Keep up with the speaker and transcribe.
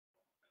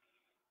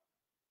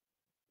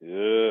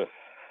Yeah.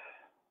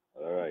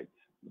 All right.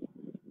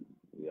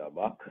 We are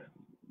back.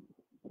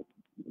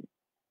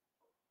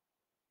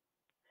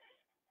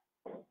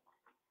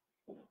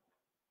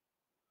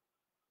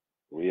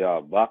 We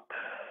are back.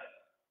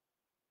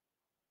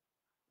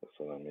 Just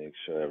want to make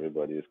sure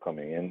everybody is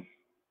coming in.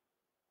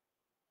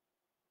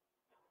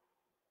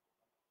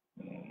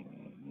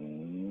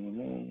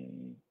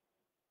 Mhm.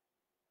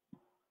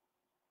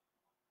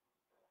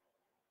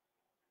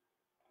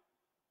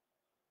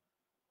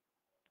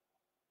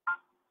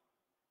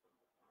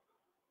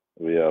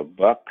 We are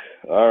back.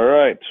 All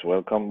right.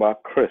 Welcome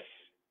back, Chris.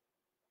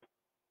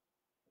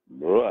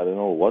 Bro, I don't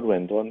know what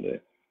went on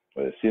there.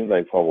 But it seems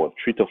like for about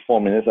 3 to 4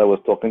 minutes I was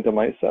talking to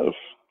myself.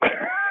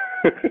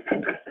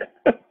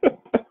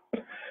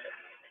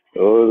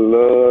 Oh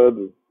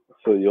Lord.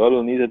 So you all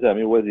don't need to tell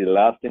me what's the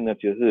last thing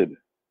that you heard.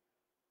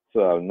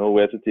 So I'll know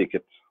where to take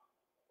it,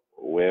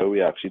 where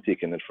we actually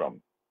taking it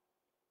from.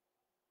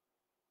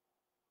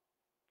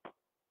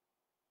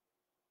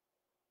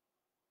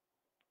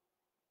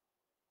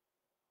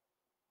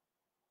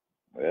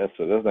 Yeah,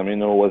 so just let me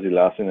know what's the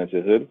last thing that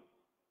you heard.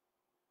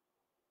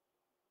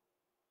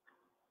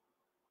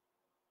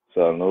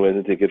 So I'll know where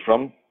to take it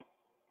from.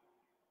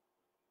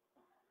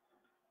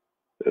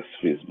 This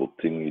Facebook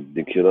thing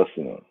ridiculous,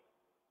 you know.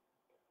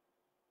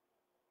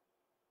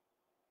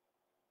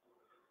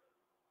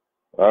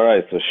 All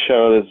right, so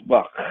Cheryl is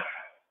back.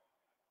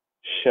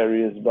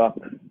 Sherry is back.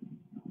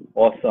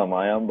 Awesome,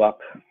 I am back.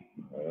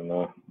 I don't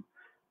know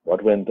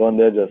what went on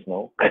there just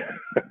now.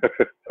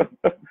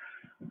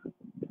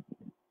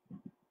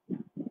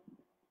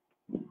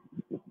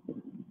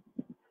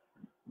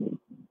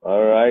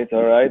 All right,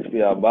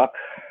 we are back.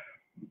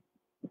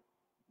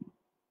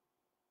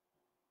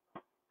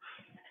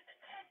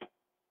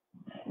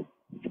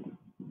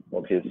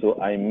 Okay, so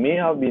I may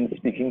have been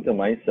speaking to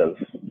myself.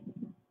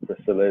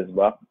 Priscilla is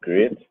back.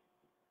 Great.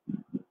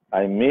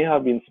 I may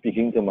have been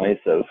speaking to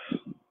myself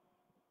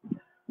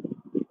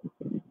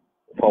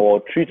for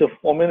about 3 to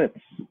 4 minutes.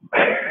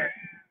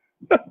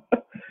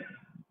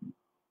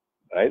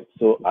 Right,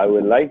 so I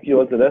would like you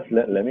all to let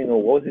me know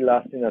what was the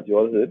last thing that you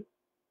all heard.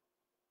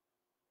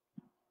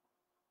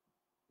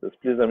 Just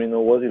please let me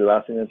know what was the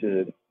last thing that you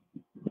heard.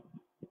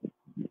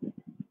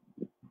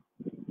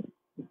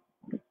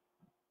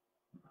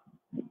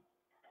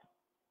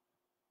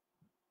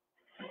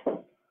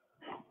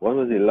 What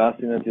was the last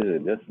thing that you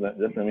heard? Just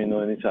let me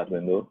know in the chat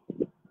window.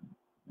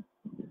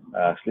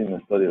 I actually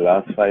missed out the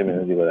last 5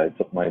 minutes because I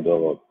took my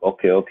dog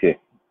out. Okay.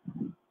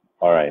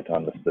 All right,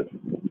 understood.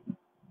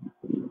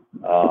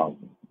 All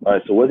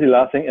right, so what's the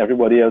last thing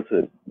everybody else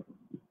heard?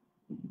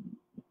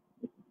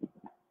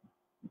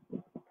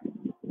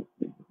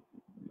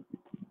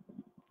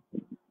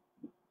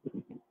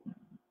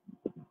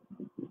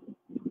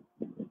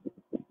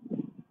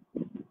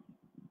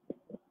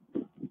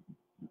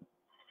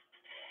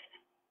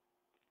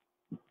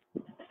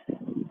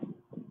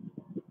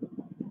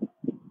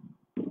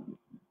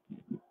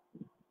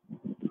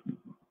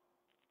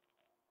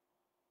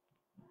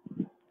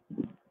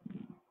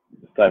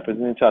 Just type it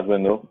in the chat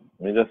window.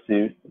 Let me just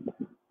see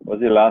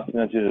what's the last thing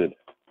that you heard.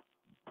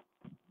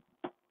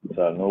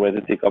 So I know where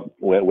to take up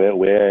where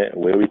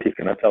we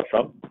taking ourselves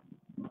from.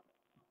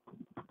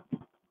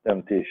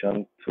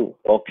 Temptation 2.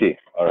 Okay,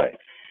 all right,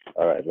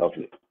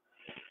 lovely.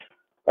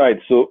 All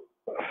right, so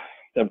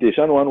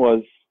temptation 1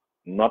 was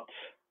not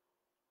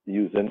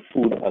using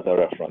food as a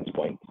reference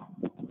point.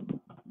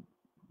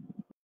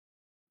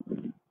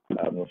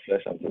 I have no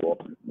flesh and to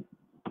walk,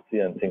 see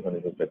and think on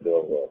the perspective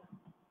of God.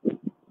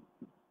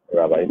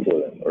 Rabbi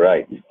told him.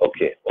 Right.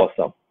 Okay.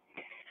 Awesome.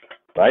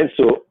 Right.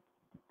 So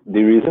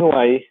the reason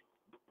why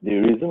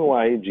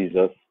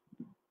Jesus,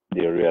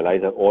 they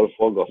realized that all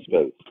 4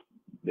 gospels,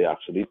 they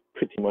actually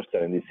pretty much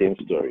telling the same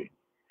story,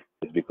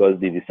 is because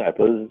the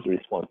disciples'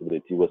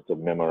 responsibility was to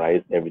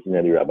memorize everything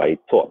that the rabbi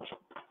taught.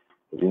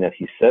 Everything that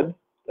he said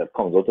that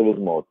comes out of his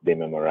mouth, they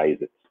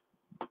memorize it.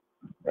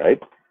 Right?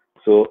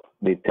 So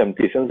the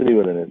temptations in the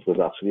wilderness was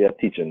actually a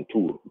teaching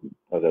tool,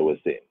 as I was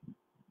saying.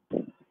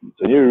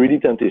 So when you read the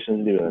temptations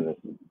in the wilderness,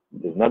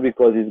 it's not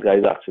because these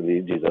guys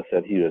actually, Jesus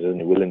said he was in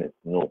the wilderness.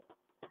 No.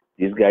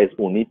 These guys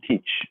only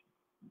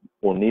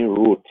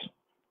wrote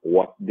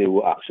what they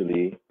were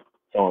actually,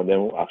 some of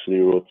them actually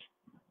wrote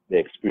the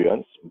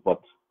experience, but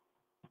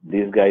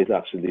these guys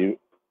actually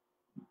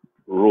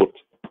wrote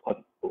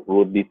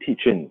the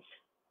teachings,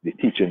 the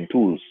teaching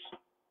tools.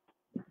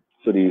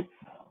 So the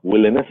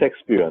wilderness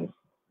experience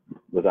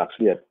was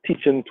actually a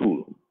teaching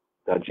tool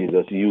that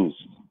Jesus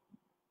used.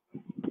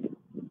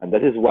 And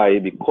that is why,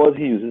 because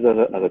he uses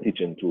it as a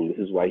teaching tool, this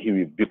is why he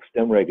rebukes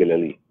them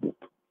regularly.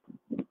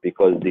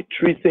 Because the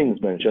 3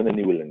 things mentioned in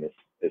the wilderness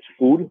is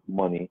food,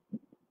 money,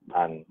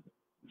 and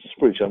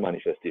spiritual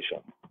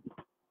manifestation.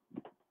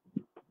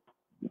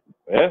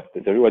 Yeah?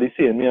 Is everybody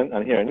seeing me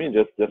and hearing me?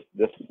 Just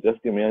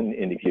give me an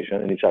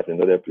indication in the chat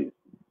window there, please.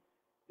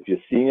 If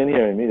you're seeing and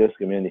hearing me, just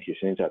give me an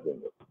indication in the chat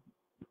window.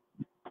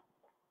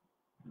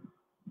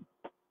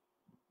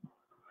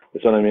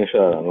 Just want to make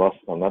sure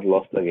I'm not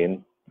lost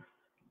again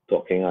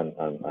talking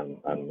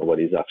and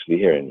nobody's actually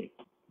hearing me.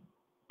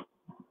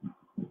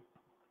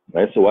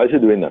 Right? So why is he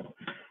doing that?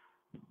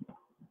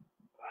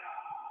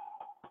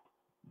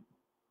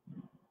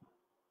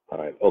 All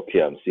right.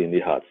 Okay, I'm seeing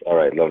the hearts. All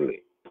right,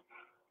 lovely.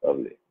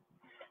 Lovely.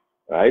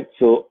 Right?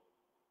 So,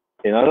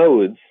 in other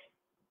words,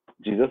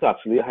 Jesus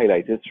actually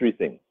highlighted three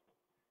things.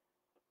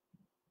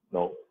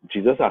 Now,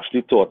 Jesus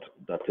actually taught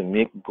that to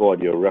make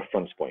God your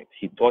reference point.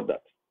 He taught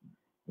that.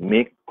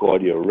 Make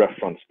God your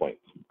reference point.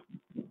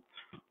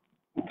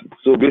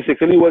 So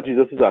basically what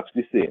Jesus is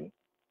actually saying,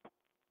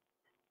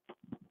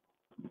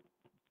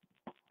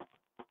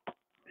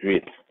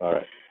 great, all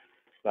right.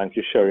 Thank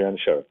you, Sherry and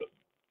Sheriff.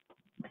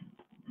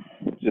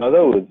 In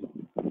other words,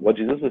 what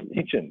Jesus was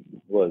teaching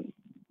was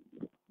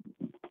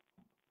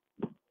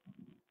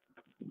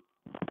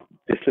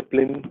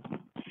discipline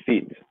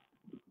faith.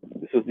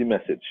 This was the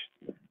message.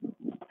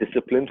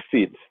 Discipline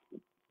faith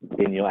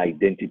in your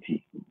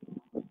identity.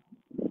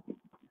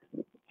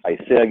 I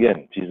say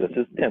again,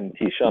 Jesus'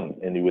 temptation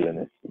in the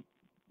wilderness,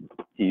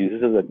 he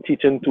uses as a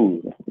teaching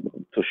tool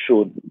to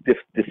show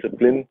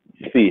discipline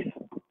faith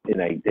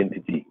in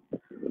identity.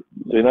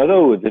 So in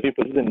other words, if you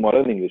put it in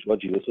modern English, what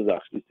Jesus was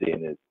actually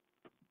saying is,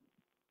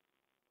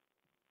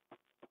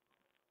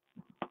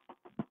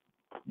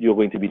 you're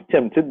going to be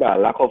tempted by a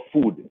lack of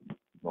food.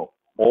 Now,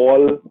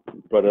 all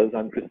brothers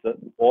and sisters,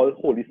 all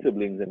holy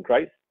siblings in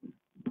Christ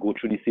go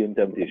through the same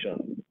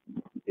temptation.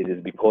 It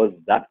is because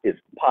that is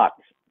part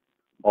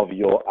of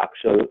your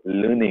actual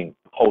learning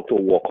how to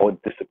walk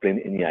out discipline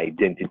in your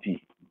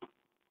identity.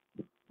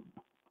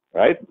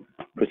 Right?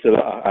 Priscilla,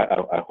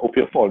 I hope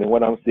you're following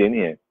what I'm saying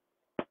here.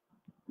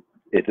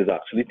 It is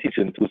actually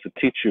teaching tools to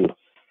teach you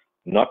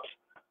not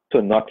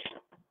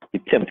be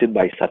tempted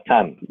by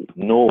Satan.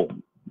 No,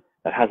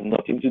 that has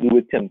nothing to do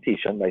with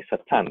temptation by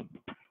Satan.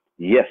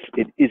 Yes,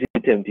 it is a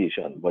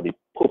temptation, but the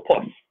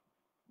purpose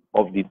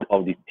of the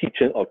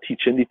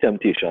teaching the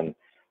temptation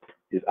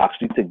is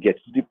actually to get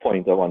to the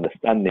point of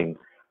understanding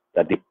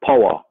that the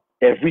power,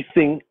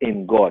 everything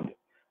in God,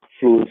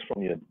 flows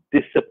from your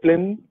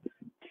discipline,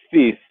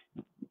 faith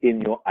in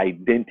your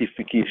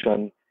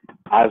identification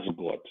as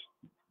God.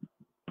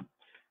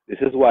 This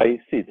is why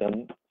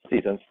Satan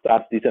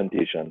starts the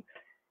temptation.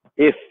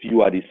 If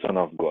you are the Son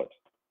of God,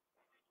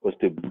 because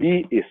to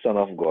be a son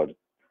of God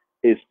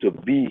is to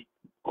be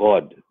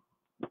God,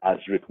 as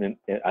written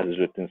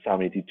in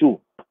Psalm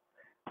 82,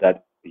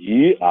 that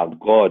ye are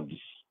gods,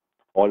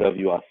 all of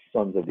you are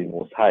sons of the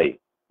Most High.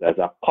 There's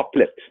a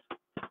couplet.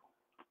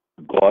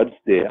 Gods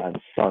there and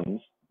sons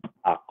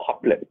are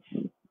couplets.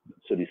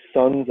 So the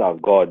sons are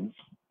gods.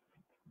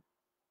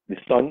 The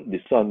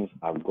sons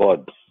are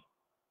gods.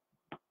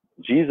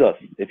 Jesus,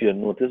 if you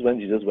notice, when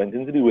Jesus went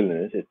into the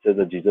wilderness, it says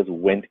that Jesus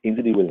went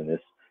into the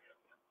wilderness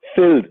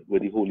filled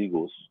with the Holy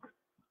Ghost.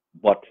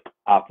 But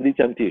after the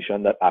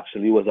temptation that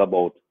actually was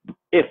about,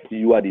 if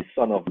you are the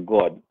Son of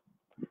God,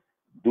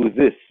 do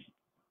this.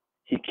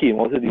 He came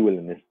out of the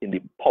wilderness in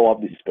the power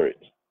of the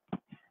Spirit.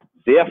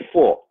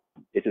 Therefore,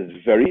 it is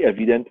very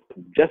evident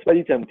just by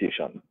the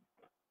temptation,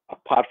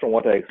 apart from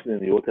what I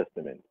explained in the Old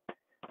Testament,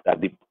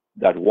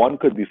 that one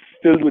could be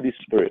filled with the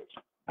Spirit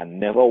and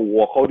never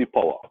walk out the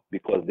power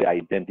because they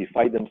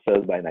identify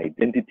themselves by an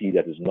identity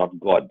that is not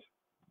God.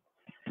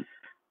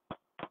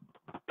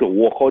 To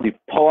walk out the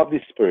power of the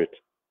Spirit,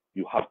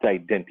 you have to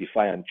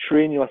identify and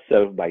train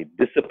yourself by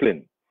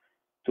discipline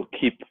to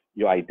keep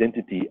your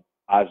identity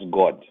as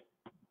God.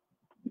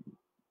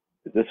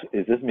 Is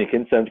this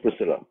making sense,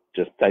 Priscilla?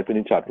 Just type in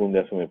the chat room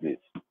there for me, please.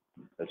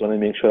 I just want to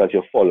make sure that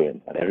you're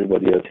following and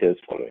everybody else here is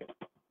following.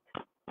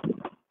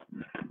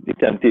 The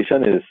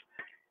temptation is,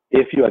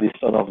 if you are the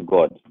Son of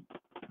God.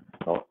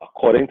 Now,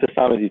 according to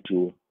Psalm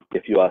 82,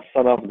 if you are a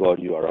son of God,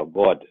 you are a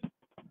God.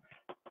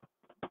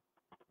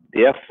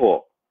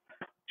 Therefore,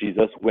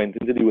 Jesus went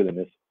into the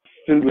wilderness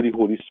filled with the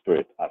Holy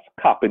Spirit as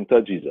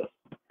carpenter Jesus.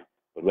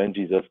 But when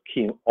Jesus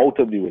came out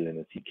of the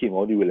wilderness, he came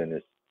out of the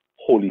wilderness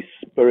Holy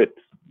Spirit.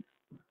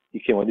 He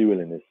came out of the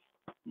wilderness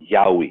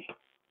Yahweh.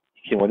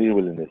 He came out of the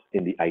wilderness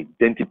in the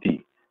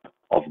identity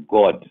of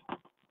God,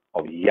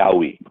 of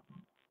Yahweh.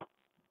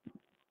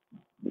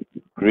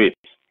 Great,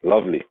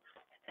 lovely.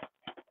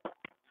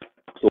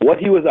 So what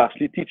he was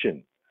actually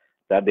teaching,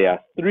 that there are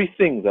three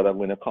things that are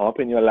going to come up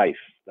in your life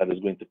that is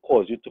going to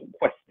cause you to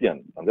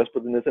question. I'm just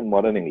putting this in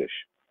modern English.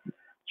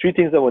 Three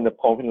things that are going to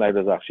come up in life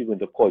that is actually going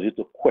to cause you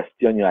to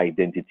question your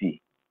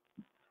identity.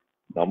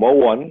 Number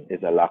one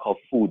is a lack of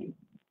food.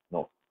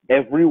 Now,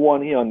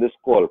 everyone here on this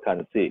call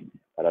can say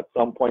that at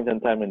some point in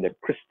time in their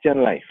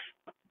Christian life,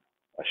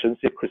 I shouldn't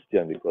say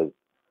Christian because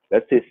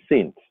let's say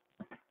saint,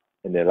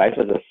 in their life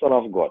as a son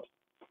of God,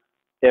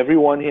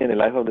 everyone here in the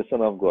life of the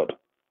Son of God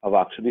have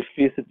actually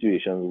faced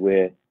situations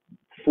where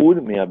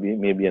food may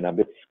be a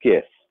bit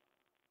scarce.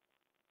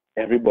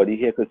 Everybody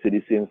here could say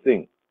the same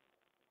thing.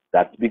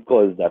 That's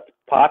because that's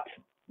part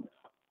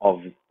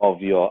of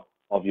your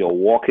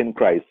walk in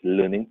Christ,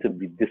 learning to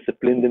be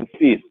disciplined in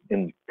faith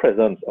in the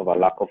presence of a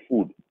lack of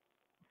food.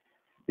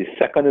 The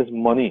second is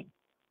money,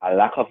 a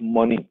lack of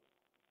money.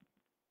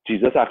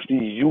 Jesus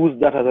actually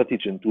used that as a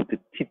teaching tool to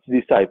teach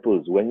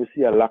disciples. When you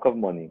see a lack of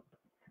money,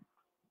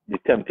 the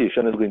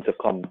temptation is going to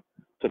come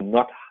to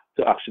not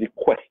to actually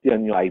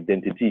question your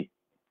identity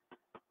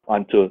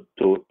and to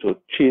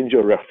change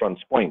your reference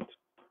point,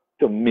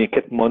 to make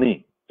it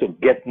money, to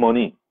get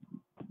money.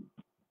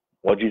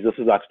 What Jesus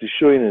is actually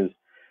showing is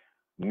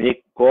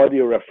make God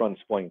your reference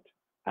point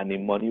and the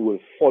money will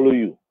follow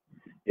you.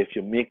 If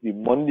you make the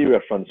money the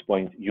reference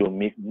point, you'll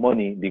make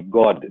money the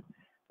God.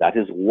 That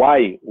is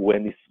why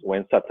when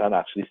Satan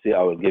actually said,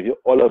 I will give you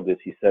all of this,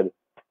 he said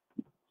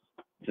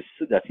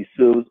that he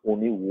serves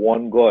only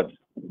one God.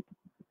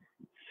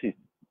 See,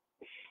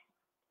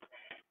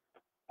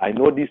 I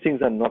know these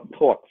things are not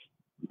taught,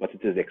 but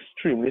it is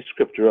extremely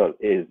scriptural.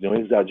 It is no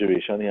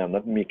exaggeration here. I'm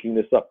not making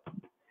this up.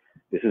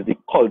 This is the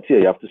culture.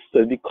 You have to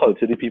study the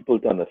culture of the people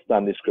to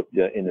understand the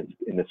scripture in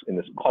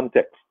its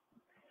context.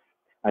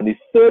 And the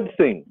third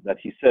thing that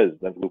he says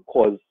that will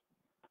cause,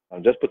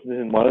 I'm just putting this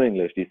in modern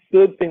English, the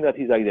third thing that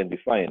he's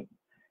identifying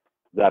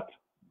that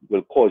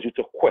will cause you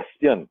to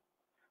question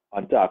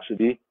and to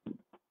actually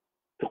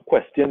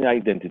question your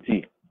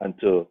identity and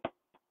to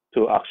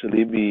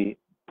actually be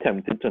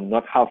tempted to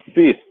not have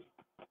faith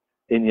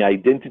in your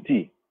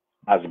identity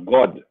as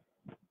God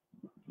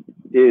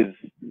is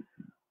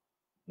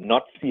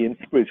not seeing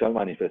spiritual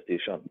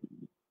manifestation.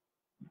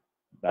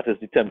 That is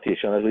the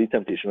temptation. That's what the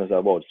temptation is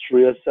about. Throw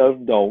yourself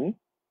down,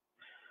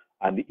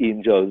 and the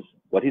angels,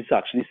 what he's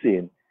actually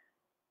saying,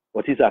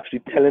 what he's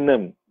actually telling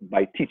them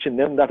by teaching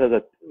them that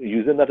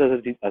using that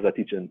as a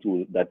teaching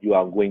tool, that you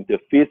are going to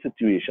face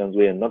situations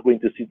where you're not going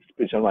to see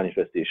spiritual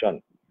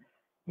manifestation.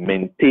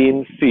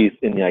 Maintain faith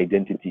in your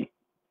identity.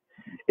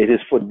 It is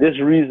for this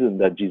reason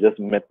that Jesus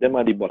met them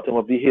at the bottom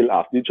of the hill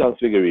after the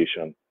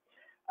transfiguration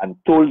and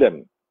told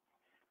them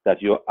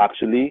that you're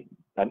actually,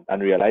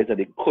 and realized that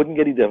they couldn't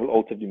get the devil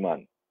out of the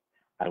man.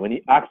 And when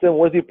he asked them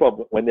what's the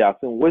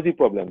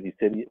problem, he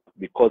said,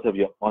 because of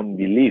your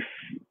unbelief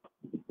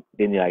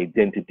in your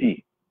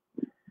identity.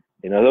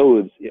 In other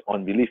words, your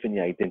unbelief in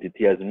your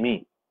identity as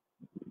me.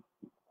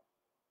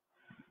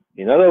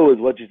 In other words,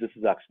 what Jesus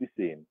is actually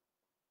saying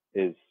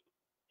is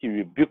he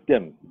rebuked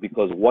them,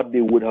 because what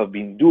they would have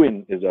been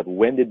doing is that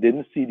when they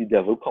didn't see the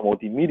devil come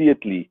out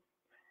immediately,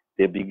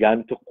 they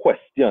began to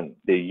question.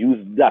 They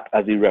used that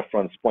as a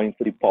reference point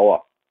for the power.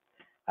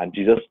 And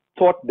Jesus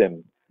taught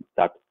them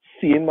that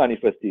seeing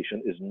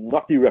manifestation is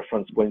not the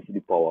reference point for the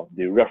power.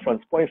 The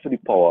reference point for the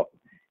power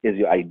is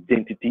your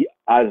identity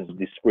as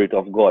the Spirit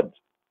of God,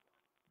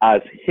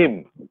 as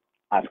Him,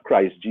 as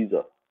Christ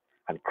Jesus.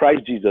 And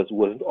Christ Jesus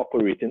wasn't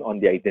operating on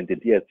the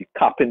identity as the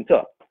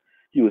carpenter.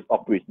 He was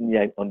operating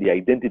on the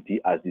identity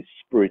as the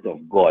Spirit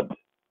of God.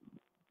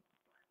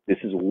 This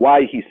is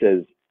why he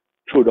says,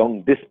 throw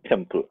down this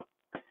temple.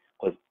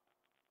 Because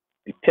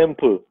the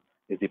temple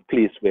is the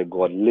place where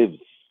God lives.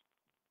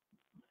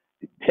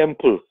 The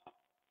temple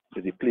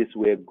is the place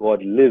where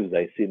God lives.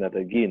 I say that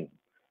again.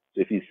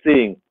 So if he's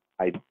saying,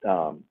 I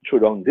throw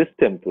down this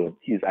temple,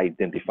 he's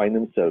identifying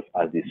himself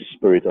as the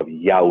Spirit of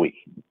Yahweh.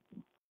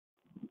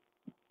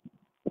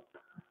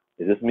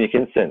 Is this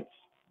making sense?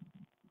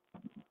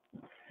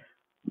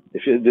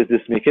 If this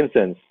is making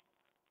sense,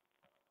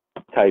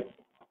 type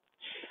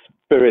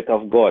Spirit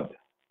of God.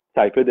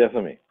 Type it there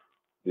for me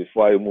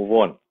before I move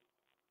on.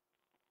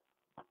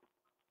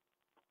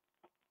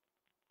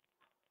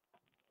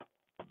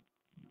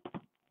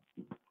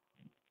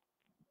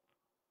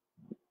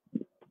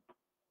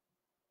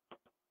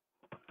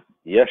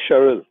 Yes,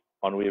 Cheryl,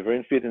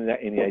 unwavering faith in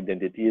the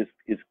identity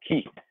is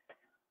key.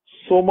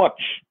 So much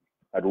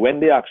that when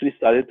they actually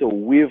started to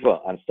waver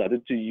and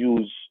started to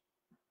use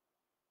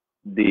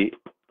the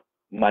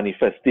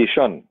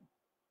manifestation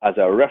as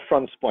a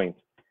reference point,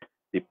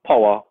 the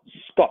power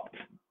stopped.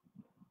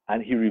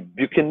 And he's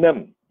rebuking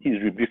them.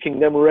 He's rebuking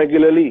them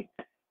regularly,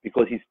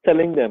 because he's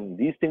telling them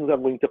these things are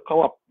going to come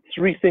up.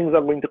 3 things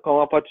are going to come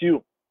up at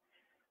you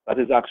that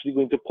is actually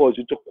going to cause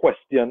you to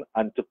question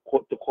and to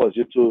cause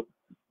you to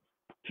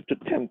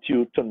tempt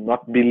you to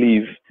not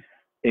believe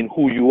in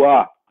who you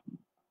are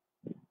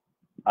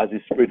as the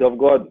Spirit of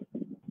God.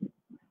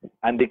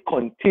 And they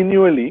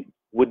continually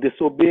were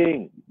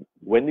disobeying.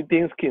 When the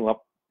things came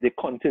up, they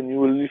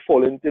continually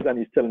fall into it, and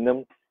he's telling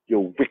them,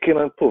 you're wicked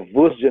and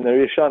perverse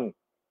generation.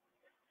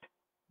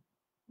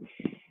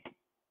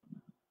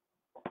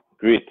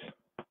 Great.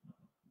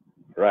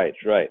 Right.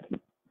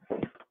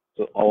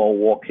 So our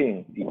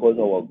walking equals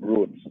our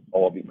growth,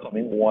 our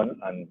becoming one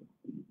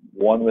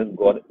with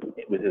God,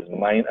 with his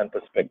mind and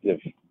perspective.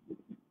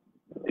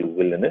 The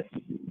willingness.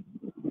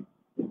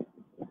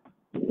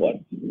 What?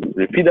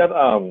 Repeat that.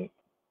 Our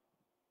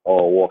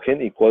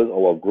walking equals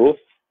our growth,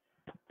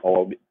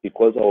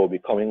 equals our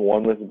becoming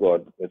one with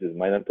God, with his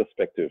mind and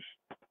perspective,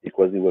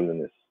 equals the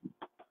willingness.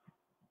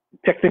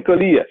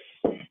 Technically, yes.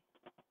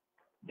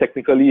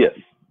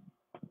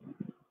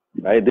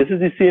 Right? This is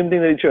the same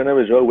thing that the children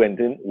of Israel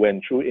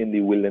went through in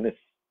the wilderness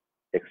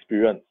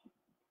experience.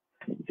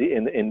 See,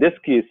 in this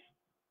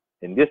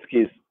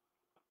case,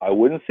 I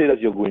wouldn't say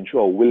that you're going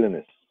through a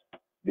wilderness,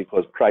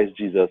 because Christ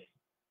Jesus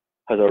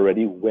has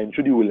already went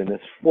through the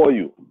wilderness for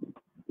you.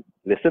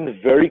 Listen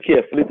very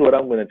carefully to what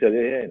I'm going to tell you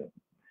here.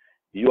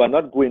 You are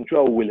not going through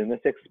a wilderness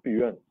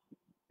experience.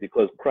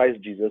 because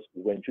Christ Jesus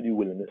went through the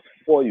wilderness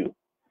for you.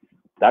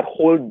 That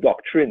whole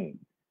doctrine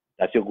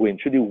that you're going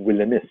through the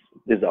wilderness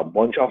is a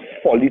bunch of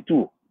folly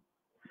too.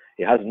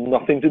 It has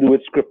nothing to do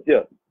with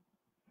scripture.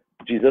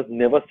 Jesus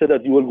never said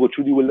that you will go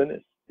through the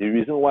wilderness. The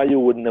reason why you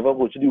would never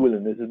go through the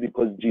wilderness is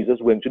because Jesus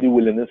went through the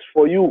wilderness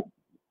for you.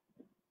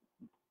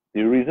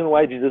 The reason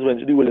why Jesus went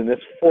through the wilderness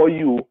for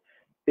you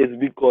is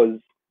because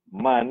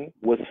man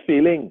was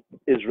failing.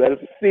 Israel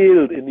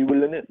failed in the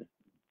wilderness.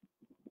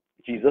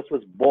 Jesus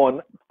was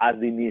born as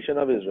the nation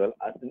of Israel,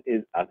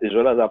 as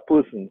Israel as a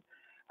person,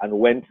 and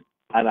went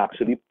and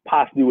actually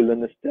passed the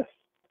wilderness test.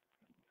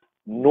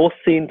 No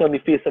saint on the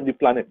face of the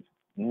planet,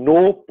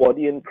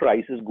 nobody in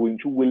Christ is going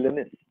through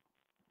wilderness.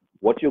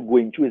 What you're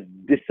going through is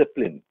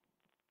discipline.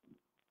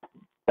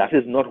 That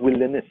is not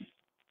wilderness.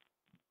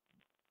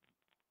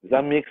 Does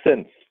that make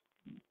sense?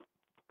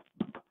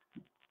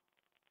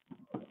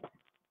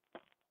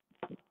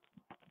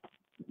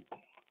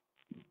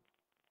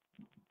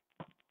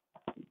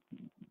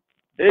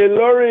 Hey,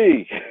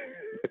 Laurie!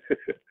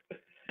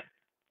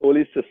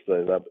 Holy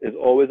sister, it's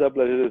always a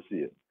pleasure to see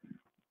you.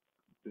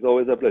 It's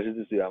always a pleasure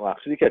to see you. I'm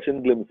actually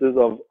catching glimpses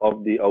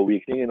of the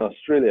awakening in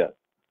Australia.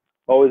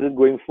 How is it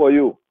going for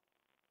you?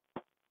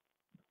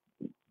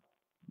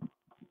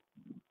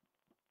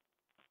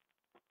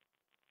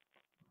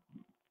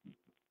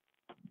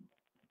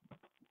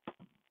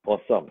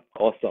 Awesome,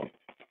 awesome.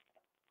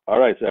 All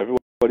right, so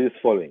everybody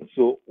is following.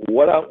 So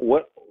what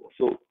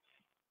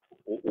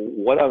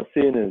I'm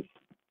saying is,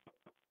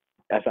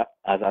 as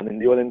an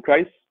individual in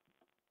Christ,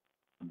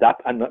 that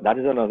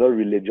is another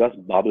religious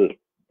babble,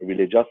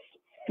 religious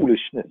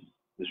foolishness,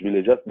 this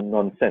religious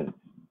nonsense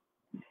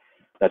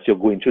that you're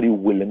going through the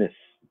wilderness.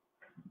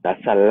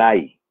 That's a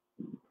lie.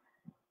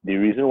 The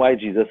reason why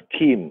Jesus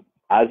came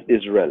as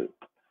Israel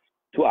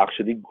to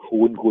actually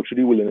go through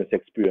the wilderness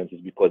experience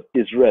is because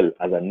Israel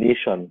as a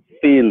nation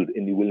failed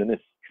in the wilderness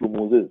through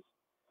Moses.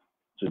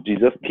 So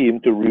Jesus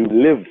came to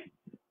relive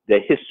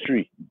their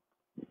history,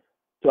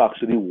 to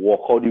actually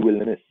walk out the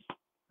wilderness,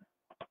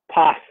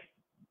 pass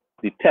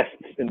the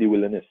tests in the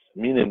wilderness,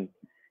 meaning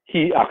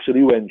he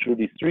actually went through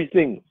these three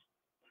things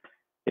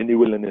in the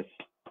wilderness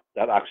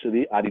that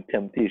actually are the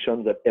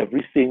temptations that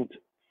every saint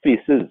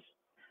faces.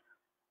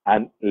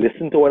 And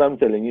listen to what I'm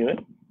telling you.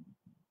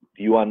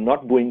 You are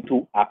not going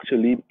to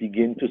actually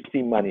begin to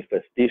see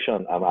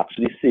manifestation. I'm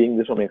actually saying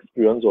this from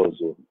experience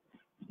also.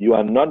 You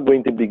are not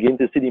going to begin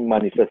to see the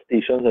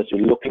manifestations that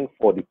you're looking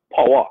for, the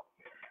power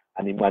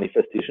and the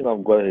manifestation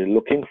of God that you're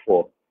looking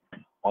for,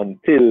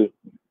 until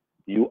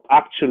you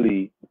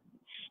actually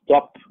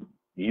stop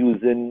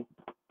using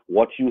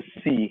what you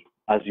see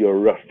as your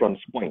reference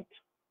point.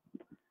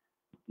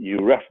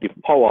 The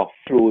power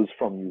flows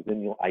from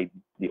using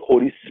the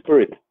Holy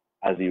Spirit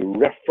as a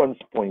reference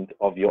point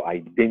of your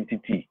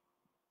identity.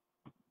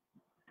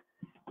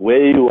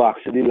 Where you are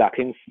actually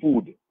lacking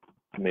food,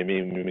 you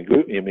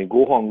may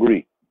go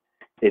hungry.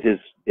 It is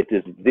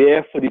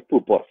there for the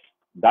purpose.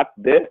 That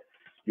there,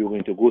 you're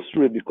going to go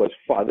through it because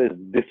Father is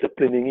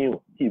disciplining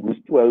you. Hebrews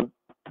 12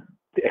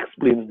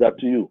 explains that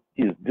to you.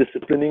 He is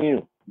disciplining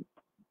you.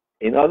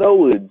 In other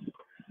words,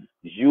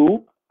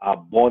 you are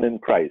born in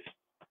Christ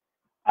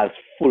as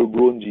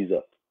full-grown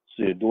Jesus.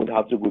 So you don't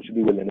have to go through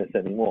the wilderness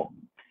anymore.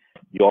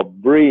 Your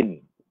brain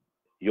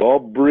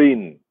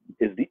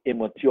is the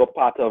immature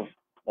part of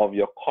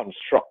your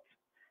construct.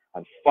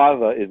 And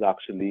Father is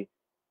actually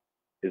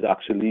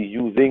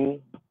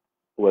using,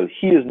 well,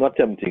 he is not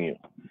tempting you.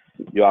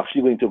 You're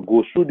actually going to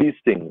go through these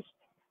things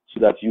so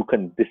that you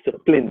can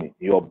discipline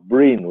your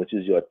brain, which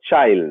is your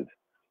child,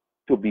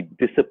 to be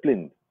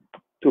disciplined,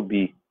 to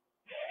be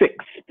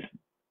fixed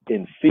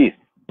in faith,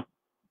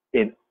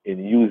 in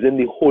using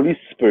the Holy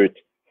Spirit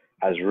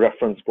as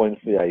reference point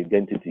for your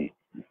identity.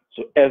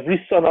 So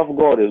every son of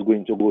God is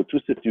going to go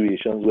through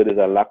situations where there's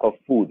a lack of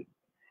food.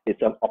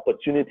 It's an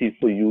opportunity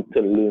for you to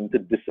learn to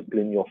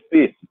discipline your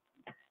faith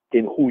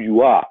in who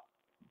you are,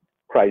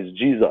 Christ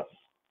Jesus,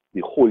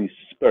 the Holy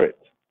Spirit.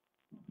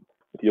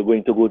 You're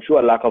going to go through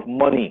a lack of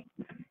money.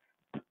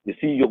 You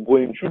see, you're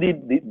going through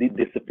the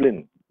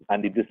discipline,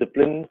 and the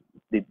discipline,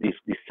 the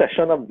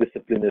session of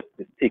discipline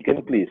is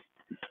taking place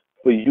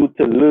for you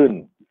to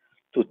learn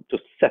to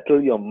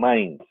settle your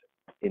mind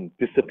in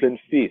disciplined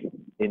faith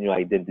in your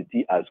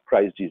identity as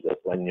Christ Jesus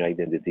and your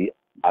identity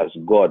as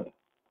God.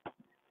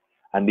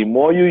 And the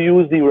more you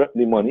use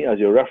the money as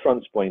your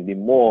reference point, the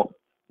more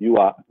you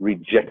are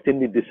rejecting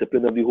the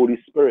discipline of the Holy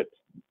Spirit.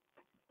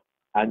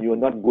 And you're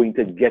not going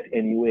to get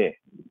anywhere,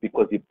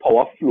 because the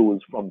power flows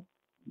from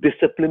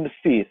disciplined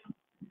faith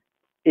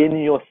in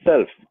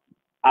yourself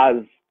as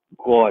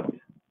God.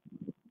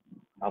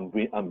 I'm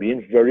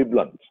being very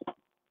blunt.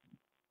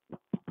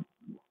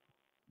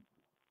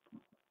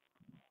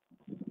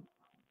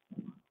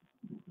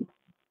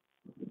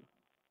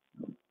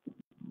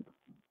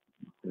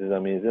 It is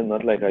amazing.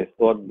 Not like I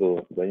thought,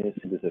 though. When you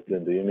see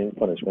discipline, do you mean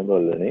punishment or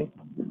learning?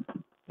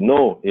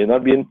 No, you're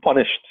not being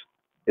punished.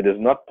 It is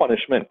not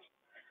punishment.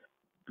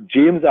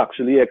 James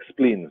actually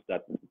explains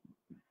that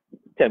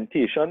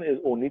temptation is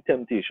only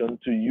temptation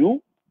to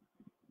you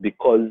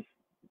because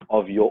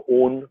of your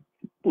own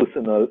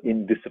personal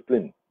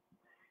indiscipline.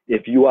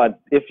 If you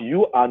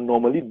are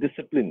normally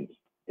disciplined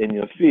in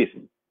your faith,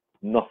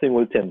 nothing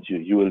will tempt you.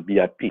 You will be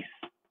at peace.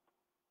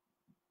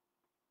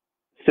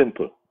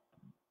 Simple.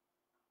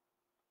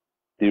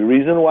 The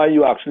reason why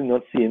you're actually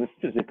not seeing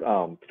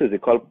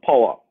physical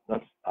power,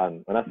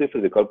 and when I say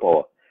physical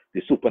power,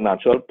 the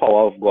supernatural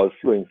power of God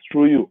flowing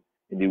through you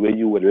in the way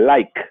you would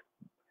like,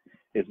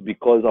 is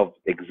because of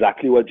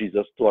exactly what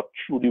Jesus taught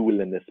through the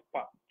wilderness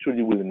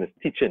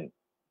teaching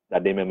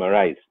that they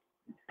memorized.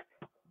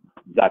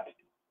 That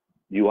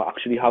you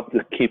actually have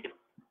to keep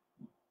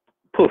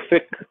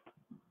perfect,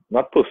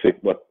 not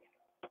perfect, but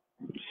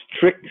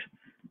strict,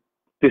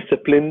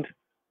 disciplined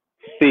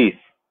faith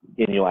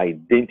in your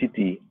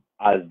identity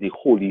as the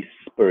Holy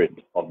Spirit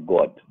of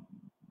God.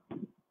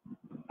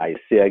 I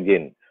say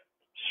again,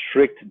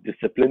 strict,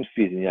 disciplined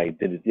faith in your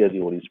identity as the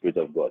Holy Spirit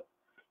of God.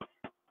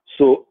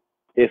 So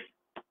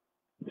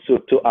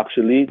to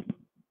actually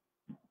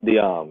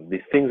the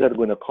things that are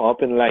going to come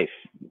up in life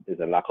is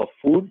a lack of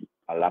food,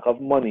 a lack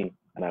of money,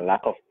 and a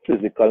lack of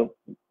physical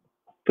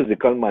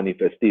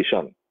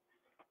manifestation,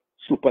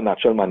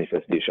 supernatural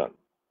manifestation.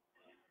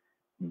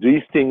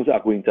 These things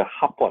are going to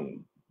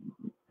happen.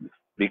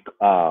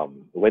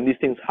 When these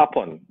things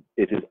happen,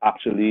 it is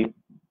actually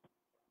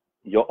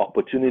your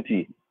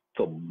opportunity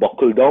to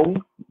buckle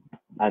down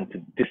and to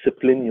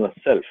discipline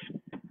yourself.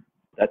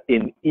 That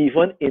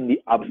even in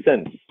the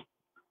absence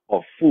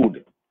of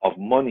food, of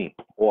money,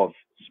 or of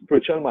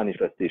spiritual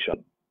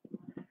manifestation,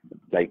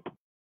 like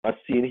you're not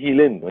seeing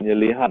healing when you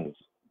lay hands,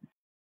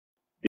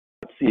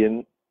 you're not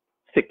seeing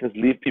sickness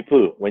leave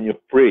people when you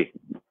pray,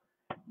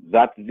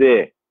 that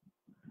there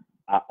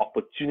are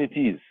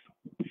opportunities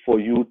for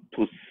you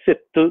to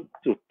settle,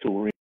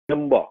 to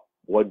remember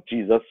what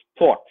Jesus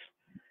taught,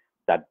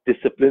 that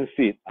discipline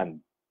faith and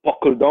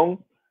buckle down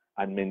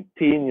and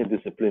maintain your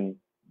discipline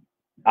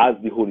as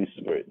the Holy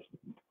Spirit.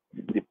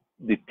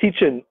 The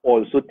teaching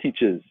also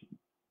teaches,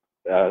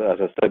 as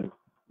I said,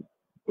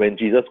 when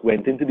Jesus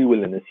went into the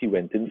wilderness, he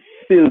went in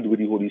filled with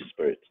the Holy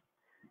Spirit.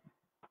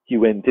 He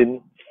went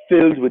in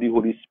filled with the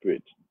Holy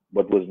Spirit,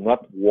 but was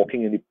not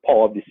walking in the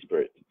power of the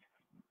Spirit.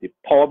 The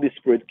power of the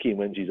Spirit came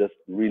when Jesus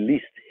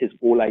released his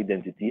whole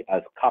identity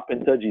as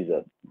carpenter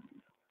Jesus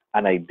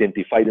and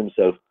identified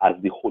himself as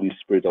the Holy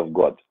Spirit of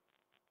God.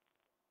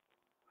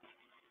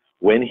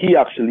 When he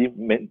actually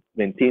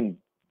maintained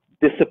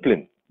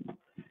discipline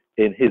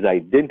in his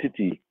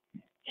identity,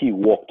 he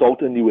walked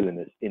out in the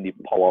wilderness in the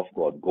power of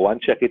God. Go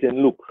and check it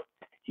in Luke.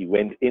 He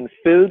went in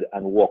filled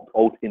and walked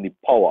out in the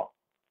power.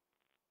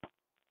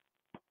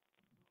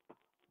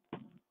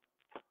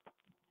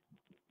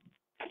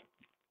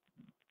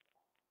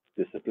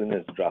 Discipline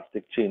is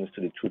drastic change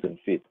to the truth and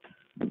faith.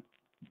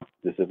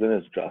 Discipline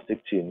is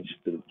drastic change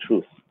to the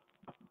truth.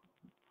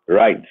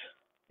 Right.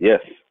 Yes.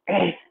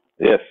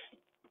 Yes.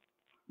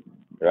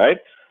 Right?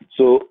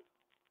 So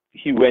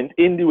he went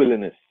in the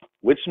wilderness,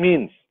 which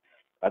means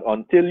that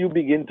until you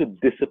begin to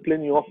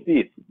discipline your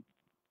faith,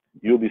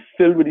 you'll be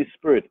filled with the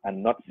Spirit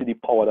and not see the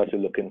power that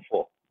you're looking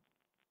for.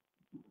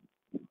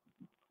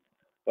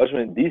 But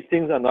these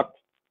things are not,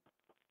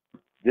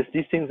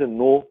 these things are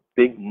no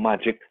big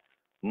magic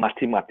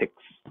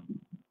mathematics.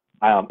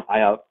 I'm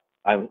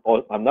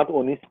not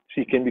only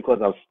speaking because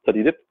I've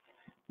studied it,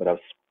 but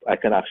I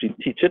can actually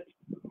teach it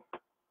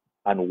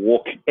and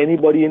walk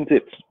anybody into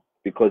it,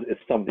 because it's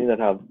something that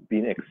I've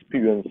been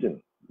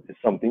experiencing. It's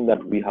something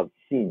that we have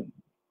seen.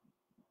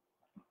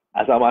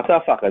 As a matter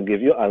of fact, I'll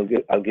give you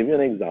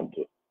an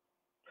example.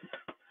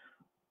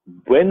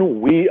 When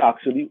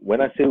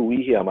I say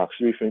we here, I'm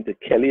actually referring to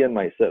Kelly and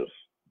myself.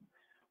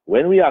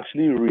 When we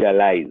actually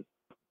realized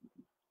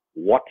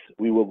what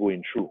we were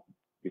going through,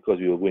 because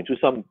we were going through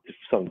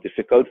some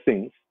difficult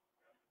things,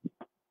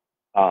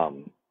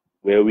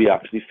 where we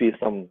actually faced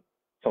some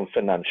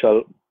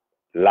financial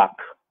lack,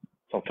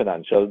 some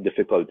financial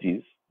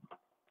difficulties,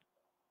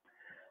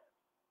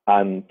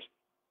 and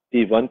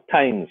even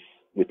times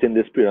within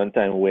this period of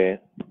time where,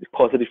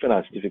 because of the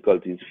financial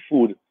difficulties,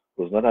 food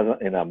was not as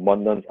in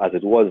abundance as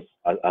it was,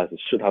 as it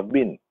should have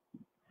been.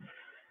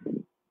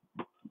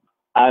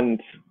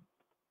 And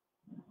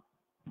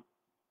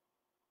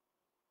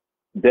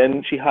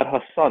then she had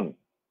her son,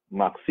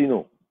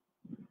 Maxino,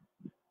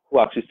 who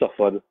actually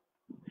suffered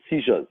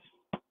seizures,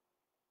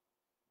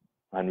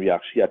 and we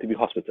actually had to be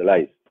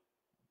hospitalized.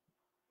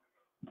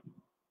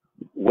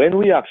 When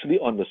we actually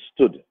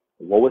understood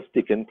what was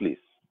taking place,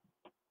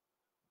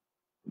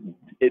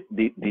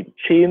 the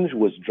change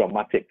was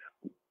dramatic,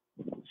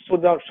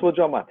 so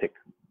dramatic.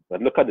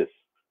 But look at this.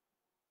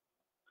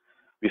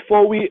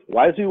 While we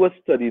were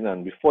studying,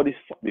 and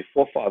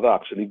before Father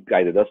actually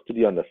guided us to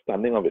the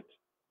understanding of it,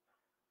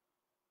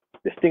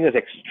 this thing is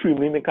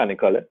extremely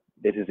mechanical.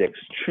 It is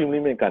extremely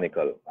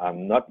mechanical. I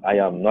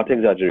am not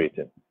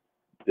exaggerating.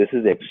 This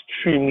is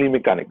extremely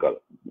mechanical.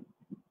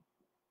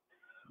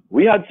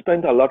 We had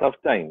spent a lot of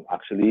time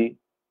actually,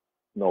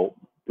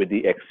 with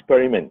the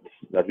experiments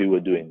that we were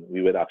doing.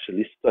 We would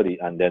actually study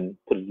and then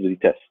put it to the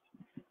test.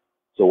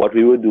 So what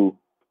we would do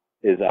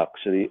is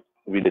actually,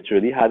 we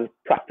literally had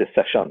practice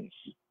sessions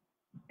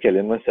Kelly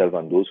and myself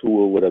and those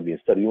who would have been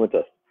studying with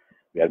us,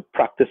 we had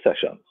practice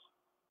sessions.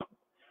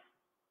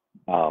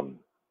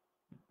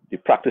 The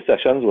practice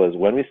sessions was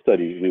when we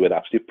studied, we would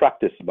actually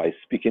practice by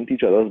speaking to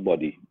each other's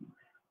body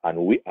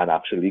and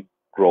actually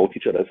grow out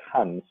each other's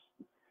hands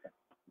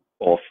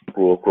or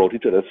grow out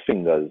each other's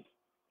fingers,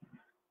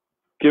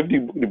 give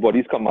the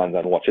body's commands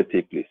and watch it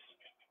take place.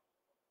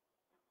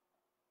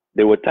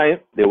 There were times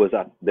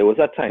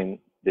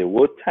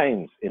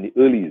in the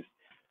earlies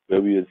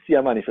where we would see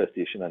a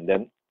manifestation and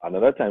then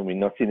another time we're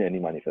not seeing any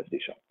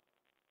manifestation.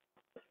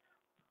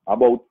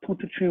 About 2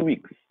 to 3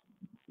 weeks,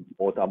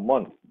 about a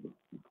month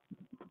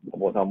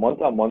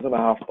and a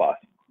half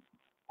passed,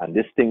 and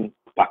this thing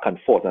back and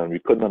forth, and we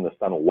couldn't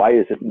understand why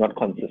is it not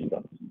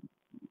consistent.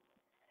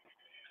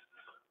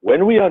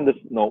 When we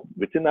understand, now,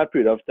 within that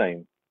period of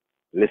time,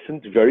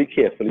 listen very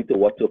carefully to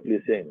what took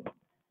place here.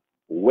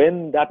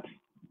 When that,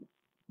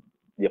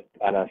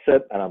 and I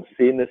said, and I'm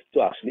saying this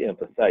to actually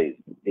emphasize,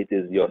 it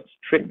is your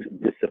strict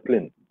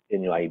discipline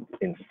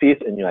in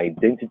faith in your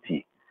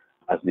identity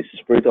as the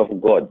Spirit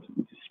of God,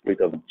 the Spirit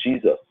of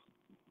Jesus,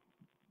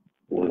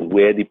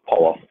 where the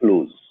power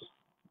flows.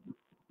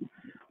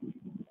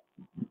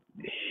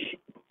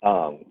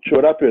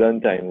 Through that period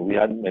of time, we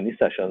had many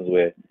sessions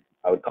where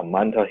I would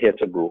command her hair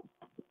to grow,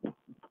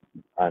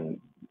 and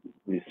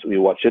we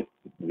watch it.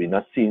 We're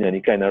not seeing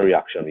any kind of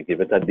reaction. We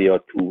give it a day or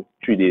 2,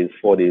 3 days,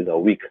 4 days, a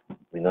week.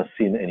 We're not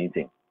seeing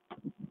anything.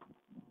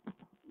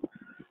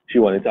 She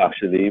wanted to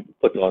actually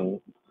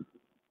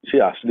she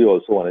actually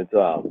also wanted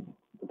to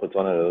put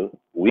on a little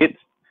weight.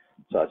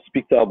 So I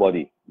speak to her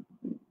body.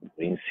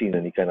 We ain't seen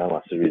any kind of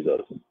massive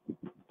results.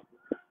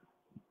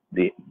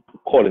 The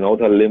calling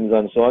out her limbs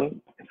and so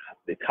on,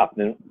 it's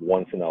happening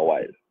once in a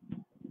while.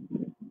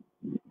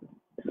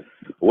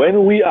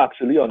 When we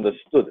actually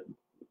understood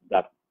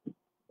that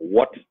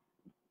what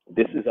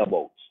this is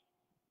about,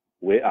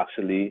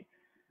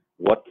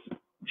 what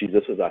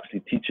Jesus was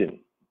actually teaching,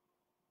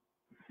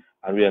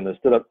 and we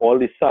understood that all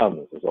the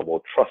Psalms is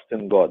about trust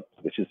in God,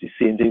 which is the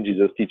same thing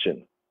Jesus is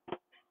teaching,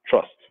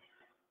 trust,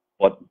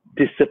 but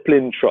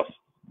disciplined trust,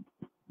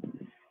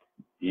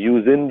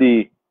 using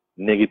the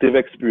negative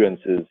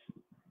experiences,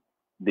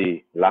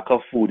 the lack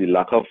of food, the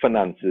lack of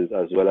finances,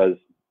 as well as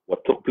what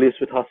took place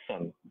with her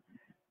son,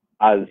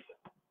 as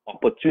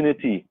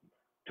opportunity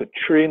to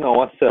train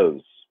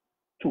ourselves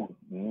to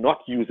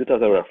not use it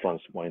as a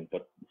reference point,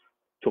 but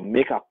to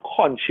make a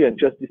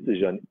conscientious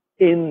decision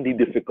in the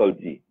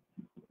difficulty,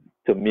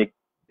 to make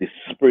the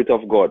Spirit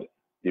of God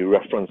the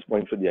reference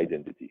point for the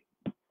identity.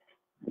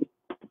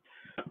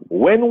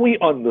 When we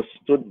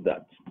understood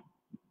that,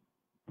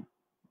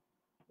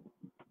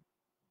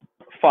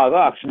 Father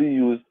actually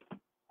used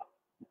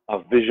a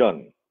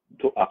vision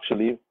to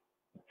actually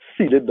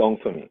seal it down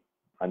for me.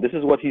 And this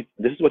is what he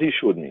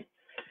showed me.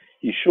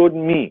 He showed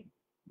me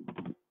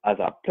as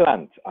a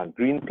plant, a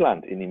green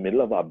plant in the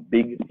middle of a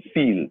big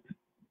field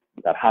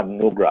that had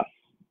no grass.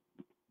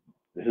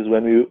 This is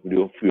when we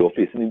were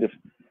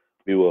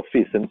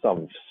facing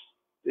some.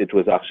 It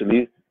was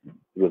actually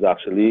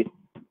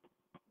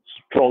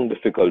strong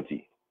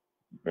difficulty,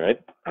 right?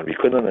 And we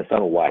couldn't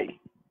understand why.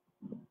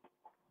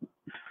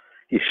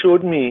 He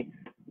showed me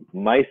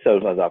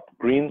myself as a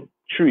green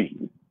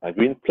tree, a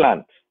green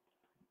plant,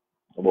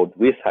 about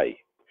waist high,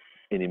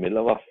 in the middle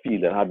of a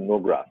field that had no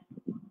grass,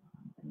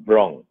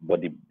 brown,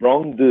 but the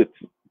brown dirt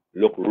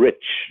looked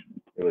rich.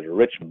 It was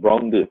rich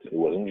brown dirt. It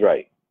wasn't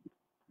dry.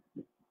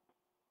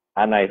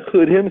 And I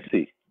heard him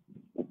say,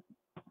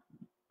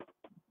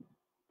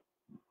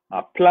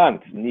 a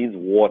plant needs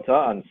water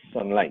and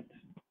sunlight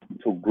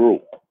to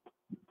grow.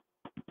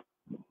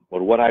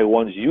 But what I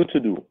want you to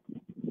do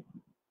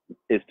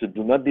is to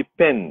do not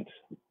depend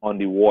on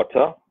the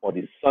water or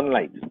the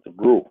sunlight to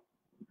grow.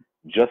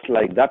 Just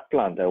like that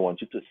plant, I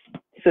want you to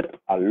sit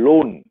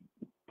alone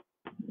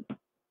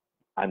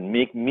and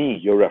make me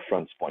your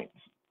reference point.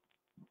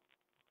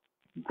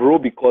 Grow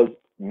because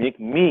make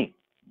me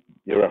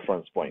your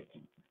reference point.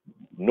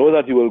 Know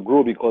that you will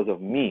grow because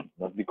of me,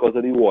 not because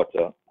of the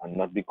water and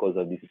not because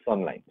of the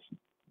sunlight.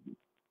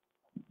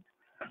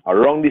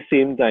 Around the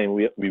same time,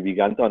 we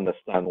began to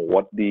understand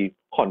what the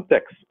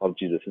context of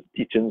Jesus'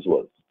 teachings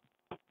was.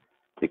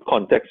 The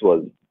context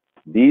was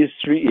these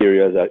 3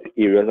 areas are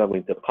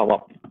going to come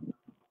up.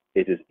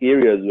 It is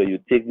areas where you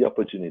take the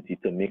opportunity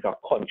to make a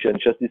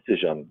conscientious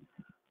decision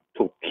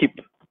to keep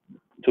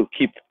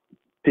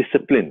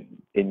discipline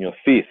in your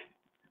faith.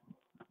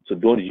 So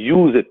don't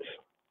use it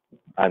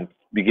and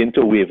begin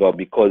to waver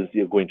because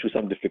you're going through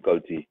some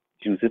difficulty.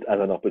 Use it as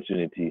an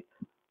opportunity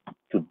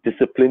to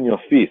discipline your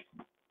faith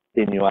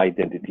in your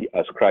identity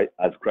as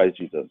Christ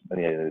Jesus and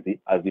your identity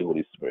as the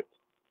Holy Spirit.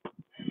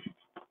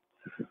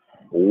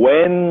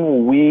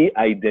 When we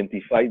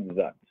identified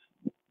that,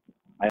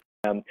 I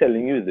am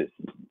telling you this,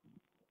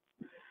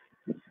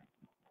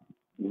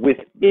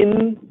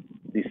 within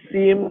the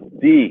same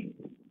day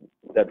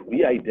that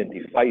we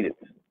identified it,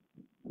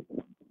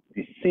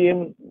 the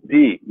same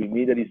day we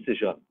made a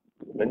decision,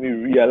 when we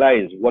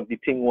realized what the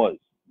thing was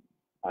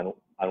and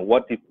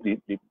what the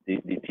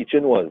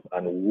teaching was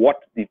and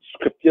what the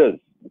scriptures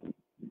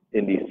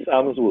in the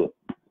Psalms were,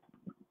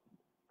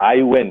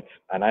 I went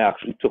and I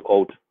actually took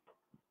out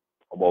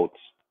about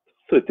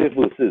 30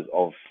 verses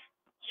of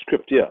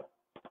scripture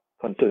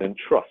concerning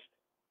trust.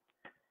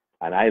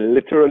 And I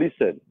literally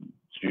said,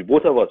 to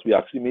both of us, we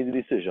actually made the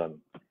decision.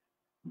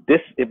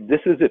 If this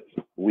is it,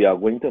 we are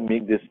going to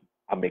make this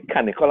a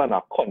mechanical and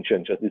a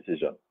conscientious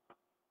decision.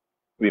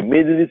 We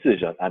made the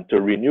decision, and to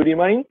renew the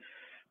mind,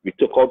 we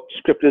took out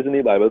scriptures in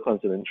the Bible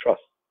concerning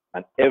trust.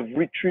 And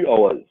every 3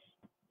 hours,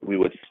 we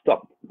would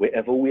stop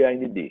wherever we are in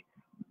the day,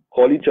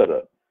 call each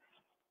other,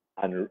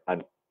 and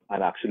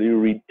actually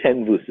read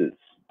 10 verses.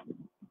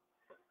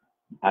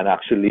 And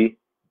actually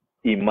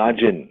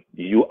imagine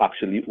you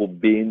actually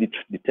obeying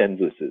the 10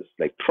 verses,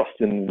 like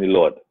trusting the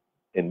Lord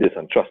in this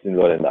and trusting the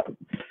Lord in that.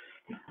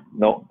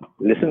 Now,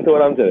 listen to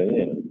what I'm telling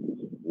you.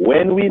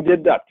 When we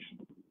did that,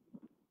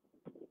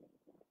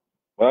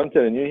 what I'm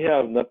telling you here,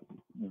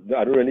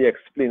 I don't really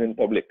explain in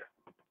public.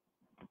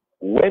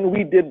 When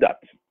we did that,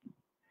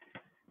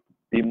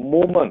 the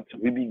moment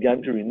we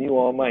began to renew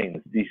our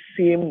minds, the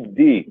same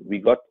day we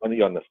got on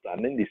the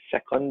understanding, the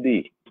second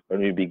day,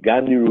 when we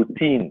began the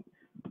routine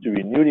to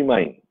renew the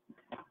mind,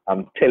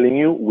 I'm telling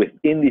you,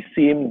 within the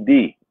same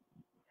day,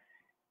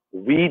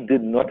 we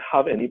did not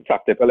have any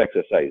practical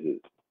exercises.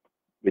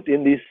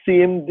 Within the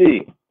same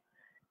day,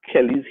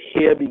 Kelly's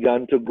hair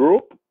began to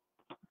grow,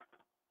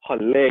 her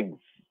legs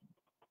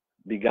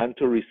began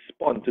to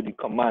respond to the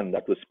command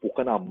that was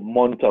spoken a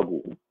month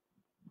ago.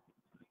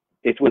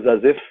 It was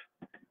as if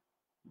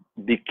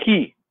the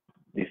key,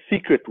 the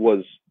secret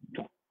was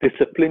to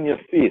discipline your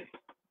faith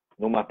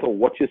no matter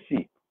what you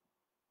see.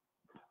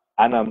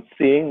 And I'm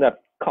saying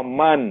that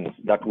commands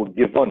that were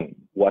given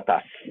were at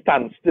a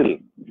standstill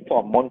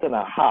for a month and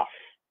a half,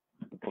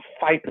 for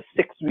 5 to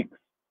 6 weeks.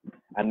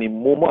 And the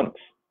moment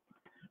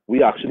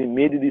we actually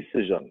made the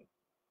decision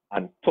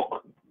and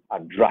took a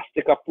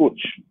drastic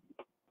approach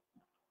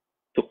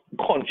to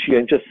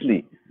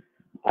conscientiously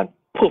and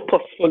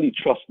purposefully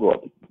trust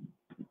God,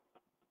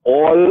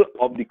 all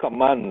of the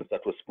commands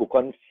that were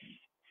spoken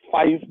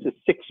 5 to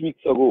 6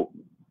 weeks ago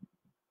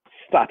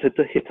started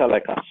to hit her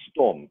like a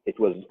storm. It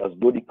was as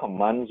though the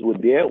commands were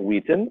there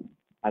waiting,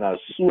 and as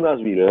soon as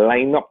we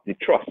line up the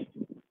trust,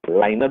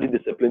 line up the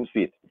disciplined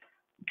faith,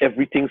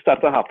 everything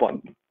started to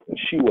happen. And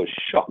she was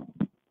shocked.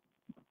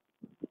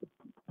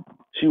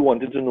 She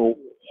wanted to know,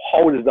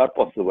 how is that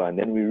possible? And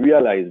then we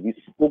realized we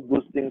spoke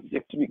those things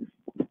 6 weeks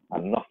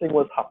and nothing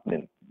was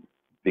happening,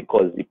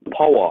 because the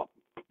power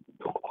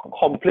to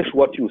accomplish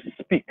what you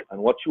speak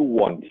and what you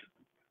want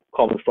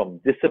comes from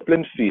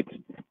disciplined faith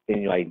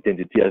in your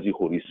identity as the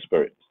Holy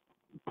Spirit.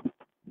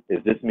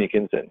 Is this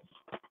making sense?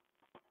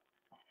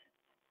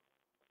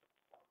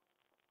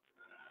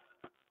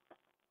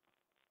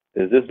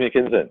 Is this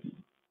making sense?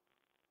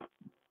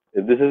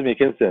 If this is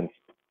making sense,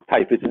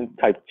 type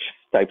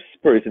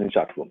spirit in the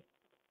chat room.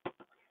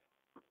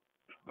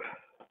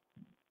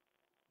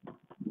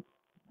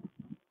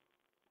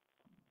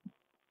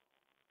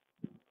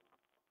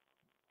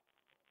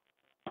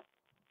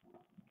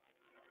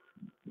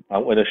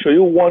 I'm going to show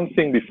you one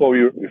thing before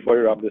we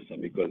wrap this up,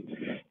 because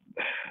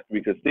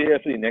we could stay here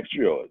for the next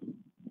 3 hours.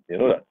 You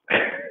know that.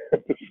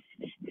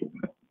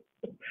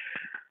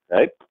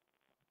 Right?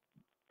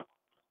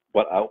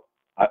 But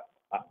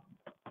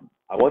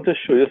I want to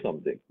show you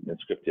something in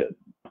scriptures.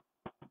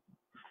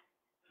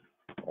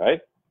 Right?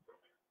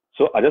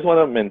 So I just want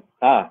to mention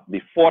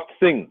the fourth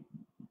thing.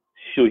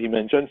 So he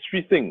mentioned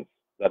 3 things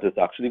that is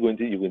actually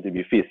you're going to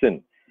be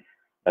facing,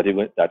 that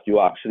you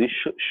actually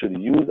should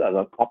use as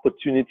an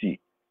opportunity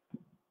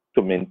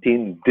to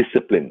maintain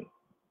discipline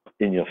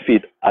in your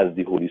faith as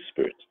the Holy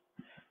Spirit.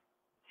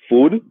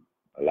 Food,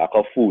 a lack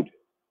of food.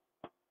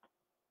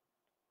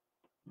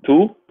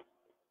 2,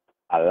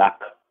 a lack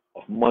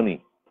of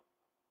money.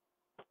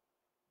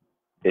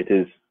 It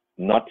is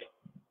not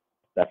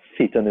that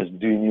Satan is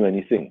doing you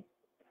anything.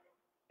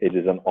 It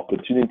is an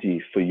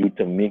opportunity for you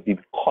to make the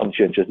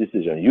conscientious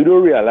decision. You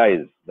don't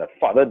realize that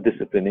Father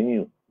disciplining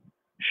you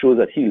shows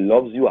that he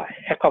loves you a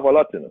heck of a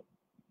lot, you know.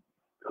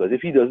 Because if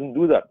he doesn't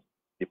do that,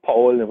 the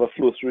power will never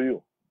flow through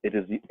you. His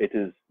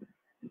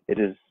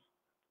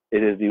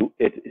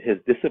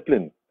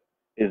discipline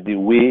is the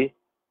way.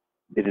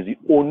 It is the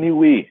only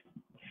way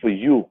for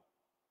you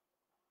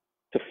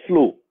to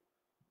flow,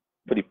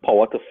 for the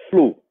power to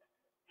flow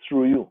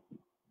through you.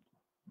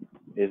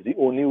 It's the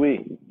only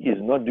way. He is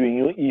not doing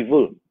you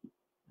evil.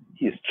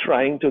 He is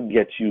trying to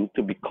get you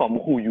to become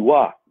who you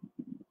are.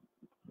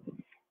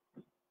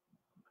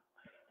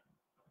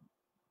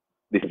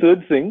 The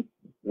third thing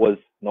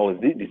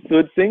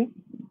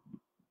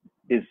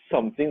is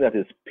something that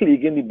is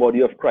plaguing the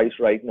body of Christ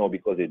right now,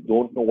 because they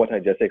don't know what I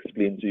just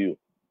explained to you.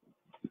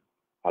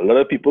 A lot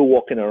of people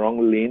walking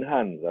around laying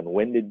hands, and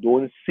when they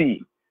don't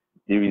see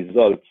the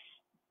results,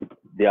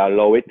 they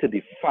allow it to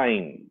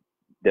define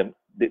them.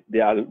 They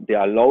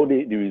allow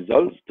the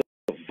results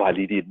to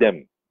validate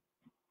them.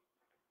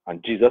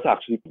 And Jesus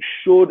actually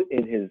showed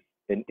in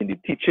the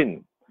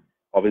teaching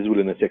of his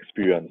wilderness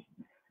experience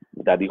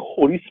that the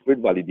Holy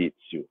Spirit validates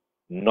you.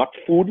 Not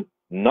food,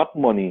 not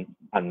money,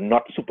 and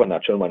not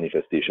supernatural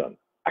manifestation.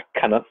 I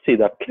cannot say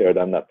that clearer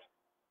than that.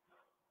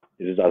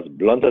 It is as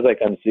blunt as I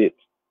can say it.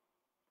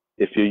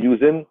 If you're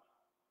using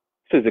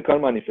physical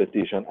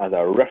manifestation as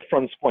a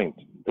reference point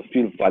to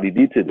feel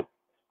validated,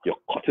 you're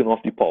cutting off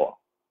the power.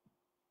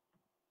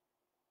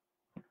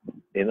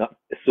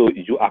 So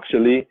you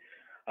actually,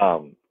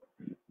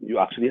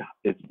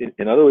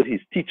 in other words, he's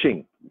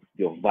teaching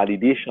your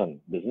validation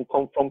doesn't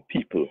come from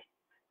people.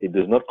 It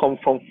does not come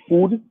from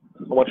food,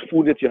 how much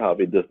food that you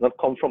have. It does not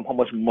come from how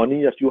much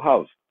money that you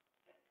have.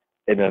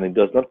 And then it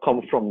does not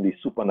come from the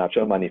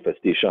supernatural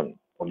manifestation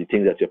of the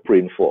things that you're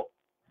praying for.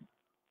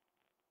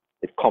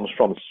 It comes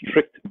from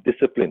strict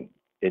discipline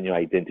in your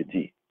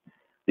identity.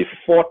 The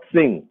fourth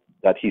thing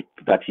that he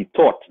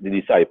taught the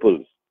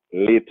disciples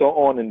later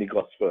on in the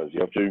Gospels,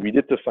 you have to read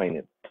it to find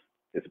it,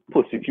 is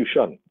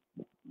persecution.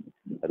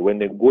 And when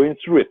they're going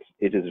through it,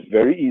 it is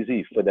very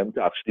easy for them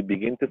to actually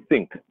begin to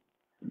think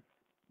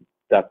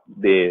that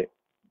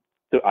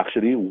to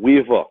actually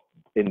waver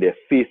in their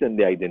faith and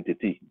their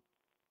identity.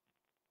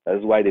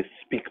 That's why they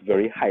speak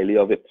very highly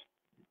of it.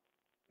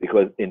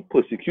 Because in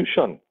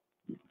persecution,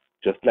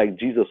 just like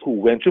Jesus who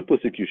went through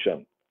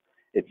persecution,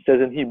 it says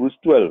in Hebrews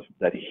 12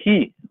 that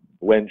he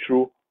went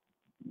through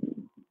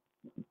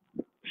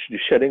the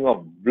shedding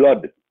of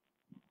blood.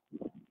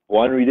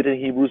 Go and read it in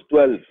Hebrews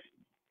 12.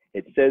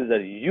 It says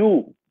that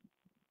you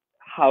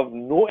have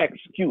no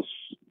excuse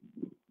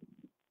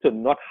to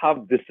not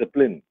have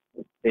discipline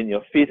in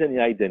your faith and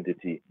your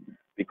identity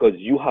because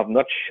you have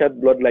not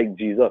shed blood like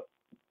Jesus.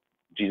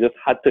 Jesus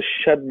had to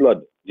shed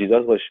blood.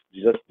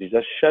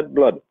 Jesus shed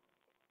blood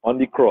on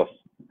the cross,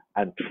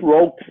 and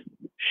throughout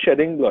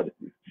shedding blood,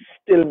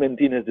 still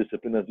maintain his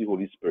discipline as the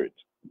Holy Spirit.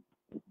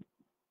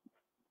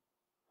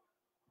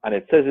 And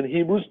it says in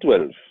Hebrews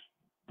 12,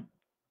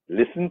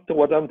 listen to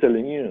what I'm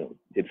telling you.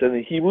 It says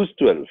in Hebrews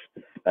 12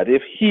 that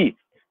if he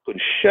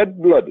could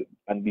shed blood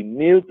and be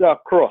nailed to a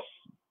cross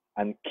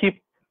and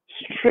keep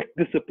strict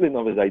discipline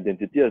of his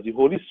identity as the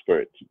Holy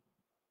Spirit,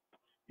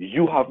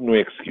 you have no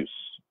excuse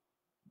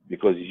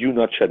because you're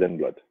not shedding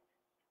blood.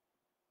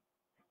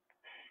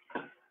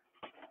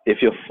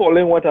 If you're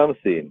following what I'm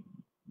saying,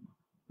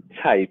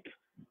 type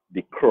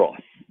the cross.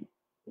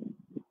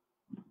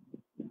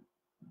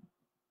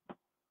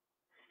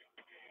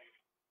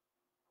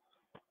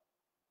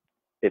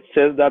 It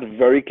says that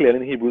very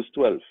clearly in Hebrews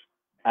 12.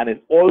 And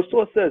it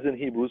also says in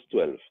Hebrews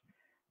 12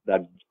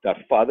 that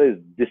Father is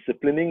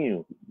disciplining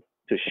you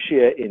to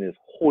share in his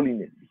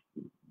holiness.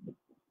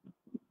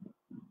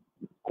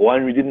 Go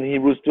and read it in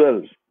Hebrews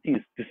 12.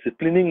 He's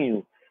disciplining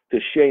you to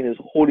share in his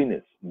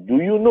holiness. Do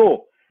you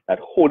know that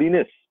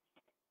holiness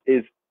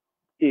is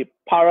a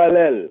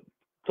parallel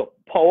to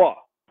power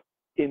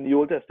in the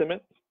Old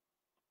Testament?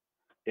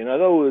 In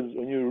other words,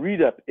 when you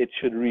read that, it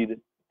should read,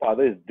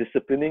 Father is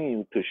disciplining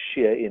you to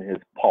share in his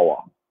power.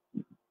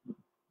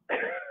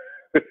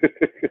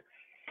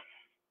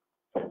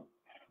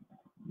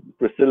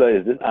 Priscilla,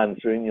 is this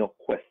answering your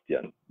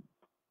question?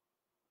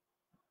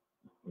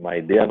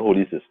 My dear and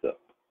holy sister,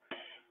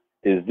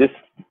 is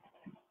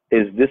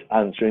this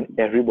answering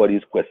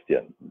everybody's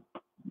question?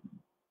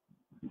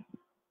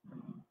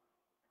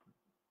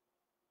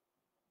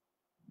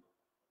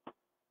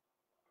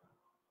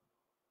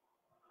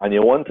 And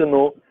you want to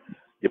know,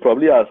 you're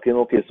probably asking,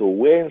 okay, so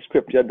where in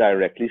Scripture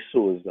directly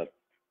shows that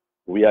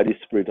we are the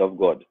Spirit of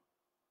God?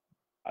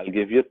 I'll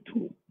give you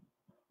two.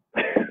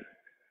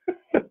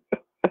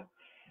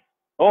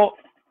 Oh,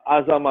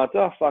 as a matter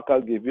of fact,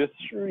 I'll give you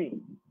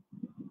three.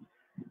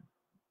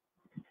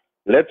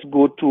 Let's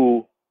go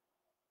to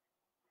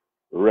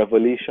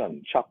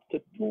Revelation chapter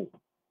 2.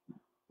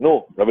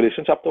 No,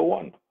 Revelation chapter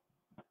 1.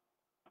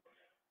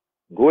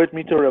 Go with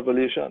me to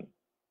Revelation.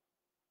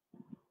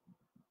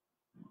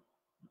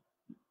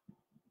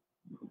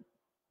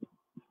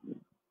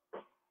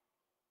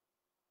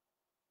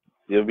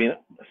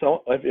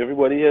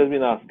 Everybody has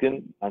been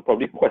asking, and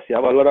probably you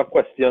have a lot of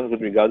questions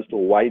with regards to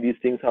why these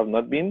things have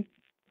not been.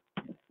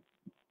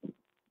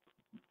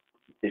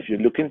 If you're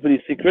looking for the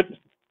secret,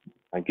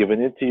 I'm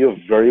giving it to you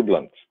very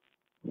blunt,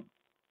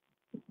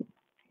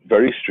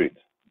 very straight.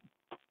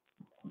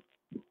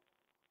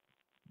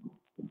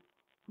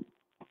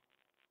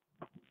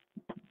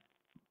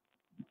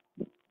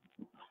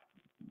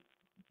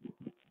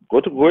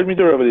 Go with me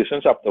to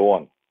Revelation chapter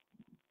 1.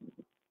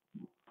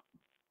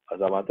 As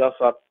a matter of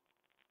fact,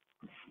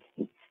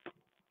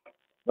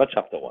 not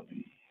chapter 1,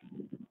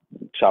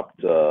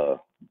 chapter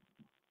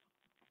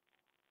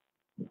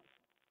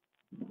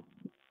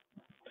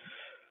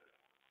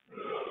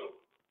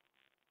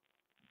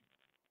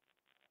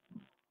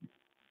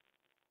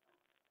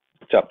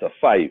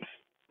 5,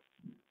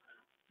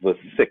 verse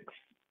 6.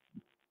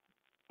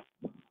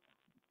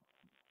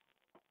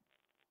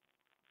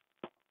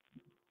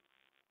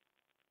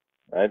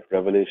 Right?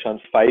 Revelation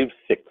 5,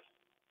 6.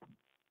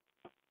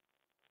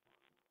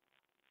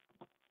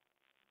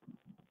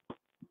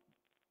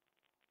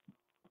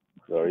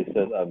 Laurie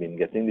says, I've been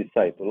getting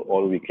disciple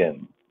all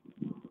weekend.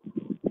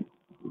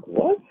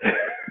 What?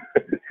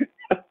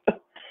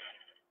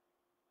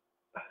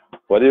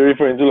 What are you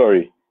referring to,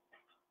 Laurie?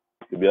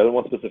 To be a little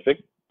more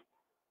specific?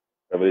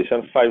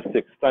 Revelation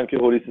 5:6. Thank you,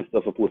 Holy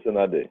Sister, for posting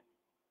that there.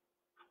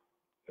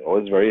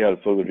 Always very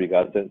helpful with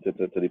regards to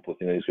the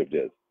posting of the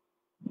scriptures.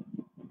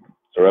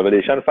 So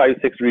Revelation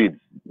 5:6 reads,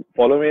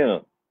 follow me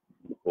now.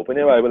 Open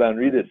your Bible and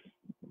read this.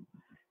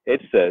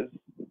 It says,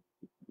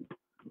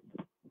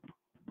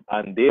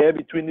 and there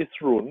between the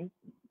throne,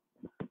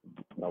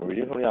 I'm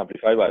reading from the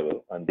Amplified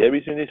Bible, and there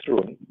between the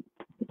throne,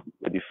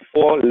 with the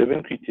 4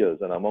 living creatures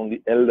and among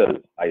the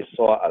elders, I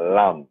saw a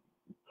lamb,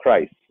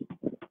 Christ,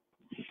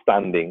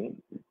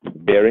 standing,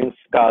 bearing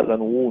scars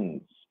and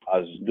wounds,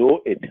 as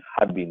though it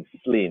had been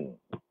slain,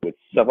 with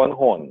 7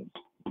 horns,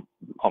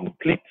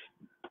 complete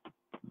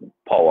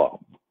power,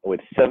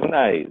 with 7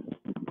 eyes,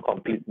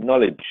 complete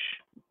knowledge,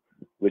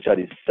 which are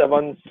the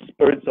 7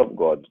 spirits of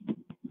God,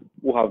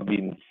 who have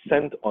been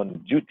sent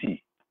on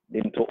duty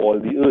into all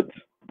the earth.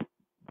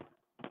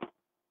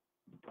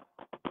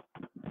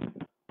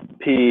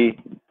 Pay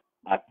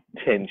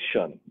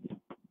attention.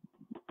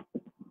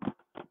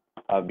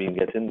 I've been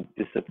getting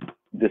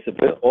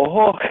discipline.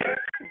 Oh,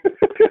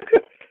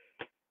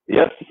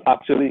 yes,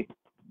 actually,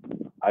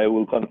 I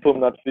will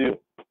confirm that for you.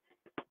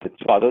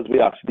 It's Father's way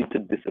actually to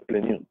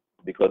discipline you,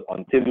 because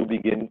until you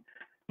begin,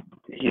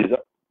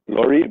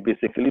 Laurie,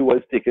 basically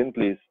what's taking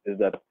place is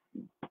that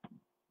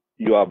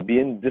you are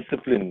being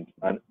disciplined,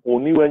 and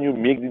only when you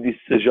make the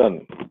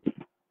decision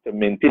to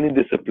maintain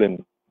the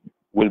discipline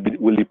will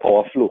the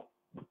power flow.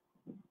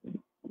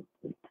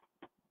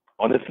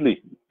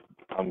 Honestly,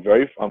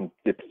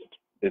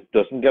 it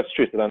doesn't get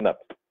straighter than that.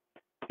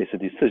 It's a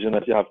decision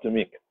that you have to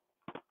make.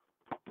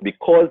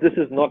 Because this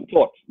is not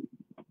taught,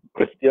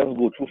 Christians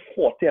go through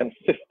 40 and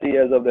 50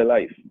 years of their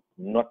life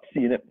not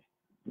seeing it,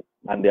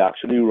 and they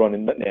actually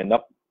end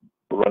up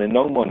running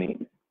down money,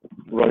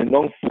 running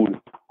down food,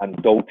 and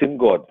doubting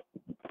God.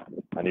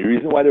 And the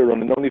reason why they're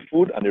running down the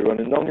food, and they're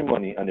running down the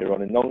money, and they're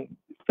running down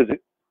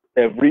physics,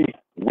 every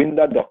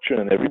window doctrine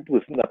and every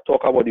person that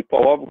talk about the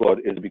power of God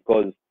is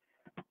because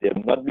they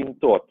have not been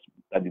taught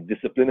that the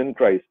discipline in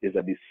Christ is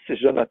a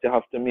decision that you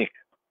have to make.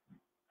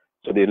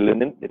 So they're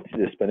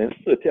spending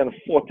 30 and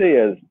 40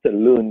 years to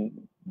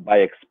learn by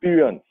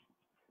experience.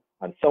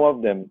 And some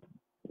of them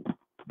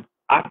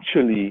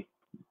actually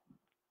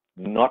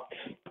not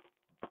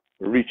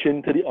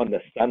reaching to the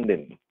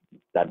understanding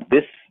that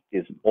this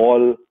is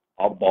all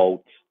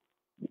about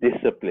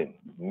discipline,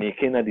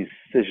 making a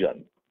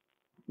decision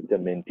to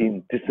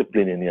maintain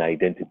discipline in your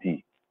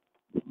identity.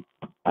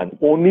 And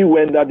only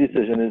when that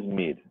decision is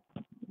made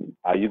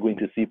are you going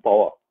to see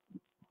power.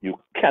 You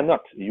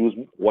cannot use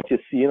what you're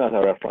seeing as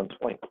a reference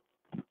point.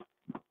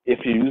 If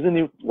you're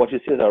using what you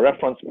see as a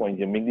reference point,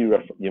 you're making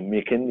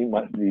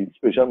the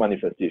spiritual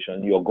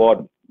manifestation your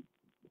God.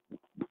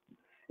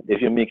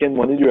 If you're making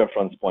money the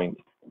reference point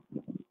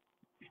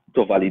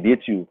to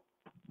validate you,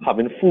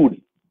 having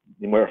food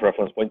the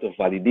reference point to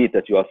validate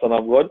that you are a son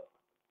of God,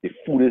 the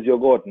food is your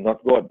God,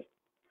 not God.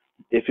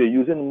 If you're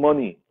using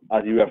money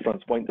as a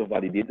reference point to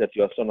validate that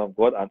you're a son of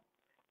God, and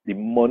the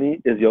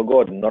money is your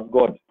God, not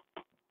God.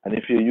 And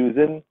if you're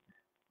using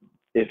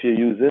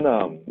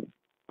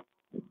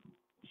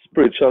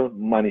spiritual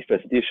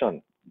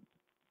manifestation,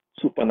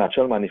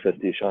 supernatural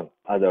manifestation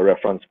as a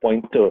reference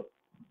point to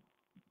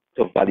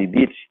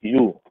validate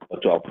you, or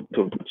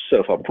to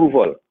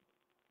self-approval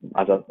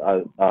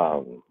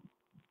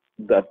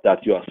that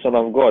you are a son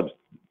of God,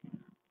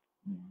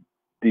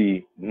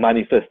 the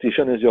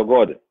manifestation is your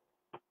God,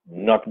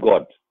 not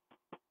God.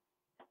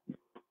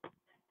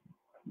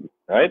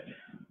 Right?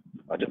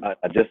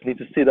 I just need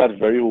to say that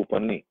very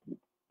openly.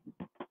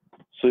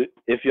 So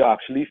if you're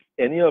actually,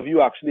 any of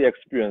you actually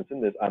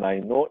experiencing this, and I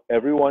know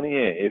everyone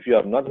here, if you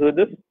have not heard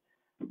this,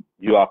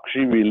 you're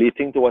actually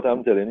relating to what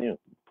I'm telling you.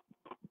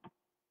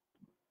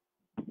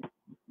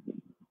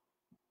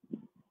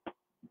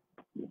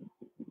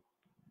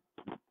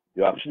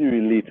 You're actually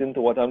relating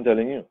to what I'm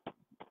telling you.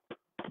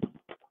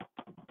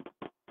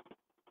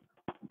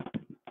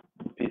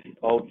 Peace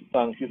out.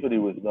 Thank you for the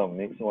wisdom.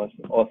 Makes so much.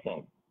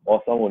 Awesome.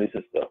 Awesome, Holy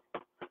Sister.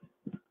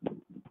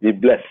 Be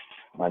blessed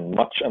and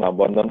much and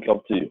abundant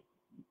love to you.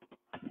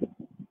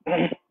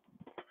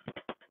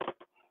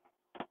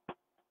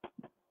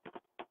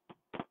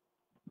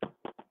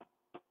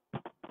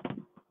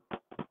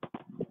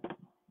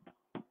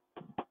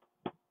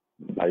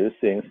 Are you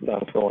saying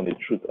stand firm on the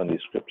truth and the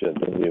scripture?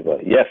 Don't waver.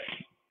 Yes,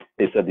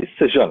 it's a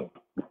decision.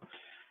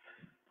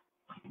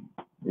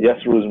 Yes,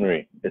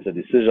 Rosemary, it's a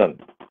decision.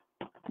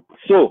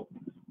 So,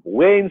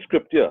 where in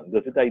scripture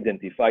does it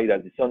identify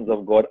that the sons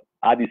of God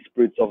are the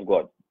spirits of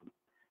God?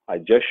 I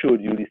just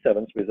showed you the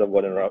 7 spirits of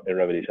God in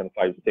Revelation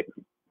 5:6.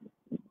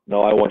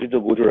 Now I want you to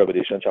go to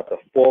Revelation chapter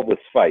 4,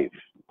 verse 5.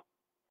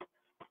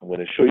 I'm going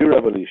to show you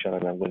Revelation,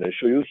 and I'm going to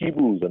show you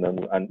Hebrews, and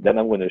then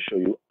I'm going to show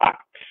you Acts,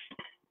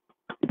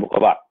 the book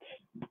of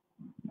Acts.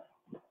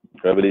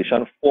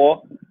 Revelation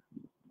 4,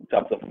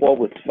 chapter 4,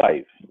 verse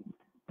 5.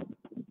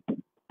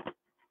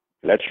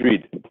 Let's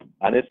read.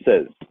 And it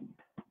says,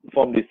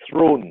 from the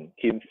throne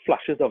came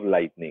flashes of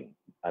lightning,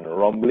 and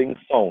rumbling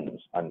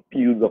sounds, and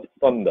peals of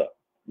thunder,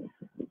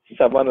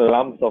 7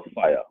 lamps of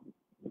fire,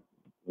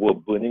 were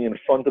burning in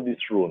front of the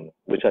throne,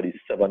 which are the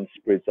seven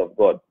spirits of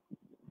God.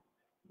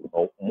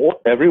 Now,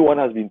 everyone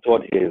has been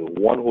taught here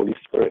one Holy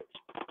Spirit,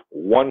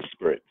 one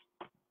Spirit,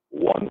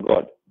 one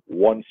God,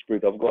 one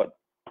Spirit of God.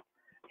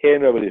 Here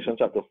in Revelation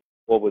chapter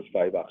 4, verse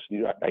 5,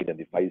 actually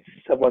identifies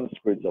seven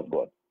spirits of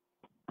God.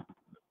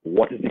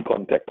 What is the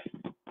context?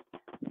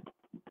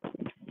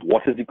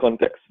 What is the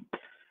context?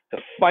 To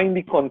find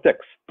the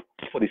context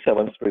for the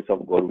seven spirits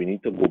of God, we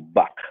need to go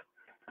back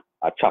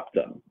a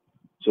chapter.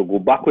 So go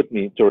back with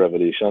me to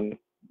Revelation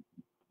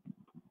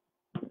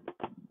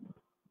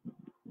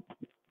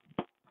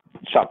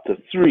chapter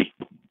 3.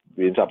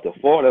 We're in chapter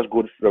 4. Let's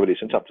go to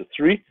Revelation chapter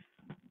 3,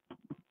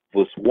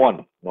 verse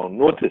 1. Now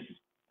notice,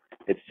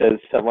 it says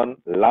 7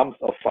 lamps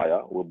of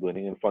fire were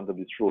burning in front of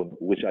the throne,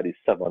 which are the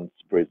seven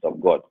spirits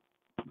of God.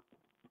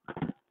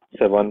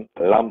 7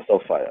 lamps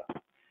of fire.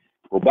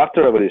 Go back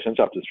to Revelation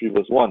chapter 3,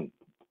 verse 1.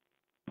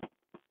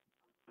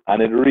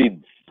 And it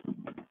reads,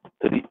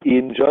 to the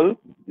angel,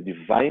 the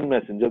divine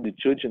messenger of the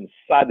church in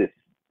Sardis.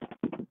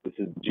 This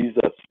is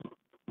Jesus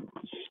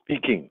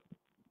speaking.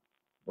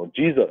 Now,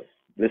 Jesus,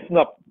 listen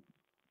up.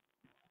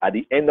 At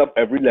the end of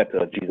every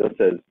letter, Jesus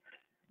says,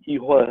 he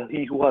who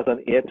has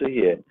an ear to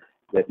hear,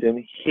 let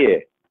him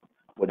hear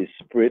what the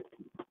Spirit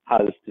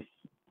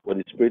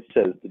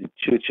says to the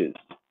churches.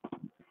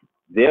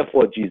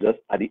 Therefore, Jesus,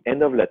 at the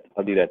end of the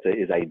letter,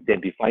 is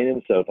identifying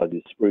himself as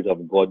the Spirit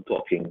of God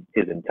talking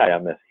his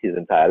entire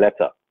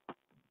letter.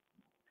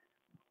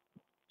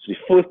 So the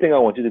first thing I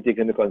want you to take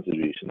into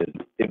consideration is,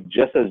 if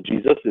just as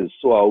Jesus is,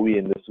 so are we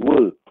in this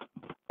world.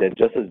 Then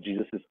just as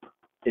Jesus is,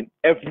 in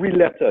every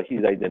letter,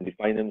 he's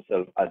identifying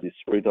himself as the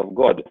Spirit of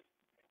God.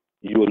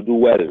 You will do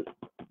well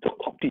to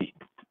copy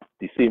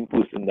the same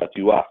person that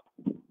you are.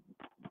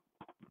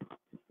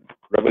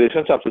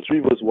 Revelation chapter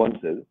 3, verse 1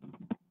 says,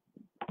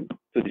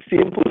 so the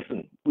same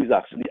person who is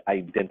actually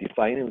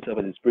identifying himself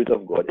as the Spirit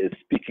of God is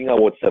speaking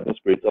about seven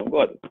spirits of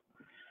God.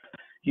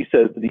 He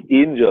says to the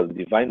angel, the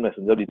divine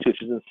messenger of the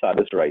churches in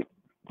Sardis, write,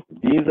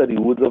 these are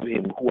the words of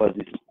him who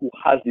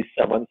has the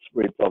seven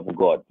spirits of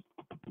God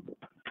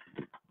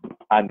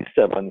and the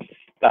seven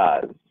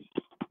stars.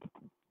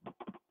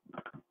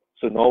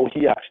 So now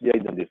he actually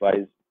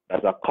identifies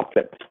as a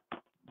couplet.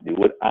 The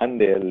word and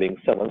there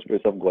links seven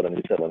spirits of God and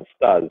the seven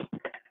stars.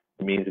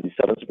 It means that the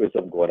seven spirits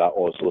of God are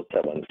also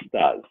seven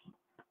stars.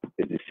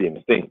 It's the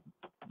same thing.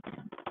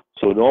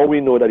 So now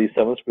we know that the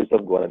seven spirits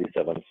of God are the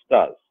seven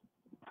stars.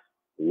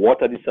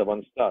 What are the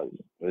seven stars?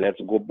 Let's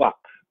go back.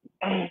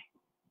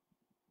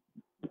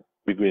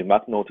 We're going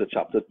back now to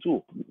chapter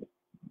 2.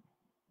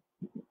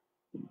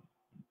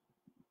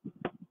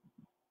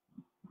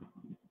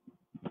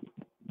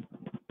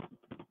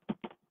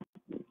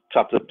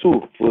 Chapter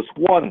 2, verse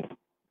 1.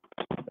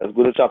 Let's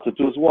go to chapter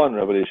 2, verse 1,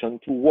 Revelation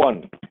 2,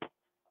 1.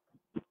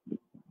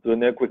 Turn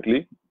there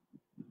quickly.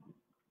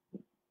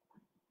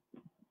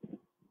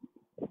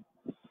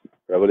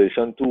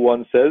 Revelation 2,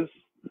 1 says,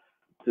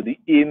 to the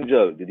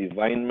angel, the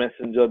divine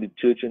messenger of the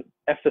church in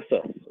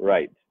Ephesus,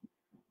 write,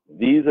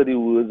 these are the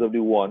words of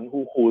the one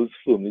who holds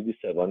firmly the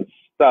seven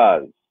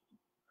stars,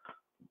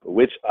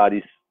 which are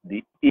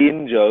the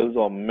angels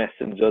or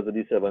messengers of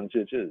the seven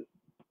churches,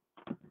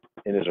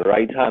 in his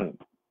right hand.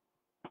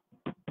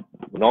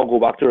 Now go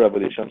back to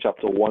Revelation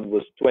chapter 1,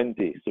 verse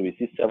 20. So we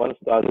see seven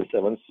stars as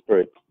seven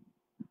spirits.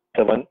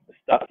 Seven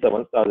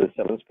stars as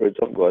seven spirits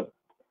of God.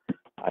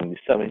 And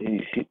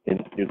in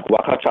the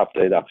Waka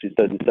chapter, it actually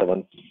says the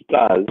seven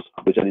stars,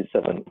 which are the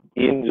seven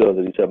angels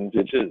of the seven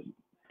churches.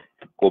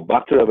 Go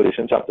back to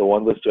Revelation chapter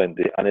 1, verse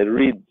 20, and it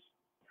reads,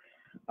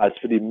 as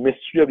for the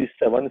mystery of the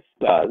seven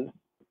stars,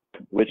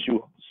 which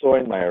you saw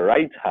in my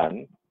right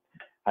hand,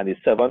 and the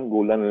seven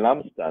golden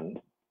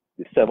lampstands,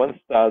 the seven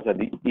stars are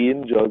the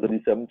angels of the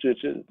seven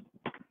churches.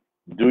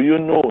 Do you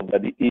know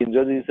that the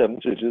angels of the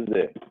seven churches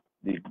there,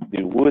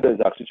 the word that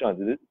is actually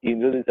translated,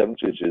 angels of the seven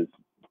churches,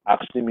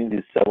 actually means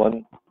the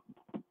seven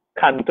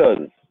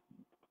cantors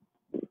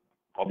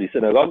of the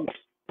synagogues.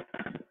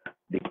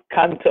 The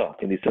cantor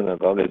in the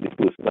synagogue is the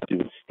person that you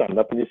will stand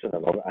up in the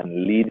synagogue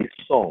and lead a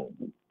song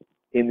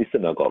in the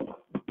synagogue.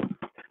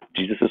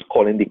 Jesus is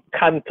calling the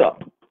cantor.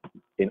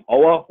 In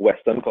our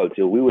Western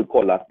culture, we would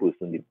call that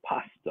person the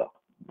pastor.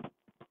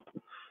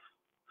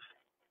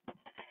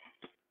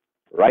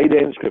 Right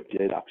there in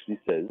scripture, it actually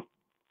says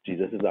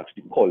Jesus is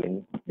actually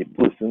calling the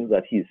persons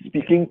that he is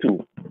speaking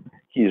to.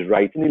 He is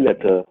writing a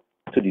letter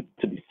to the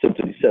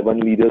seven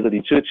leaders of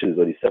the churches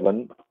or the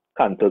seven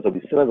cantors of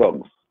the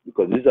synagogues,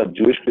 because these are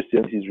Jewish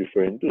Christians he's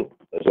referring to.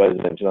 That's why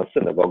he's mentioned as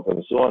synagogues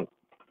and so on.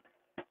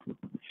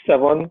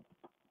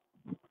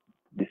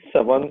 The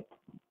seven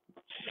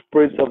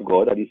spirits of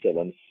God are the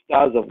seven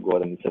stars of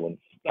God, and the seven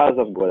stars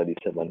of God are the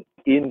seven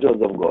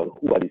angels of God,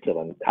 who are the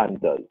seven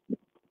cantors.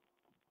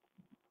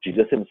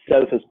 Jesus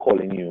himself is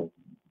calling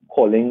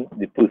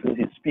the persons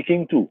he's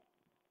speaking to,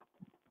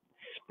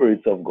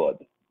 spirits of God.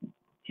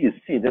 He is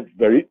saying it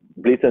very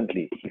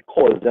blatantly. He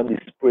calls them the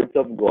spirits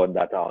of God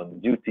that are on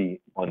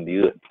duty on the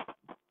earth.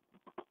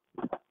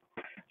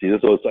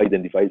 Jesus also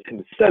identifies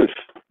himself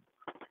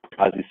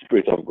as the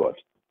Spirit of God.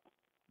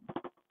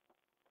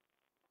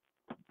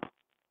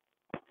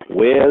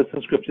 Where else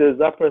in scripture is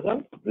that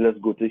present? Let's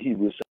go to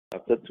Hebrews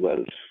chapter 12.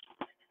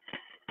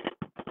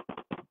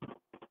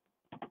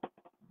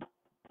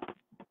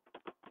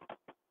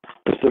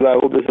 So I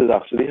hope this is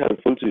actually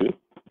helpful to you.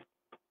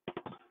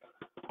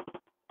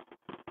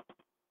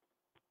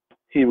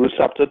 Hebrews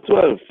chapter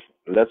 12.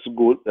 Let's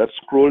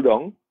scroll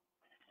down.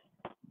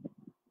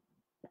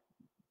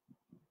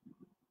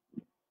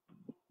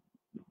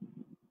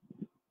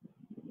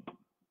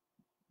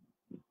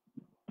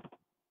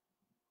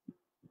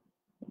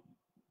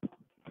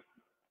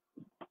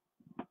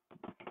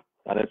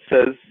 And it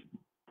says,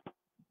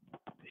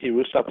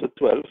 Hebrews chapter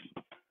 12,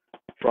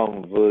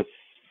 from verse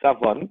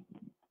 7.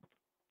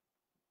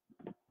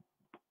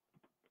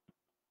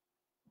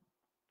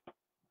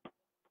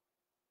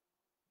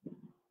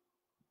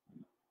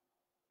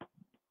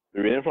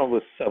 We're reading from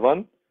verse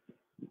 7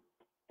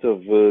 to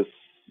verse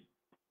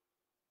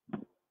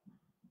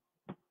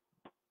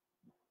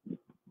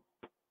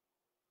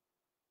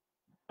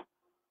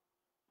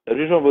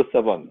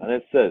 7, and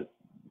it says,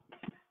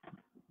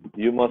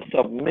 you must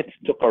submit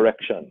to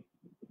correction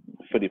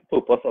for the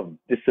purpose of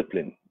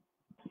discipline.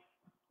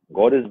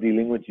 God is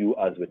dealing with you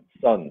as with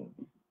sons.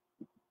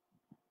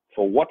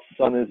 For what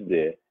son is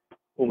there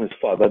whom his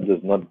father does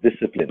not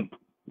discipline?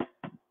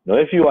 Now,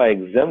 if you are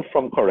exempt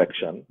from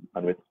correction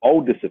and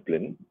without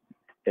discipline,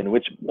 in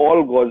which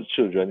all God's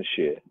children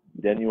share,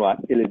 then you are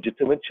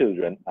illegitimate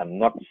children and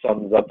not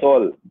sons at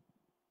all.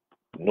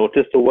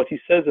 Notice to what he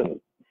says in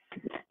it.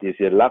 There's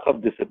a lack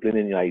of discipline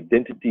in your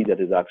identity that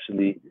is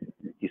actually,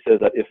 he says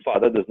that if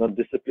Father does not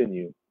discipline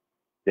you,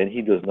 then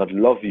he does not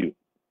love you.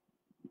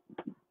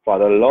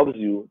 Father loves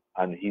you,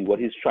 and what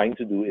he's trying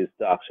to do is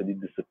to actually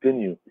discipline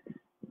you.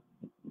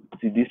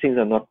 See, these things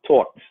are not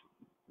taught.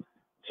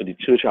 So the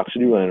church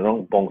actually running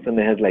around bouncing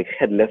their heads like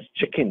headless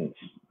chickens.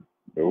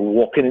 They're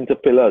walking into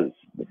pillars.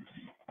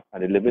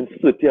 And they live in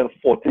 30 and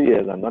 40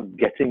 years and not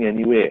getting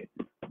anywhere.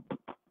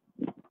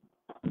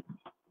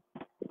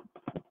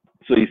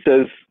 So he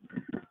says,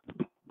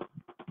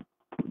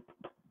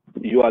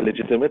 you are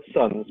legitimate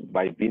sons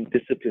by being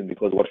disciplined,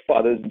 because what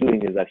Father is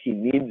doing is that he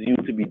needs you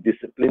to be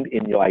disciplined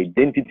in your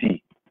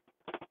identity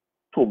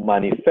to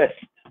manifest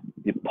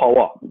the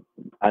power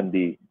and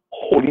the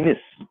holiness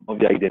of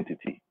your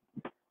identity.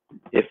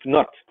 If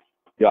not,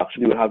 you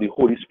actually will have the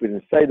Holy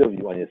Spirit inside of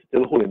you and you're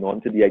still holding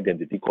on to the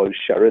identity called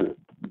Cheryl,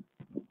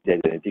 the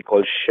identity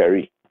called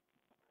Sherry,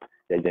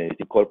 the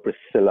identity called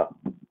Priscilla,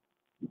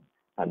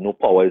 and no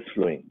power is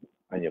flowing.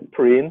 And you're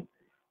praying,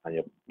 and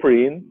you're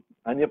praying,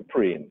 and you're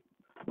praying,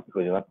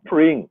 because you're not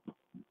praying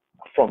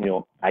from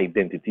your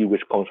identity,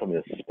 which comes from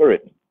your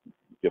spirit.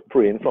 You're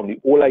praying from the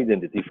old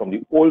identity, from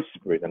the old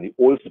spirit, and the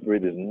old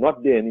spirit is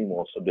not there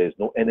anymore, so there's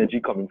no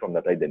energy coming from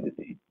that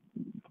identity.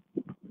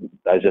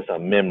 That's just a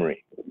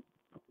memory.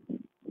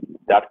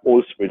 That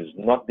old spirit is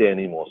not there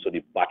anymore, so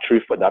the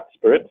battery for that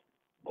spirit,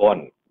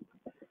 gone.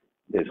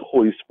 There's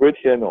Holy Spirit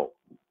here now.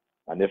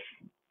 And if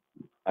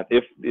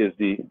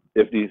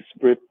the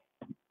spirit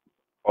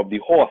of the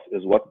horse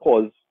is what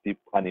caused the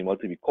animal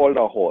to be called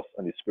a horse,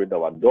 and the spirit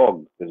of a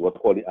dog is what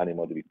caused the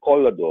animal to be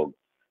called a dog,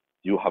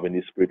 you having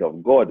the Spirit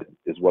of God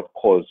is what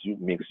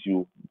makes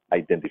you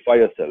identify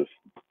yourself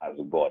as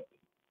God,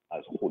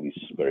 as Holy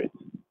Spirit.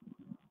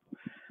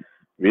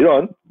 Read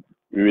on.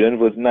 We read in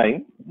verse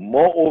 9.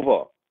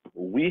 Moreover,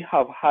 we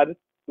have had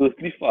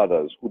earthly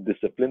fathers who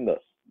disciplined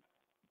us,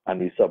 and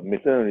we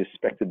submitted and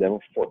respected them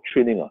for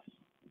training us.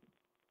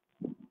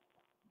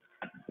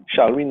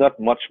 Shall we not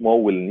much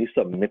more willingly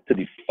submit to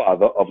the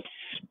Father of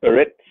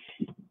spirits?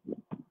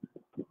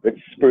 Which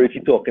spirit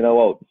he talking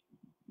about?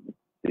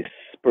 The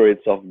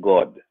spirits of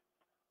God.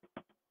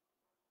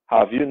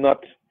 Have you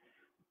not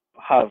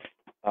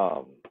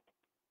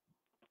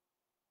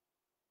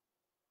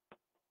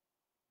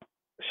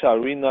shall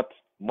we not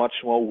much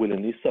more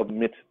willingly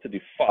submit to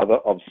the Father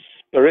of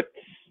spirits?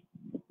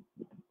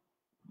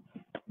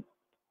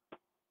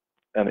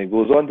 And it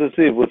goes on to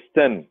say, verse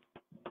 10.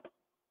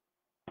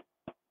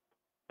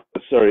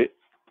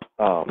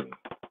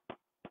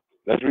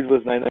 Let's read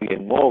verse 9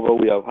 again. Moreover,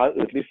 we have had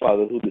earthly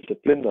fathers who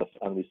disciplined us,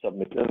 and we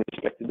submitted and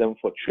respected them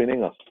for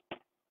training us.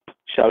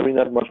 Shall we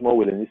not much more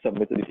willingly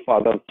submit to the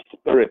Father of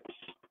spirits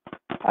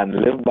and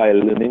live by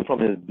learning from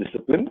his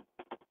discipline?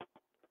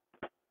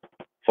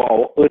 For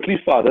our earthly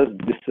fathers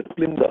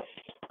disciplined us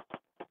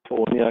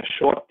for only a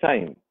short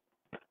time,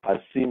 as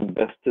seemed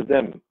best to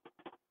them.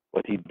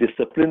 But he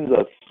disciplines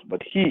us,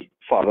 but he,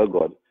 Father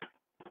God,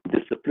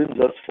 disciplines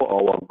us for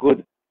our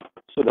good,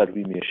 so that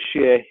we may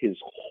share his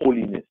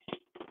holiness.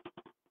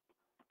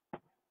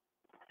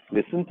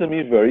 Listen to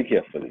me very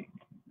carefully.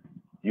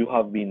 You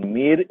have been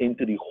made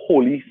into the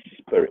Holy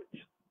Spirit.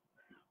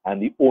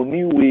 And the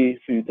only way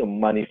for you to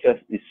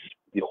manifest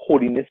the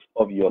holiness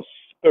of your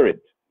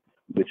spirit,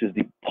 which is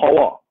the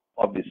power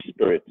of the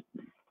Spirit,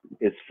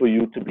 is for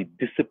you to be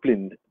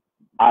disciplined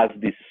as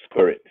the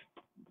Spirit.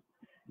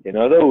 In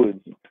other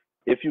words,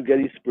 if you get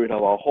the spirit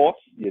of a horse,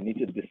 you need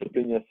to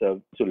discipline yourself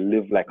to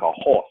live like a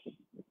horse,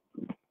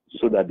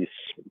 so that the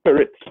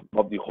spirit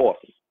of the horse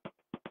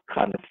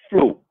can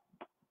flow,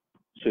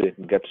 so it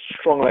can get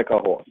strong like a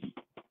horse.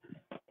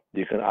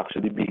 you can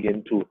actually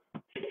begin to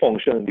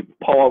function in the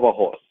power of a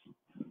horse.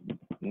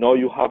 Now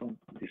you have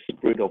the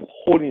spirit of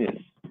holiness.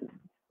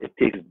 It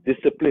takes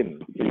discipline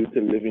for you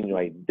to live in your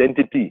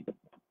identity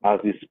as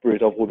the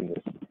spirit of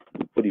holiness,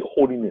 for the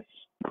holiness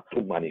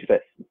to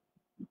manifest.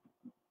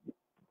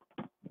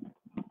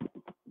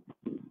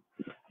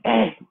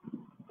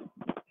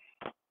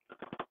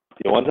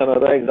 You want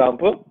another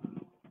example?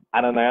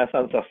 Ananias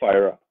and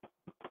Sapphira.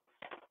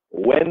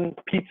 When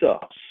Peter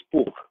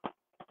spoke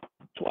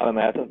to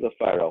Ananias and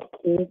Sapphira,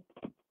 who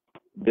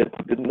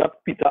did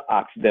not Peter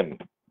ask them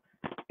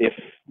if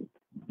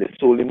they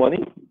stole the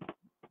money?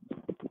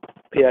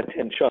 Pay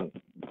attention.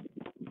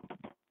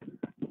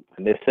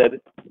 And they said,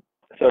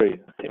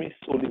 sorry, let me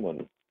stole the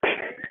money.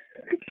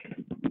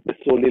 They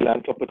sold the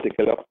land for a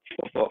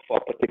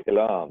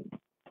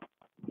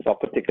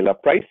particular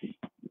price.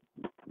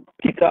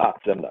 Peter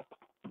asked them that.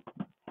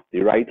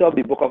 The writer of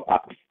the book of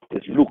Acts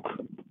is Luke,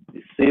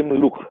 the same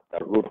Luke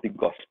that wrote the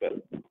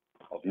Gospel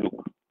of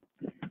Luke.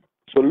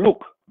 So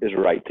Luke is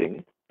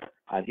writing,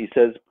 and he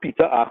says,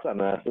 Peter asked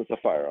Ananias and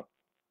Sapphira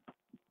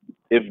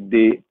if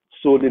they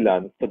sold the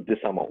land for this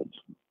amount.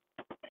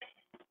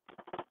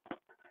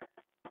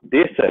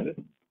 They said,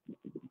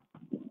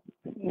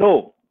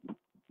 no.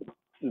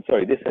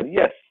 Sorry, they said,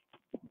 yes,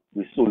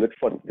 we sold it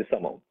for this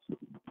amount.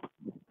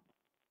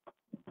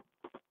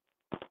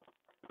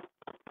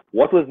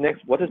 What is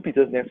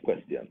Peter's next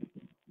question?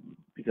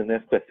 Peter's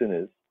next question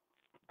is,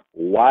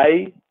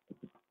 why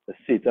does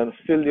Satan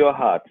fill your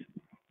heart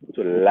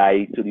to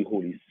lie to the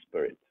Holy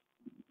Spirit?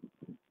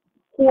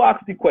 Who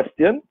asked the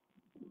question?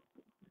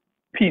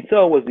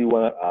 Peter was the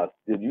one that asked,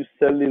 did you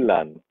sell the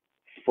land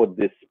for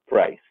this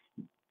price?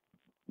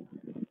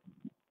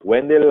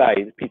 When they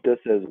lied, Peter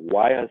says,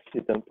 why has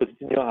Satan put it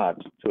in your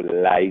heart to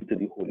lie to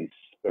the Holy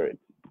Spirit?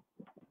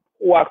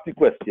 Who asked the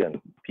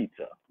question?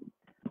 Peter.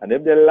 And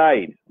if they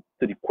lied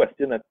to the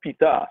question that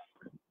Peter asked,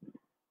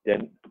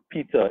 then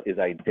Peter is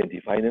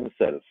identifying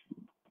himself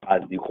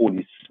as the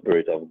Holy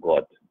Spirit of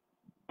God.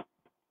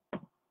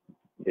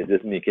 Is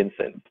this making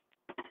sense?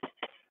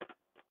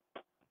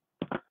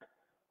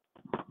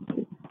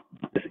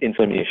 This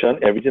information,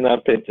 everything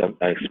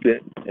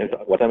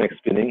what I'm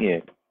explaining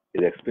here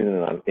is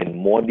explained in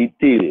more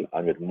detail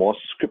and with more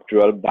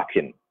scriptural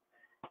backing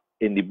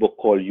in the book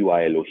called You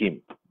Are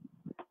Elohim.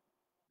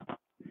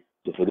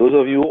 So for those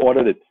of you who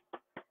ordered it,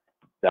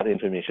 that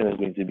information is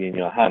going to be in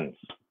your hands.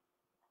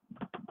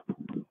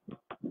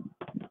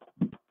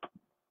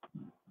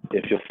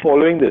 If you're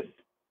following this,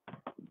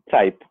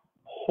 type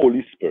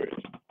Holy Spirit.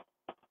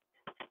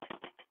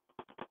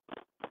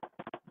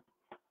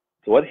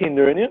 So what's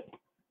hindering you?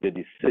 Your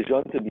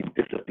decision to be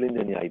disciplined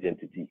in your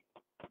identity.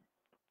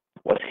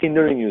 What's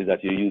hindering you is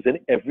that you're using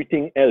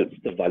everything else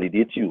to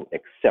validate you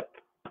except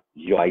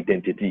your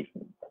identity.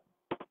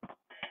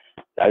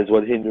 That is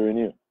what's hindering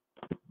you.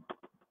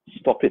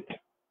 Stop it.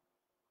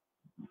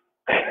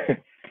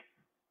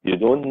 You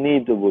don't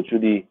need to go through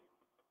the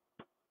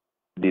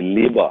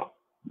labor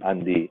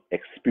and the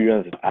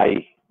experience that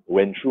I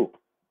went through.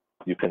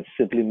 You can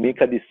simply make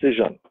a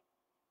decision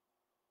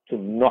to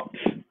not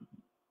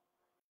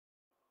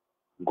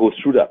go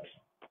through that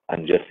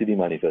and just see the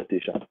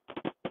manifestation.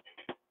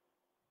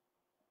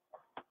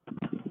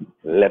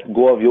 Let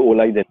go of your old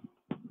identity.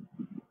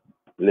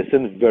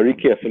 Listen very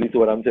carefully to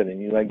what I'm telling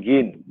you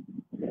again.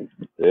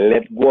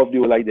 Let go of the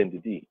old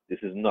identity.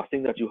 This is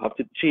nothing that you have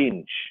to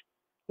change,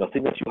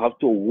 nothing that you have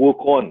to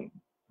work on.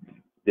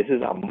 This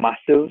is a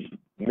massive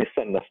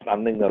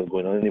misunderstanding that's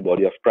going on in the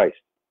body of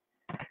Christ.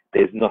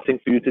 There's nothing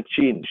for you to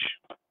change.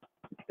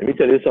 Let me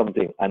tell you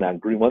something. An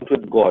agreement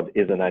with God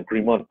is an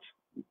agreement.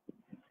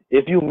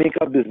 If you make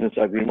a business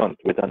agreement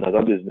with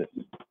another business,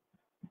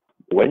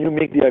 when you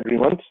make the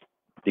agreement,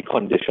 the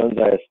conditions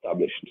are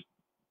established.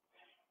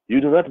 You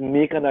do not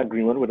make an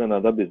agreement with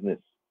another business,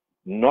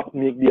 not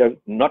meet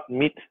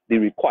the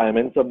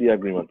requirements of the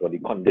agreement or the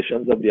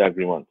conditions of the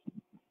agreement,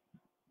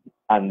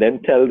 and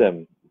then tell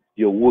them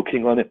you're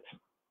working on it.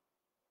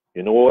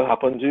 You know what will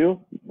happen to you?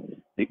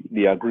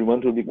 The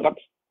agreement will be cut,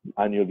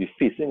 and you'll be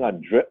facing a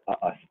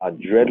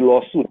dread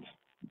lawsuit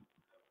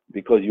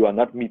because you are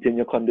not meeting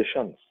your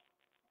conditions.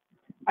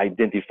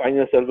 Identifying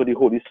yourself with the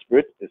Holy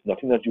Spirit is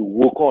nothing that you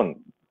work on.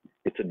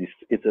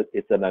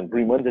 It's an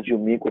agreement that you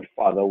make with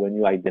Father when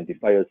you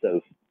identify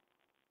yourself,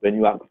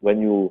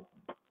 when you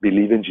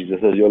believe in Jesus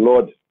as your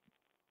Lord.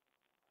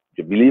 If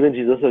you believe in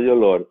Jesus as your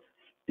Lord,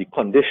 the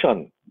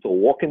condition to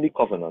walk in the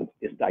covenant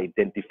is to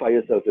identify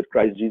yourself with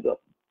Christ Jesus.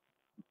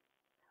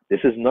 This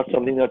is not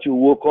something that you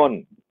work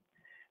on.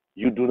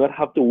 You do not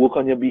have to work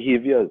on your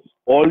behaviors.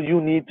 All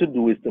you need to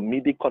do is to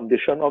meet the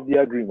condition of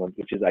the agreement,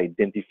 which is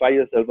identify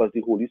yourself as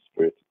the Holy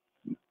Spirit,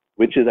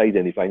 which is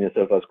identifying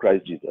yourself as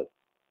Christ Jesus.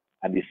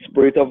 And the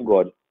Spirit of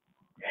God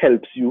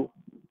helps you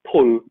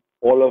pull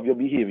all of your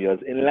behaviors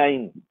in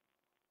line.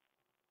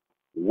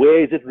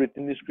 Where is it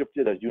written in the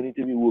scripture that you need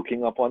to be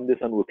working upon this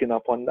and working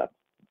upon that?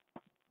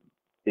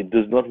 It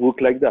does not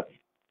work like that.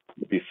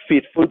 Be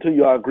faithful to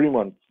your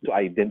agreement to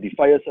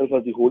identify yourself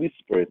as the Holy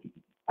Spirit,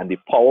 and the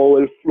power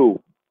will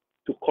flow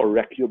to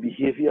correct your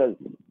behaviors.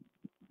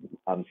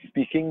 I'm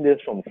speaking this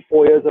from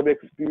 4 years of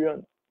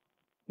experience.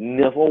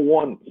 Never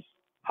once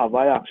have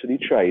I actually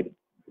tried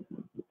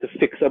to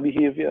fix a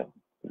behavior.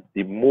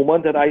 The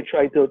moment that I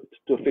try to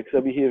fix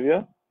a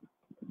behavior,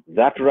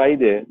 that right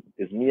there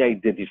is me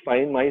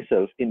identifying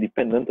myself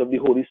independent of the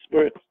Holy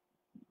Spirit.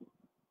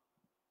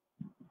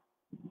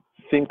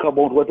 Think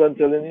about what I'm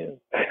telling you.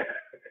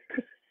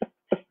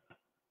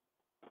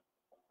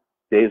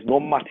 There is no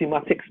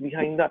mathematics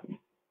behind that.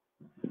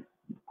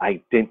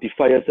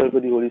 Identify yourself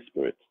with the Holy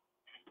Spirit.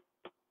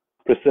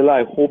 Priscilla,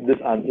 I hope this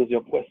answers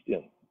your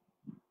question.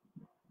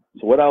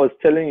 So what I was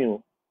telling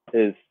you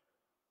is,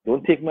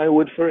 don't take my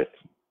word for it.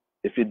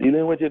 If you're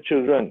dealing with your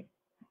children,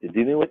 you're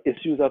dealing with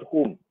issues at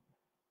home,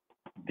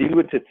 deal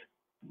with it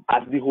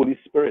as the Holy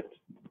Spirit.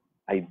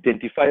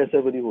 Identify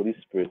yourself with the Holy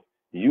Spirit.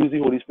 Use the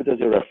Holy Spirit as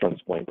your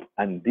reference point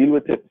and deal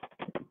with it.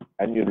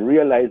 And you'll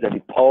realize that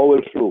the power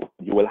will flow.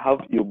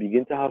 You'll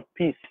begin to have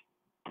peace.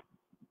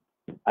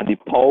 And the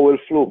power will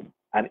flow.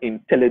 And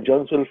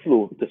intelligence will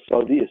flow to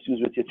solve the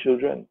issues with your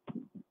children.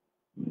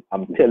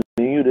 I'm telling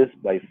you this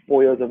by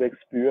 4 years of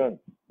experience.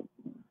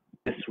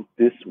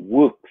 This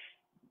works.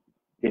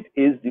 It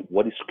is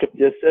what the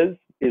scripture says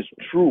is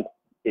true.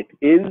 It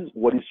is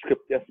what the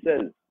scripture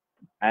says.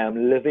 I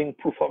am living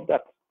proof of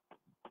that.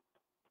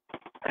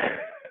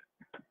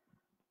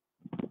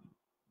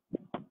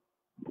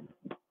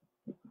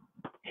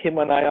 Him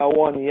and I are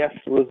one. Yes,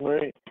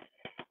 Rosemary.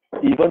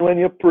 Even when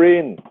you're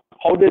praying,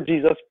 how did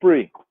Jesus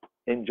pray?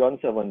 In John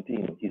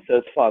 17, he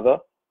says, Father,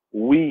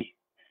 we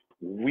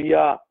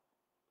are,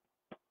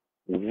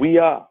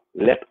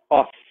 let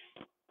us.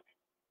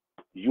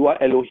 You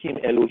are Elohim.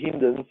 Elohim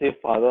doesn't say,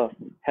 Father,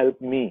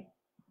 help me.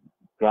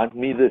 Grant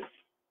me this.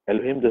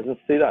 Elohim doesn't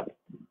say that.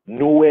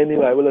 Nowhere in the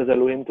Bible does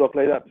Elohim talk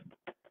like that.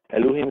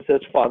 Elohim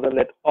says, Father,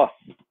 let us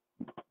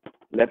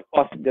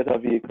get a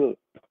vehicle.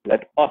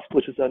 Let us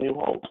purchase a new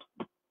house.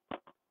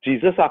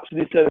 Jesus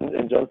actually said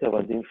in John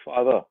 17,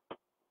 Father,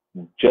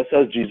 just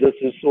as Jesus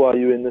is, so are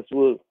you in this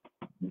world.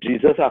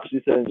 Jesus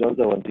actually said in John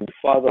 17,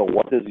 Father,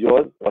 what is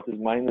yours, what is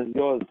mine is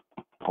yours,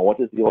 and what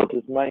is yours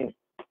is mine.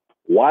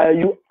 Why are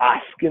you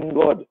asking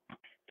God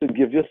to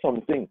give you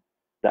something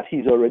that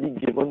he's already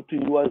given to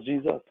you as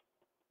Jesus?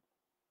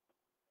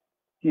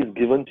 He's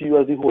given to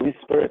you as the Holy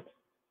Spirit.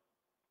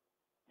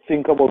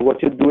 Think about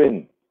what you're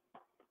doing.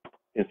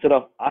 Instead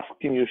of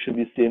asking, you should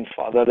be saying,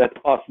 Father, let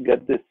us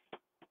get this.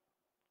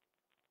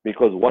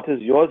 Because what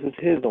is yours is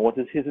his, and what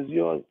is his is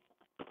yours.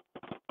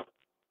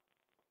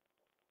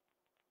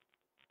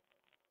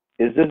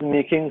 Is this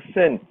making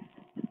sense?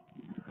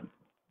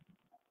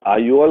 Are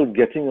you all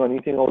getting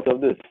anything out of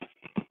this?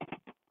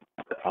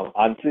 I'm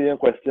answering your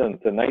question.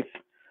 Tonight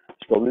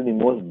is probably the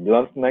most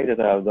blunt night that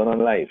I have done on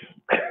live.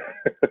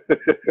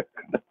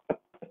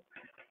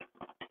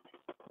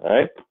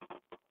 Alright?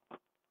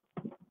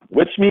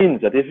 Which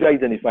means that if you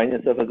identify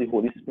yourself as the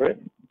Holy Spirit,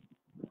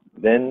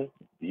 then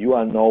you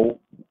are now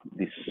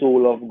the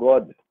soul of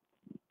God.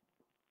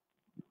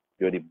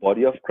 You're the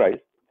body of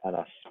Christ, and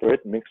a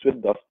spirit mixed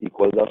with dust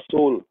equals a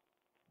soul.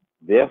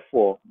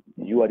 Therefore,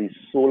 you are the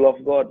soul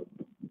of God.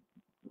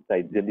 To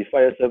identify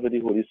yourself with the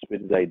Holy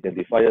Spirit, to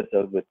identify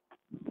yourself with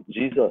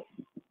Jesus.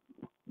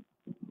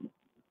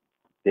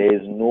 There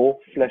is no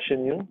flesh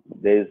in you.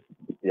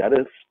 You have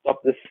to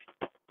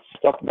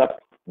stop that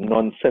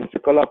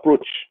nonsensical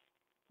approach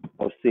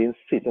of saying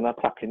Satan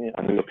attacking you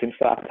and looking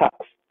for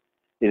attacks.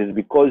 It is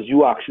because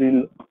you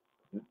actually.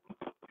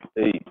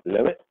 Hey,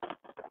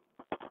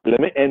 let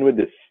me end with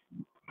this.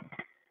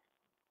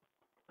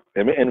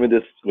 Let me end with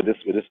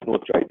this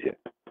note right here.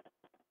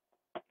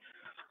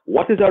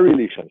 What is a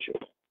relationship?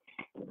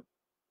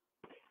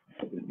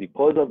 It's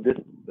because of this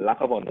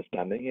lack of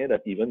understanding here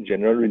that even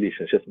general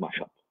relationships mash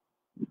up.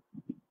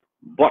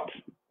 But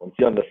once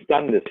you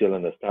understand this, you'll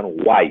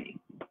understand why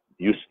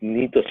you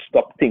need to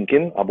stop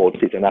thinking about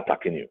Satan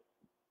attacking you.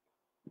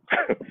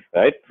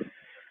 Right?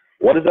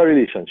 What is a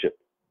relationship?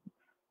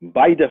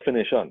 By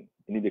definition,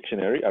 in the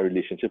dictionary, a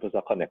relationship is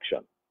a connection.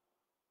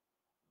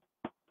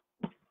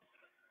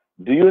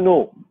 Do you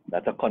know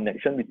that a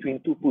connection between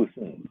two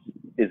persons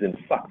is in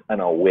fact an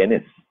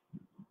awareness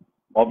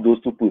of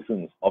those two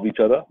persons, of each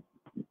other?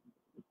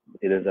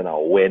 It is an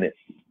awareness.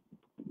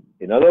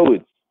 In other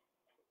words,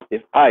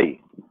 if I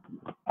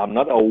am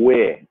not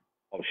aware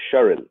of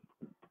Cheryl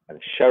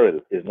and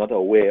Cheryl is not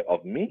aware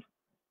of me,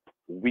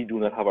 we do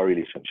not have a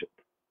relationship.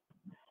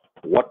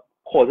 What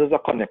causes a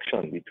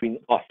connection between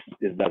us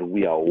is that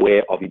we are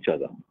aware of each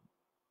other.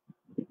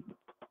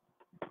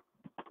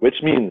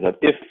 Which means that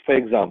if, for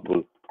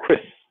example, Chris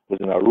was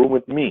in a room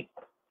with me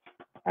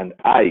and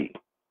I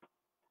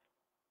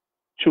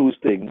choose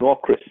to ignore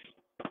Chris,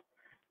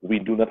 we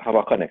do not have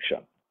a connection.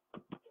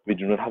 We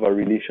do not have a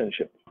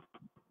relationship.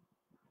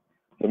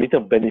 For me to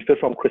benefit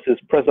from Chris's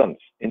presence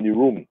in the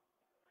room,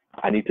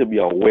 I need to be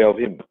aware of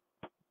him.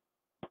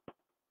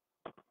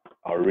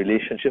 Our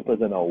relationship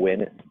is an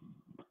awareness.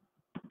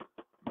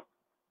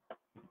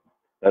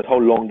 That's how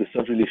long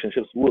distance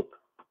relationships work.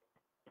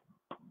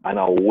 An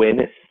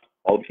awareness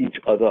of each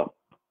other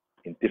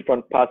in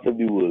different parts of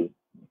the world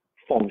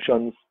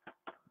functions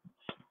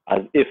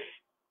as if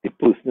the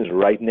person is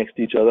right next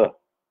to each other.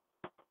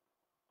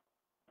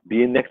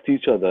 Being next to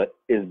each other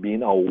is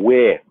being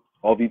aware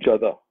of each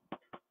other.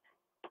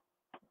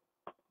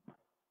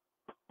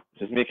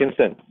 Just making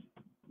sense.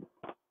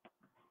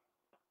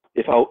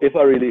 If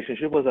a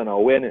relationship was an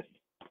awareness,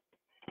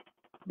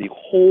 the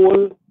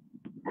whole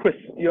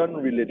Christian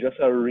religious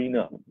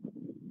arena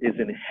is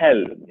in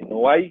hell. You know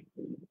why?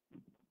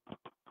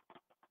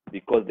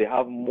 Because they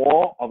have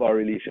more of a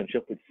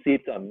relationship with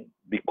Satan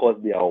because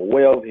they are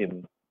aware of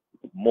him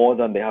more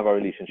than they have a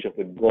relationship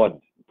with God.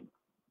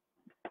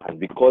 And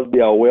because they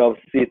are aware of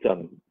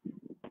Satan,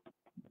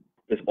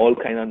 there's all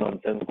kind of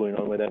nonsense going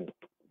on with them.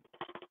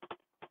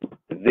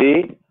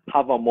 They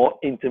have a more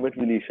intimate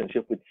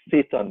relationship with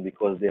Satan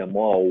because they are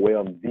more aware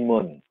of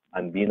demons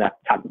and being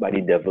attacked by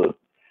the devil.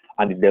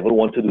 And the devil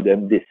wants to do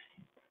them this.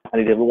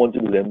 And the devil wants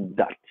to do them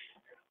that.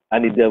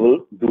 And the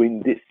devil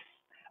doing this.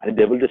 And the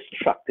devil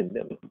distracting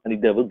them. And the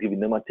devil giving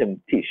them a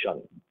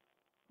temptation.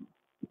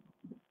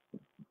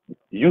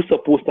 You're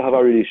supposed to have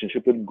a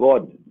relationship with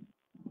God.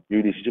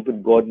 Your relationship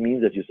with God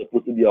means that you're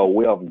supposed to be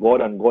aware of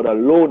God and God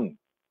alone.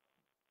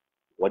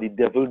 What the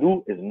devil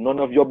do is none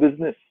of your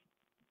business.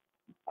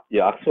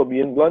 You ask for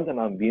being blunt,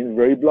 and I'm being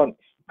very blunt.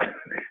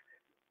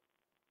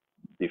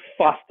 The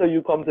faster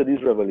you come to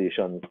these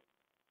revelations,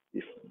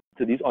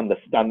 to these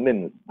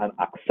understandings and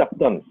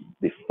acceptance,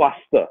 the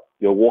faster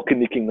you're walking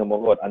the kingdom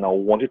of God. And I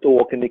want you to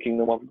walk in the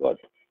kingdom of God.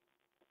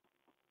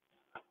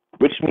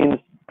 Which means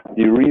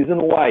the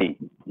reason why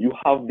you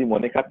have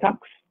demonic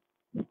attacks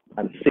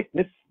and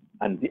sickness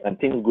and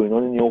things going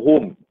on in your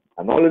home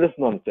and all of this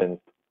nonsense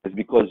is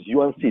because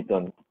you and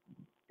Satan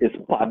is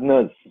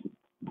partners.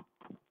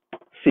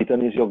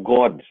 Satan is your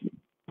God.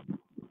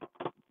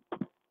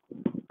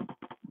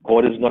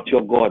 God is not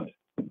your God.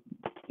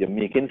 You're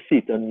making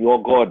Satan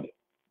your God.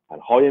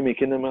 And how you're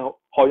making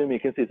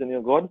Satan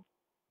your God?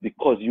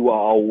 Because you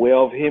are aware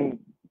of him.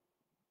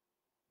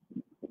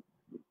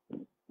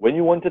 When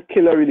you want to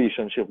kill a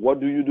relationship, what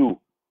do? You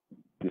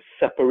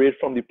separate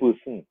from the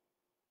person,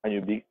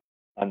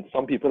 and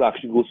some people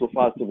actually go so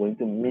far as to going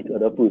to meet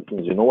other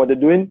persons. You know what they're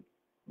doing?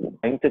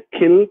 Trying to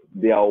kill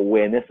their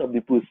awareness of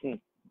the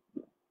person.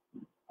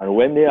 And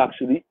when they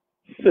actually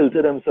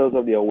filter themselves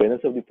of the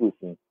awareness of the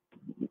person,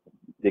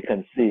 they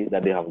can say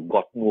that they have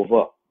gotten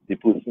over the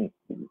person.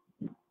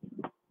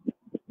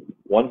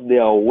 Once they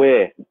are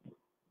aware,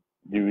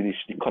 the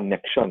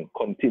connection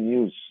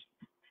continues.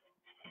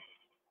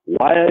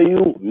 Why are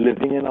you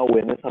living in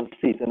awareness of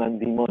Satan and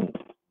demons?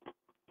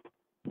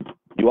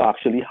 You are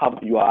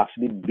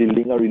actually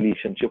building a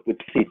relationship with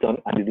Satan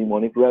and the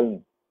demonic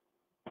realm.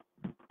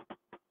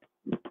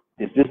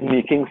 Is this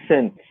making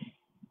sense?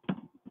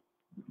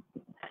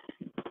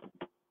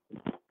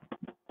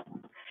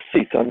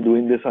 Satan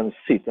doing this and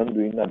Satan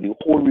doing that. The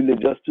whole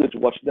religious church,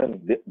 watch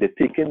them. They're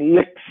taking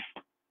licks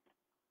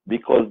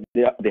because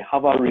they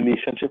have a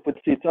relationship with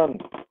Satan.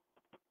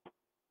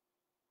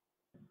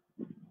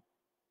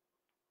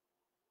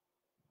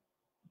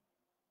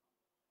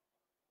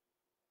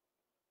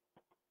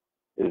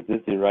 Is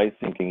this the right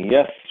thinking?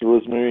 Yes,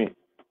 Rosemary.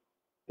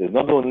 There's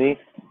not only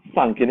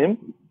thanking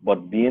him,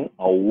 but being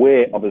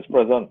aware of his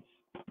presence.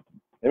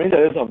 Let me tell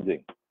you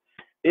something.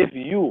 If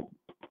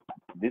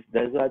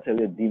that's why I tell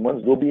you,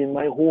 demons don't be in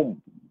my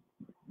home.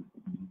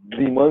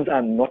 Demons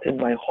are not in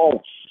my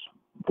house.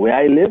 Where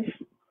I live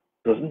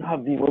doesn't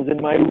have demons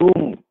in my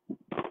room.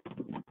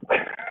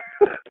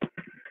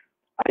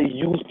 I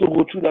used to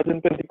go through that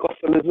in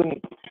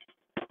Pentecostalism.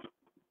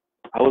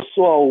 I was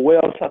so aware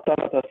of Satan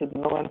that I said,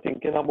 now I'm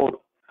thinking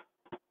about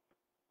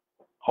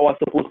how I'm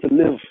supposed to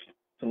live,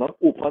 to not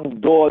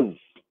open doors.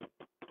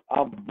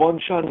 A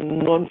bunch of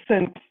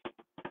nonsense.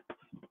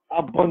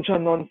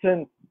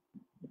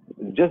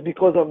 Just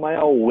because of my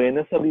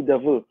awareness of the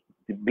devil,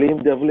 the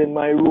blame devil in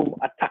my room,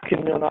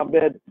 attacking me on our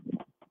bed,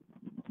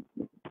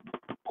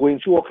 going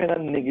through all kind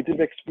of negative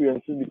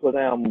experiences because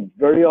I am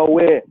very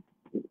aware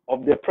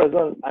of their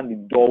presence and the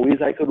doorways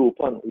I could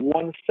open.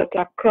 One set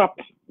of crap.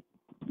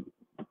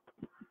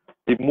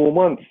 The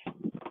moment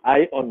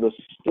I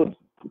understood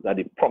that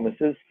the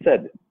promises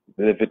said,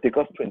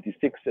 Leviticus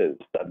 26 says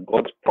that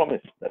God's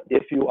promise that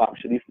if you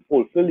actually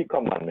fulfill the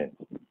commandments,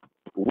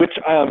 which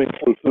I am in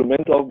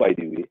fulfillment of, by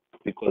the way,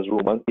 because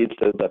Romans 8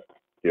 says that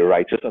the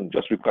righteous and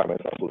just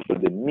requirements are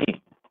fulfilled in me,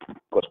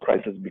 because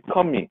Christ has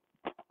become me.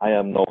 I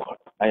am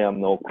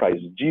now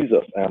Christ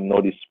Jesus. I am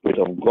now the Spirit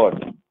of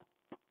God.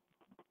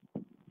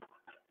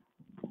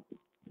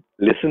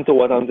 Listen to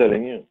what I'm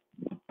telling you.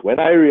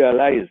 When I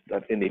realized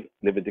that in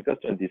Leviticus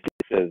 26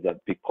 says that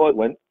because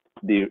when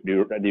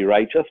the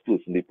righteous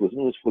person, the person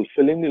who is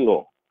fulfilling the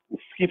law, who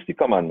keeps the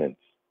commandments,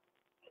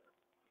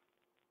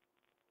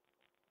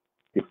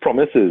 the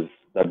promise is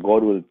that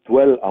God will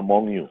dwell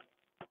among you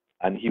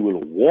and he will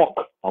walk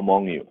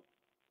among you.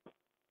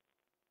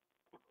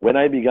 When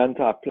I began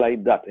to apply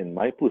that in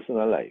my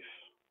personal life,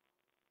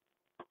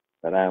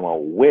 that I am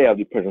aware of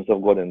the presence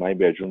of God in my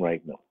bedroom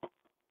right now.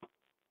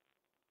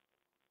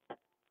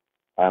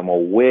 I am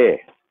aware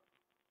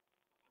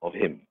of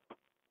him.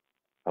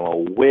 I'm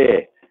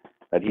aware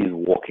that he is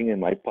walking in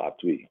my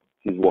pathway.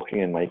 he's walking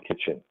in my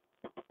kitchen.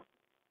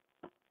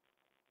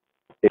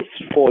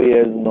 It's 4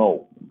 years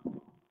now.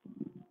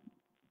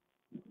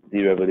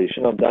 The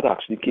revelation of that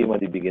actually came at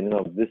the beginning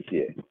of this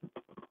year.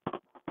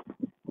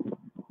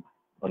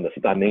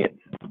 Understanding it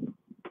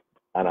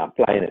and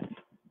applying it.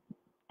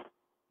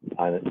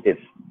 And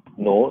it's,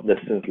 no, this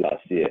is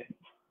last year.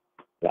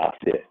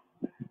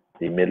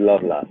 The middle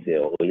of last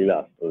year, or early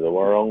last, it was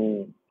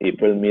around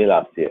April, May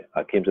last year,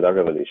 I came to that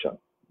revelation.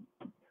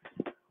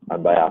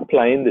 And by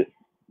applying this,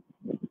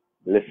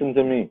 listen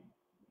to me,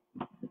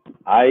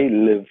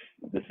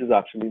 this is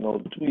actually now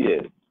 2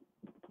 years,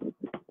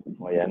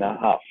 or a year and a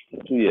half,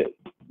 2 years.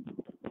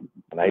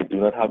 And I do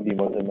not have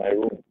demons in my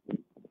room.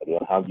 I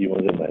don't have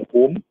demons in my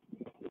home.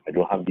 I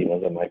don't have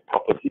demons in my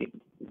property.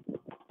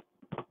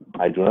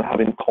 I do not have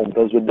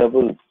encounters with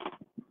devils.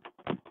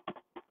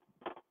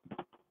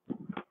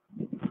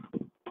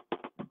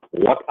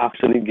 What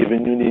actually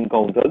giving you the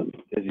encounters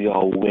is your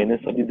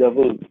awareness of the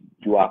devil.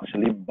 You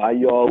actually, by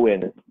your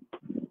awareness,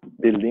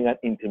 building an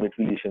intimate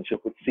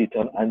relationship with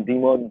Satan and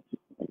demons.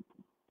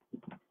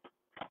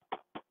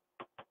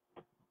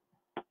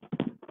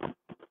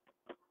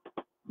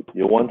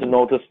 You want to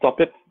know how to stop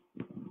it?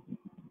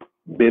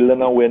 Build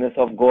an awareness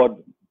of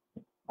God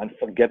and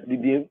forget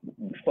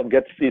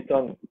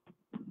Satan.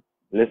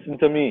 Listen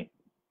to me.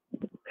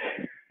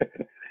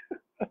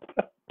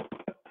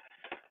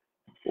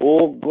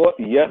 Oh God,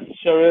 yes,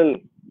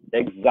 Cheryl,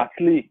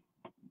 exactly.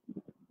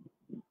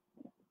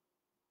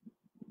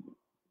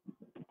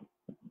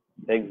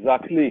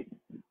 Exactly.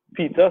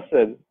 Peter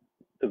said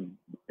to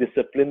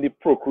discipline the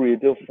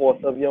procreative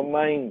force of your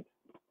mind.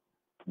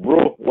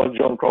 Bro, what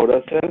John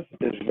Crowder says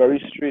is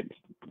very straight.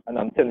 And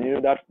I'm telling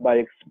you that by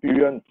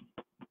experience.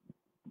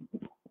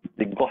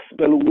 The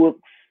gospel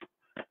works.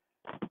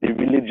 The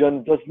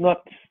religion does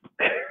not.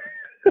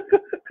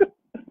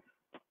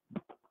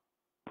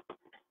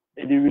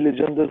 The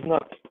religion does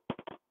not.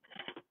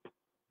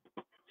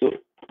 So,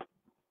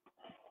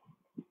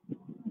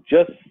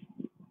 just,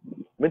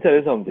 let me tell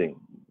you something.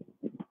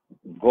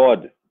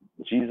 God,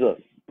 Jesus,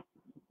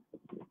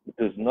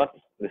 does not,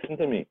 listen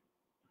to me.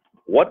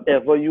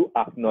 Whatever you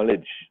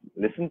acknowledge,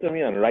 listen to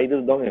me and write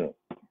this down, you know.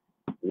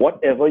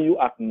 Whatever you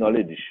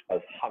acknowledge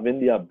as having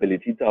the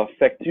ability to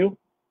affect you,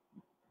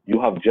 you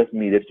have just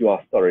made it your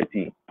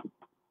authority.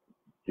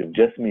 You've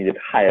just made it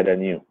higher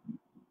than you.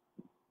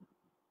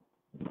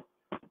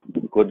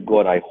 Good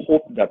God, I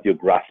hope that you're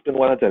grasping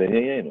what I'm telling you,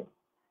 you know.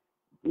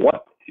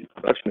 What,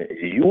 actually,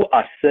 you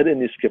are said in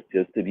the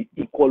scriptures to be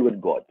equal with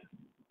God.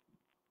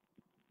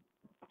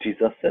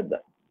 Jesus said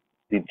that.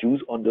 The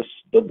Jews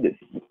understood this.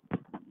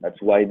 That's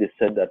why they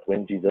said that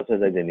when Jesus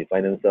was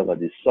identifying himself as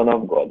the Son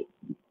of God,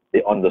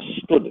 they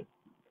understood.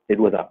 It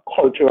was a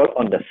cultural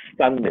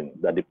understanding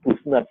that the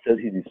person that says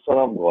he's the Son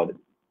of God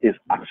is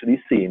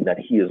actually saying that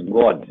he is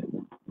God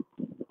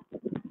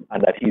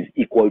and that he is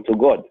equal to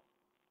God.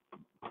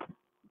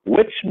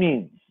 Which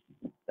means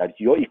that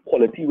your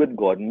equality with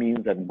God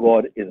means that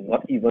God is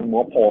not even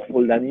more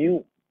powerful than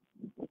you.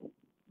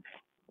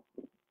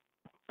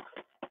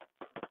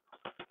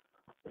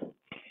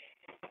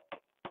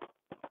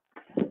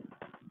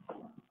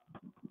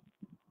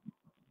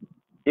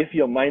 If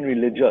your mind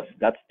religious,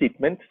 that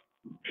statement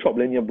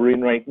troubling your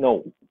brain right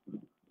now.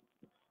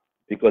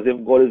 Because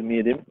if God has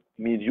made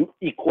you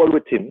equal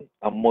with him,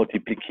 a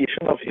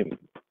multiplication of him,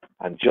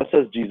 and just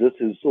as Jesus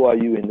is, so are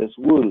you in this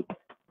world.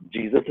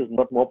 Jesus is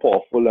not more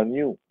powerful than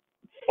you.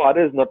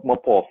 Father is not more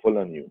powerful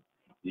than you.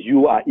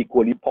 You are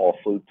equally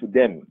powerful to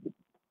them.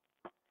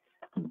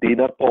 They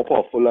not more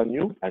powerful than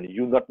you, and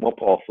you not more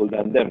powerful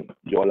than them.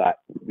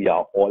 We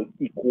are all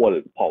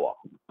equal power.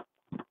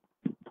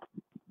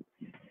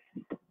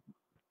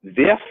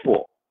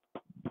 Therefore,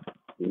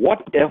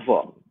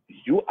 whatever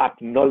you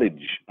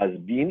acknowledge as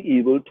being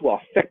able to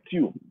affect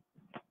you,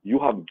 you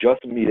have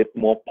just made it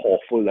more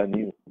powerful than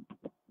you.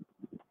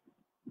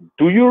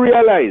 Do you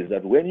realize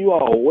that when you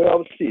are aware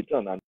of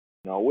Satan and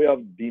aware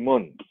of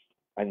demons,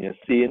 and you're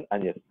saying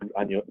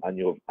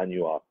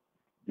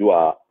you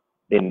are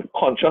in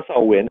conscious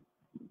awareness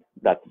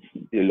that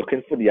you're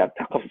looking for the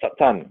attack of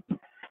Satan,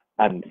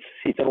 and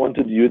Satan wants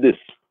to do this,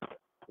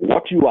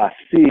 what you are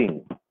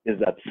saying is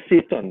that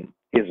Satan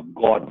is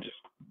God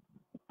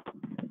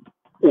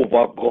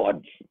over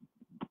God.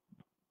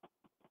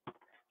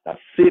 That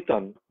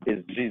Satan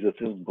is Jesus'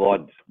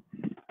 God.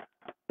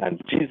 And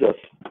Jesus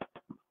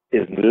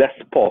is less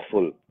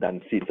powerful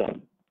than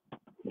Satan.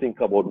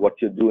 Think about what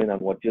you're doing and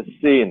what you're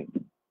saying.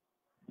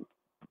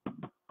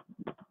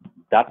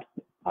 That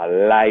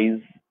are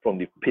lies from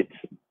the pit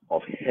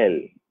of hell.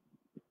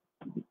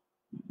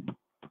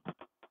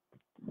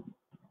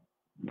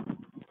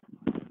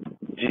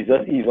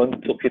 Jesus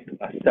even took it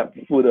a step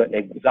further,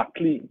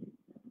 exactly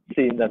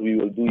saying that we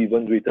will do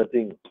even greater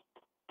things.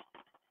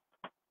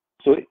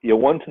 So you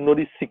want to know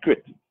the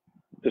secret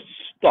to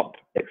stop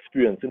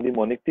experiencing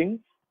demonic things?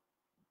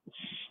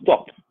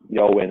 Stop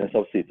your awareness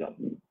of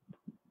Satan.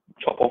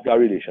 Chop off that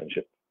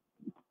relationship.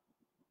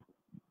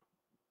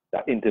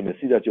 That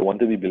intimacy that you want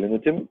to be building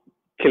with him,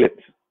 kill it.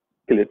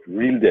 Kill it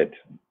real dead.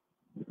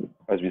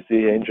 As we say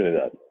here in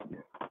Trinidad.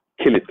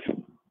 kill it.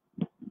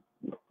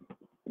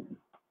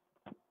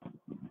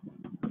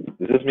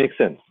 Does this make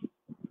sense?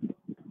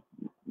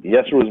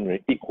 Yes,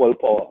 Rosemary, equal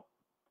power.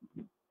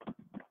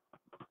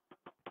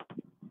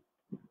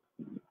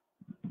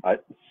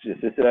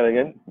 Just say that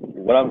again.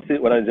 What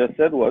I just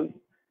said was,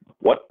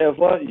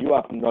 whatever you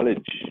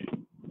acknowledge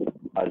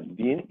as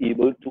being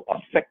able to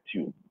affect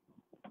you,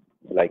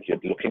 like you're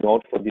looking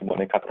out for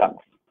demonic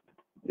attacks,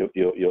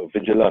 you're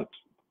vigilant,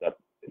 that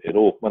it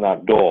open a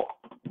door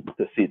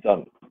to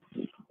Satan,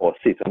 or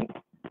Satan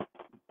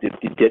to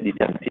get the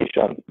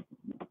temptation.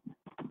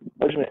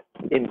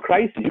 In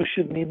Christ, you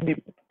should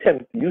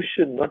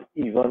not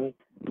even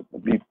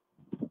be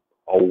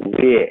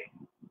aware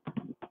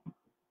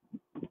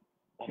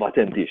of a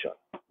temptation,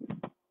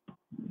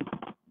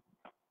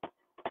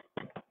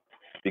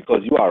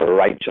 because you are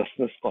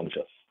righteousness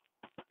conscious.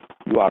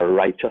 You are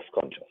righteous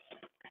conscious.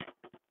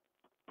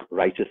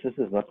 Righteousness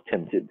is not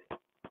tempted.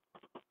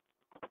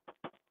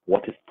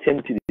 What is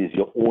tempted is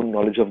your own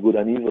knowledge of good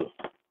and evil.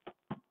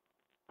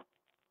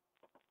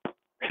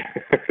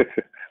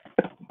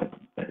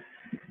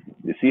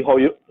 You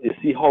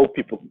see how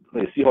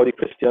the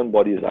Christian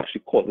body is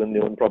actually causing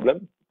their own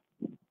problem?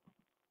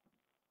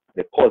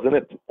 They're causing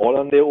it all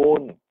on their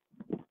own.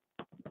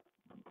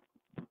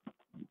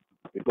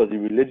 Because the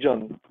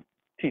religion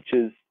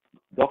teaches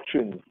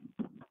doctrines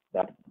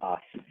that are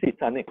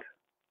satanic.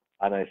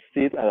 And I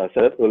said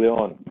it earlier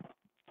on,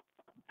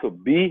 to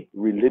be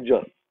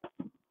religious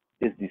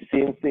is the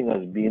same thing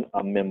as being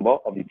a member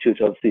of the Church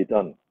of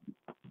Satan.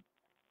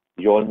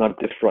 You're not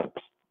different.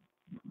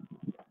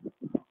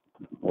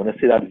 I want to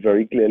say that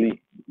very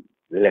clearly.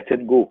 Let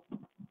it go.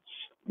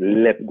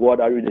 Let go of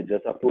that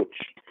religious approach.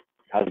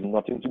 It has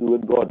nothing to do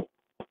with God.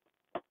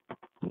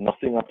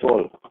 Nothing at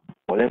all.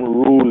 All them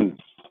rules.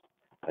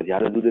 That you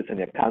have to do this and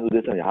you can't do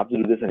this and you have to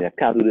do this and you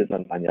can't do this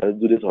and you have to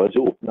do this or else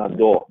you open that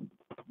door.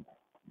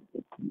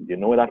 You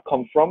know where that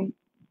comes from?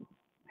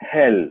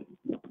 Hell.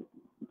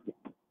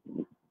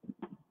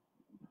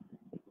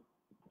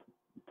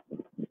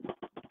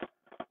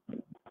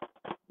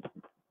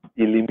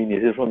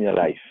 Eliminate it from your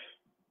life.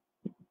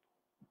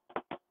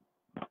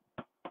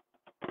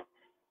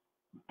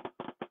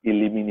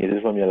 Eliminate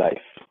it from your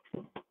life.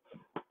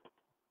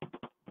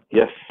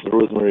 Yes,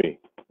 Rosemary,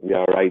 we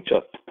are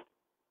righteous.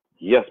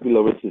 Yes,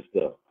 beloved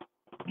sister,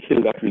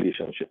 kill that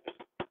relationship.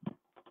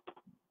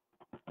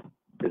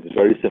 It's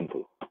very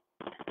simple.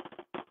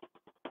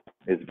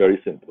 It's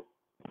very simple.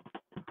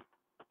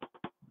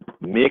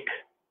 Make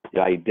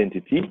your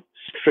identity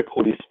strict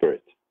Holy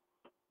Spirit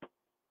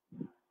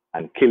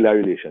and kill that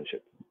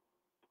relationship.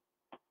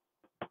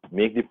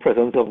 Make the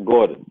presence of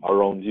God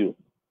around you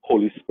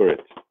Holy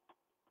Spirit.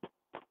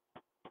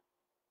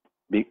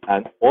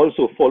 And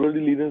also follow the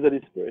leadings of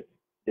the Spirit.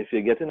 If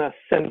you're getting a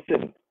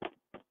sensing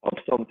of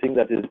something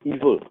that is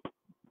evil,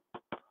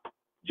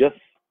 just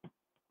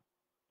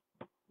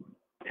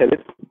tell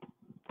it,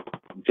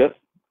 just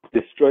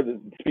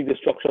speak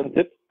destruction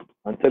tip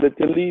and tell it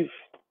to leave.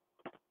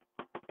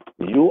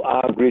 You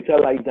are a greater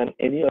light than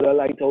any other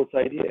light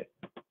outside here.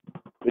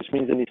 Which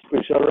means in the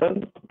spiritual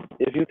realm,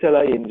 if you tell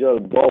an angel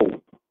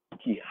bow,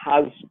 he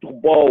has to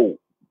bow.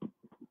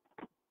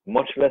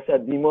 Much less a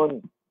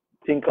demon.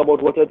 Think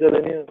about what I'm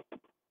telling you.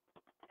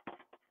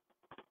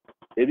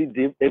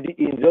 Every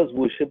angels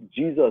worship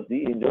Jesus,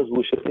 the angels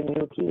worshiping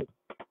you too.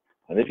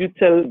 And if you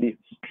tell the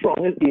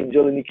strongest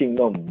angel in the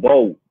kingdom,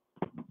 bow,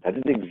 that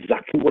is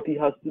exactly what he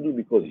has to do,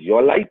 because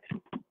your light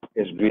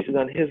is greater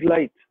than his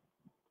light.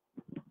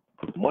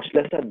 Much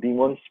less a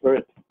demon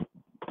spirit.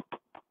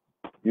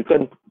 You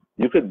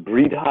could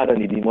breathe hard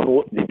and the demon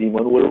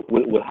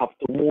will have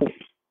to move,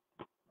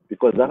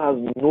 because that has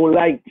no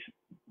light.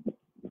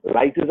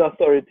 Light is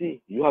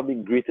authority. You have the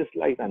greatest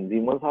light, and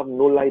demons have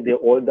no light. They're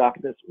all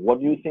darkness. What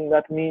do you think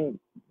that means?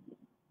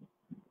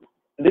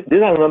 This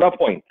is another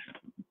point.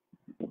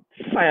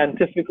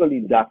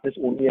 Scientifically, darkness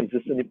only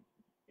exists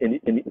in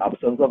the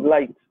absence of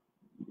light.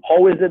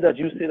 How is it that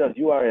you say that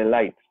you are a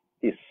light,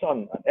 a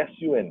sun, an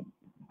S-U-N,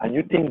 and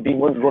you think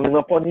demons running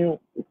up on you?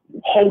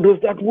 How does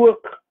that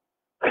work?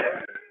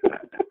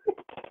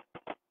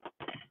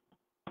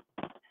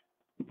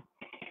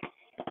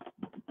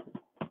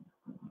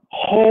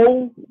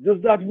 How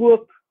does that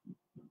work?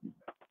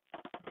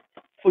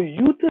 For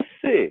you to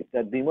say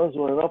that demons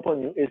running up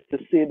on you is to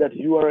say that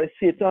you are a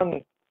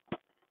Satan.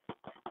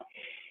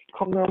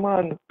 Come on,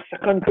 man.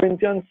 2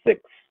 Corinthians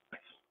 6.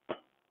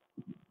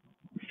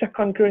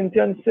 2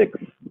 Corinthians 6.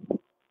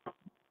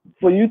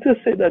 For you to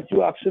say that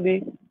you are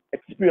actually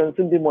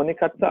experiencing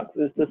demonic attacks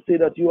is to say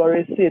that you are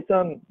a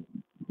Satan,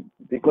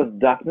 because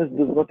darkness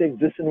does not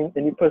exist in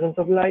any presence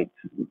of light.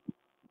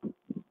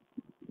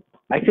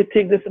 I could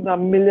take this in a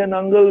million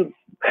angles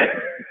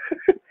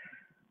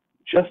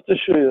just to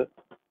show you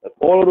that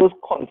all of those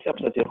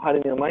concepts that you've had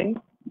in your mind,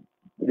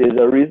 there's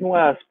a reason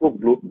why I spoke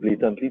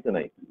blatantly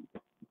tonight.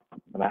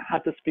 And I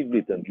had to speak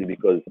blatantly,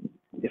 because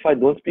if I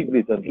don't speak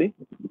blatantly,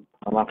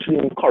 I'm actually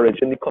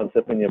encouraging the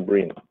concept in your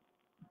brain.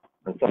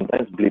 And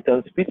sometimes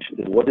blatant speech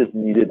is what is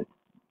needed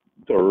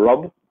to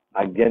rub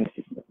against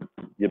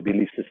your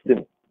belief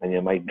system And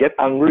you might get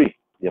angry.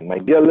 You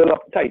might get a little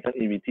uptight and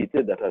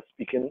irritated that are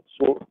speaking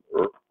so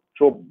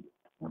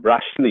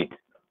brashly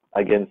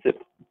against it.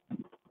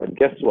 But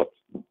guess what?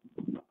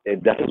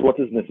 That is what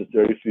is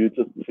necessary for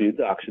you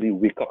to actually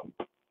wake up,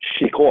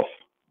 shake off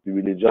the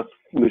religious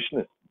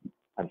foolishness,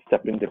 and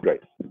step into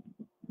Christ.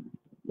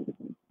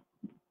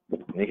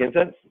 Making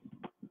sense?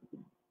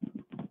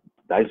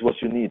 That is what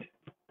you need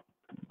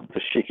to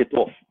shake it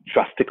off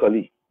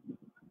drastically,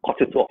 cut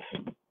it off,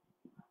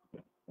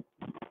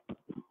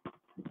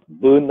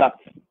 burn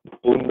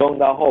down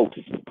that house,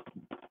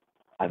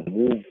 and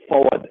move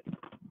forward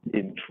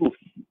in truth.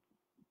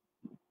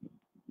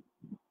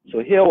 So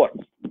here what?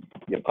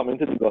 You're coming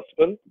to the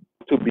gospel.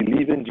 To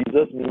believe in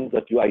Jesus means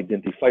that you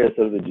identify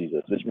yourself with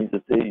Jesus, which means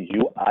to say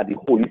you are the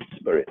Holy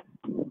Spirit.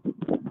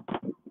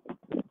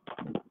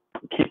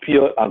 Keep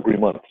your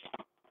agreements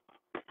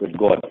with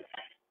God.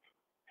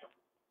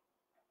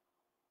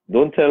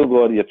 Don't tell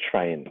God you're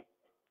trying.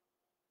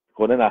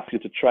 God didn't ask you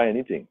to try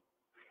anything.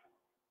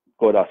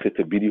 God asked you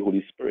to be the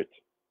Holy Spirit,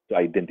 to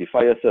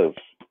identify yourself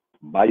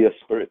by your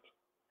Spirit,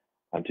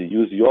 and to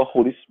use the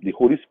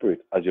Holy Spirit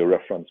as your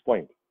reference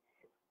point,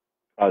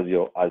 as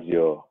your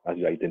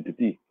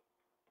identity.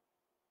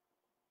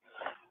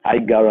 I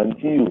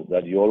guarantee you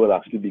that you all will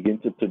actually begin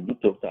to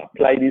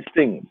apply these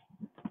things,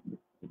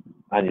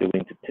 and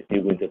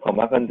you're going to come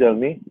back and tell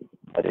me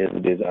that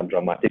there's a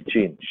dramatic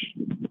change.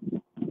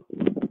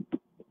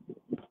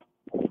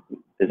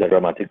 There's a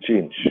dramatic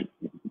change.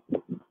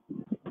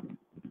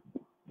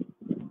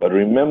 But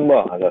remember,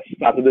 as I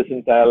started this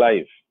entire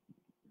life,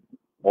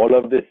 all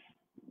of this,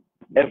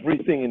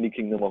 everything in the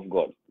kingdom of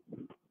God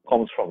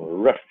comes from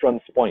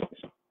reference points,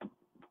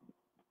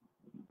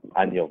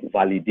 and your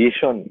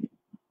validation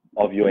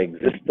of your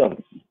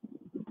existence,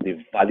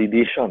 the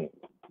validation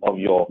of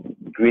your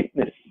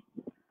greatness,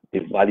 the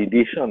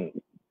validation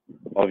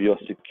of your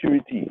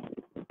security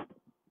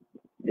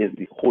is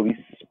the Holy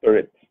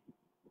Spirit.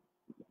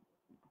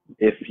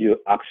 If you're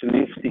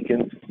actually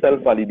seeking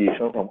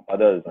self-validation from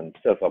others and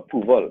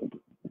self-approval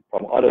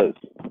from others,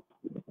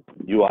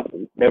 you are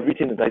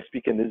everything that I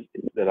speak in this,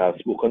 that I've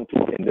spoken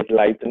to in this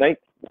live tonight,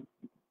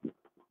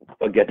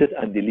 forget it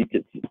and delete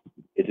it.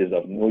 It is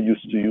of no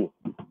use to you.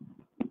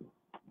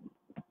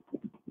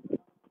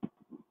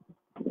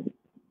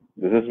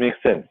 Does this make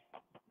sense?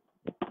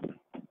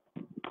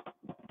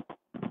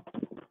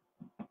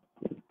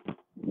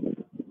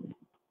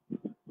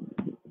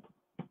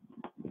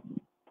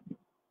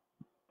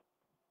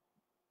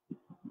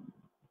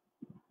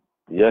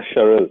 Yes,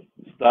 Cheryl.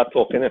 Start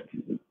talking it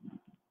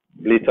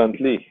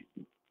blatantly.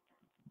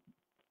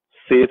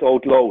 Say it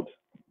out loud.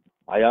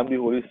 I am the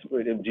Holy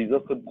Spirit. If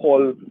Jesus could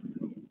call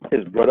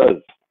his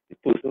brothers, the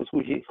persons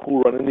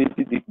who run in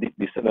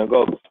the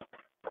synagogues,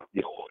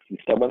 the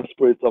seven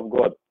spirits of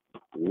God,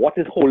 what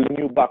is holding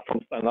you back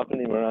from standing up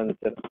in the mirror and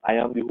saying, I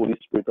am the Holy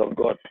Spirit of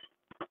God?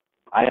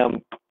 I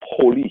am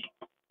holy.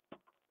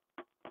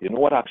 You know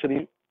what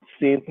actually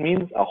saint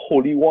means? A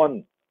holy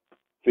one.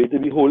 For you to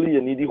be holy,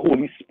 you need the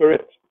Holy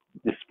Spirit,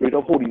 the Spirit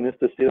of holiness,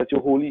 to say that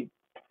you're holy.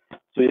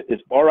 So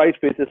it's all right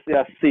for you to say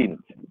a saint,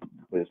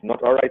 but it's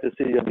not all right to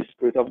say you're the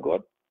Spirit of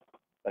God,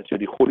 that you're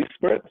the Holy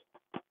Spirit,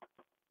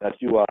 that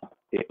you are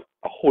a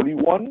holy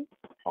one,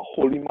 a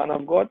holy man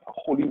of God, a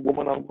holy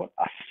woman of God,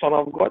 a son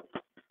of God,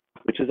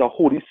 which is a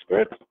Holy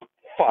Spirit,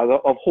 Father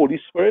of Holy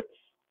Spirits,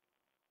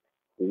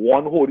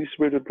 one Holy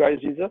Spirit with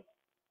Christ Jesus.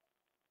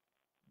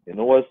 You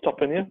know what's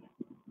stopping you?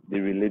 The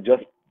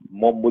religious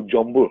mumbo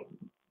jumbo.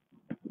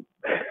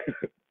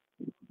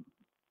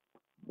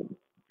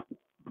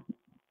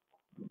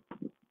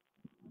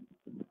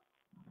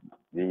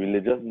 The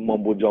religious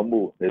mumbo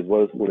jumbo is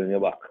what is holding you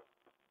back.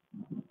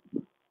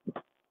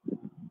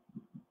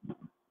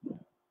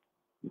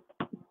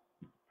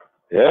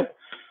 Yeah?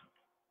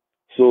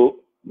 So,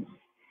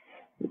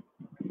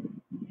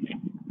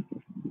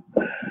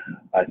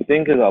 I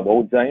think it's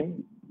about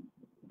time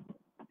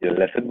you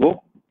let it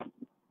go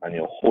and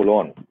you hold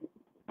on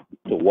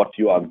to what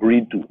you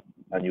agreed to.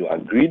 And you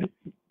agreed,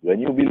 when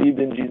you believed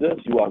in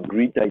Jesus, you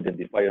agreed to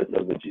identify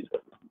yourself with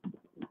Jesus.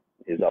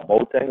 It's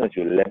about time that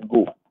you let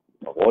go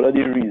of all of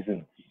the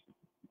reasons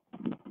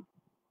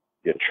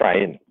you're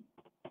trying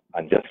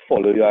and just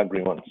follow your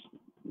agreements.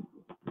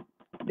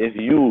 If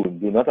you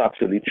do not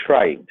actually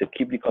try to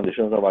keep the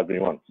conditions of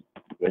agreements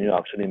when you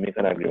actually make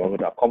an agreement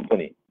with a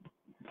company,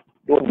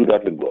 don't do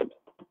that with God.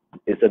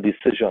 It's a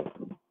decision.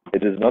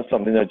 It is not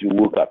something that you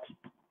work at.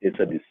 It's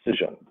a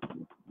decision.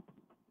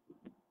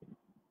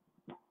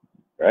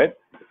 Right?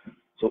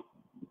 So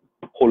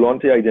hold on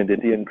to your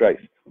identity in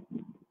Christ.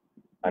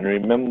 And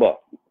remember,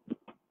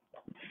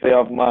 fear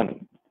of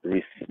man,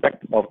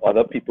 respect of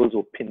other people's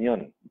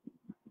opinion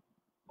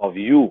of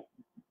you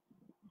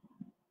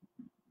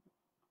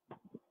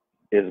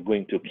is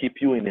going to keep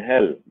you in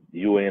hell.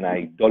 You are in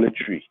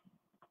idolatry.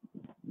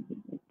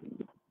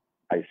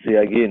 I say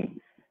again,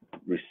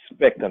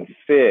 respect and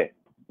fear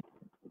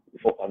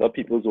for other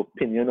people's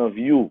opinion of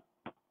you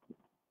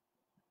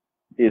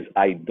is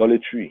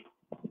idolatry.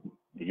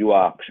 You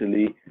are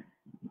actually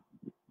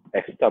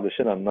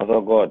establishing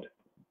another God.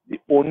 The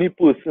only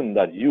person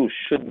that you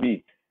should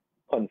be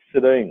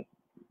considering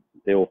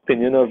their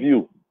opinion of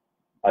you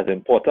as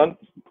important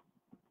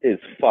is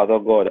Father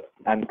God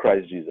and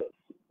Christ Jesus.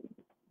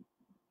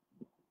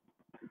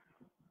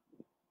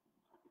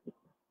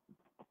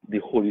 The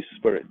Holy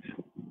Spirit.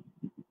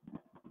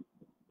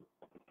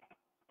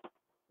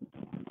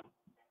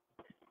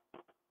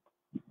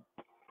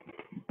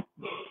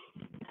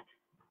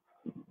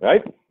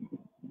 Right?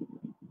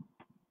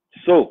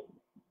 So,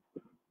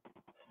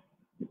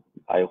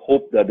 I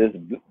hope that this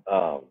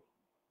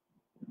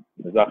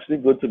is actually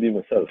good to be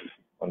myself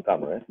on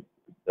camera. Eh?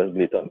 That's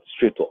blatant,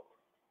 straight talk.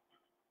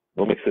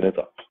 No mixing it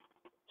up.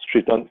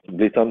 Straight on,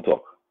 blatant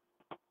talk.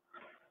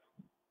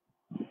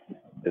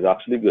 It's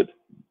actually good.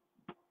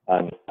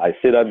 And I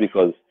say that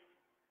because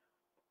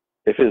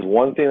if it's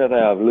one thing that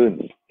I have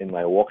learned in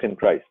my walk in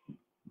Christ,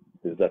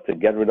 is that to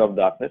get rid of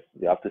darkness,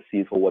 you have to see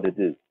it for what it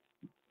is.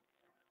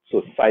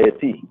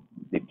 Society,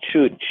 the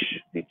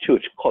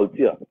church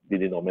culture, the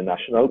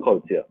denominational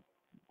culture,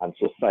 and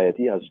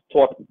society has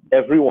taught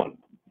everyone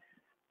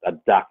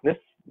that darkness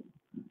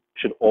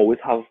should always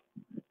have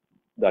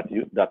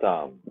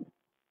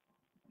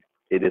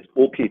it is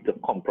okay to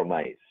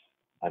compromise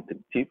and to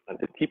keep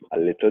a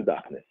little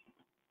darkness.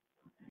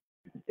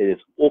 It is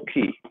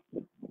okay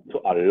to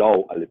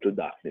allow a little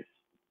darkness.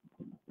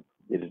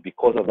 It is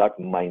because of that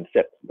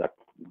mindset that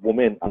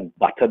women are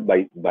battered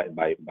by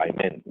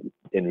men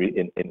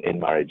in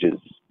marriages.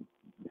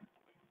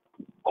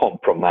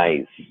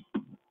 Compromise.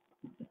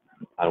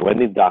 And when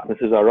the darkness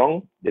is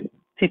around, they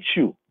teach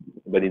you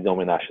by the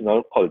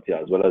denominational culture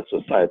as well as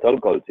societal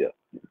culture.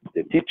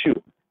 They teach you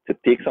to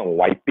take some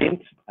white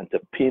paint and to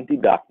paint the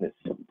darkness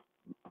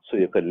so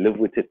you can live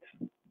with it.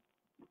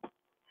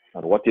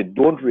 And what you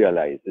don't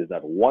realize is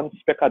that one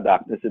speck of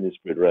darkness in the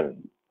spirit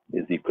realm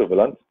is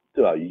equivalent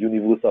to a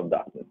universe of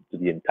darkness, to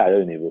the entire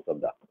universe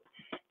of darkness.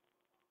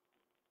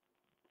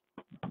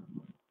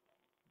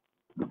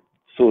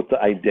 So to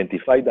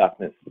identify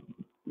darkness,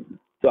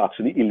 to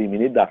actually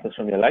eliminate darkness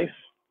from your life,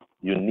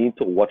 you need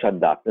to watch at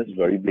darkness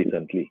very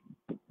blatantly,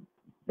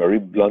 very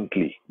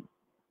bluntly,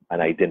 and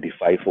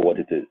identify for what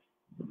it is.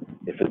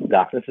 If it's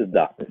darkness, it's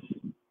darkness.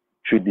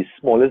 Treat the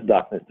smallest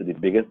darkness to the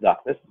biggest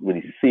darkness with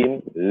the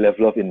same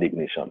level of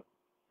indignation.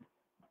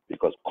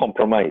 Because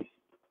compromise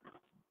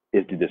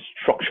is the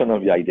destruction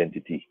of your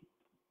identity.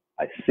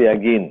 I say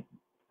again,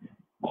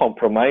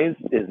 compromise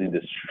is the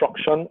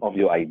destruction of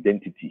your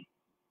identity.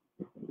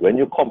 When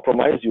you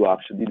compromise, you are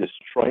actually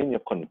destroying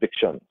your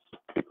convictions,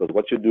 because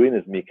what you're doing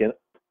is making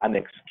an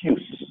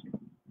excuse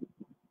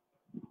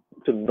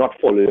to not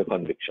follow your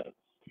convictions.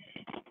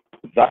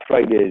 That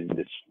right there is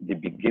the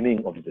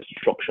beginning of the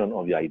destruction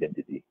of your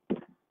identity,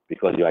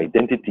 because your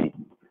identity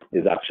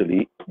is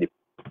actually the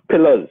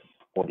pillars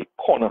or the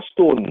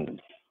cornerstones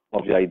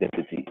of your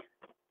identity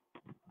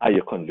are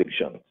your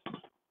convictions.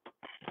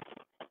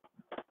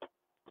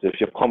 So if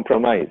you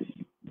compromise,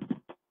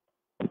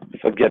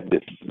 forget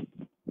this.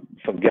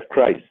 Forget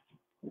Christ.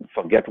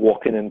 Forget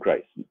walking in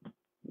Christ.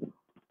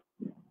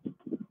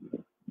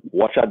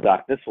 Watch our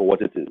darkness for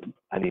what it is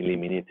and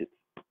eliminate it.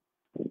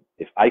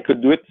 If I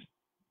could do it,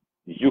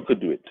 you could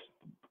do it.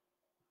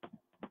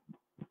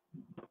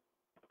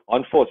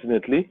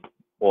 Unfortunately,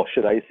 or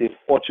should I say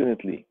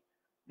fortunately,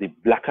 the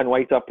black and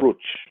white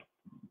approach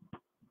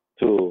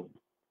to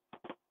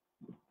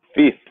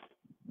faith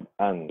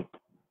and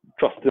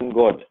trust in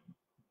God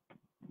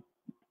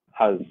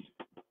has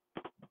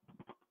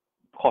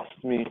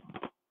cost me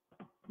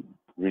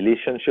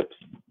relationships,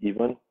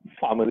 even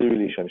family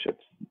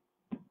relationships,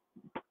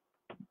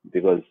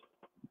 because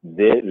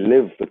they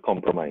live with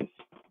compromise.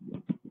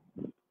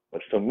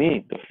 But for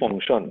me to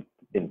function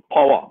in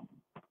power,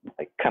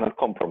 I cannot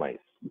compromise,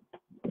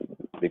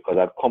 because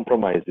that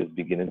compromise is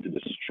beginning to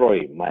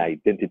destroy my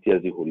identity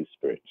as the Holy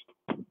Spirit.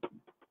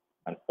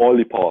 And all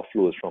the power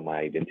flows from my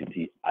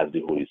identity as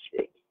the Holy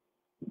Spirit.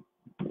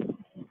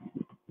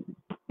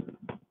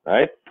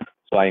 Right?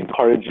 So I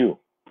encourage you,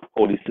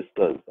 holy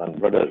sisters and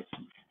brothers,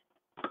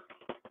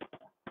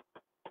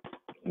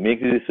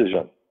 make the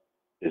decision.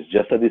 It's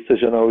just a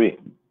decision away,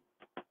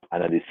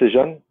 and a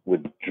decision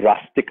with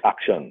drastic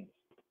action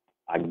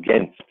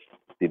against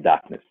the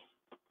darkness.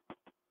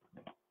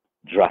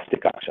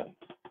 Drastic action.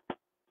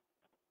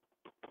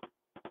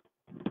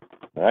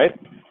 All right?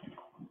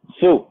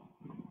 So,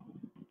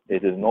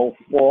 it is now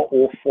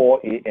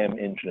 4:04 a.m.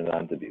 in Trinidad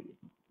and Tobago.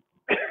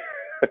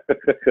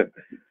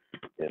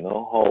 You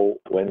know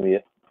how when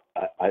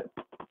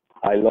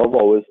I love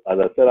always, as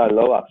I said, I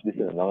love actually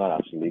sitting down and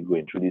actually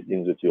going through these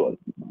things with you all.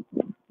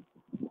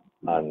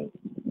 And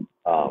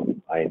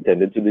I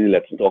intended to do the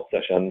Let's Talk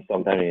session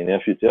sometime in the near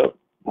future,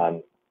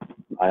 and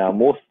I am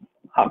most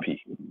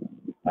happy.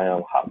 I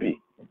am happy,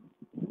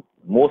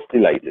 most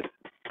delighted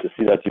to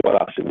see that you all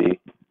actually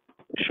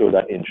show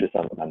that interest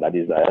and that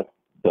desire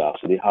to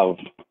actually have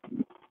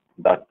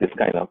this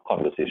kind of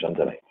conversation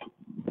tonight.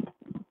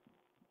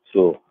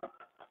 So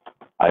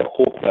I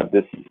hope that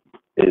this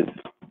is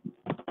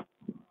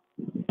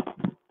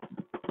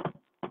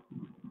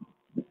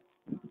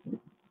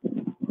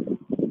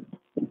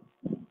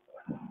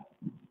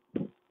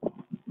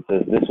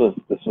This was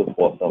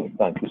awesome.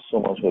 Thank you so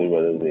much for your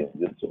brother Zane.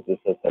 This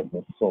has helped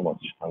me so much.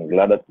 I'm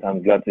glad to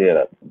hear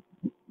that.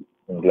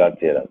 I'm glad to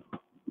hear that.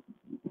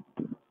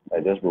 I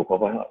just broke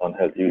up an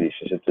unhealthy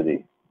relationship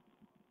today.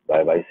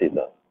 Bye bye, Satan.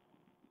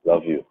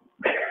 Love you.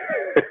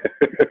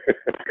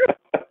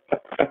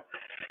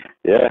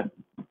 Yeah.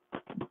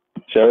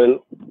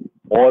 Cheryl,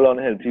 all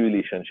unhealthy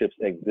relationships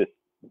exist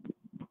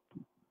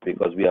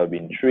because we have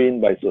been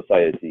trained by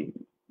society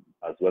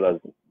as well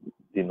as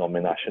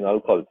denominational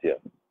culture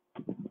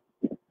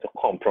to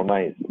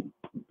compromise.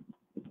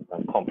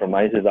 And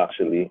compromise is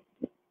actually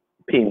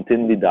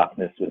painting the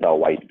darkness with a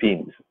white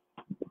paint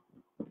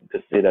to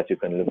say that you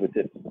can live with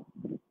it.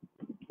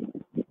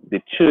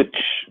 The church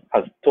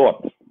has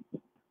taught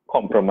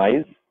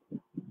compromise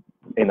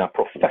in a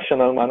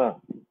professional manner.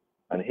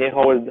 And here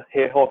how it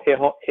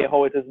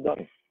is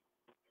done.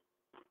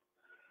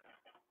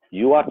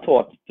 You are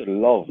taught to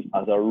love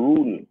as a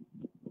rule.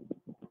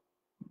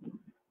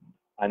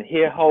 And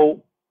here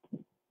how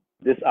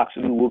this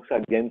actually works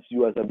against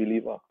you as a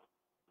believer.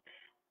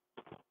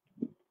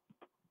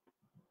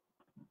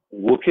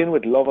 Working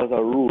with love as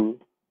a rule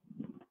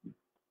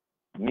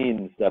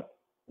means that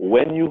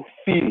when you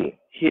feel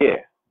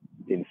here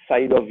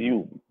inside of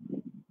you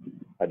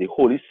that the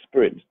Holy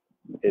Spirit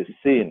is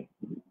saying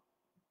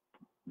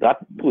that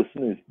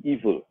person is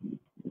evil,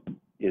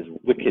 is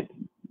wicked,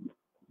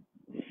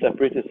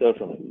 separate yourself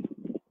from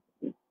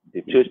it.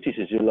 The church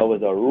teaches you love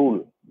as a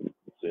rule.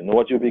 So you know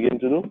what you begin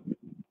to do?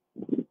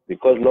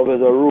 Because love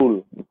is a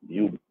rule,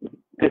 you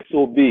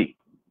disobey,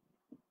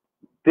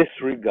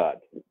 disregard,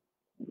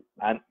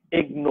 and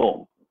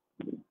ignore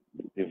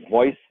the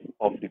voice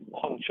of the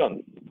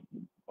conscience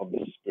of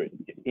the Spirit,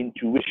 your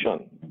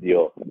intuition,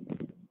 your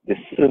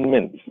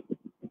discernment,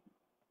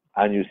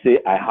 and you say,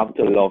 I have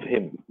to love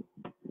him.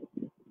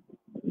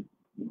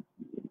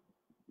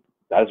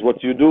 That's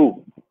what you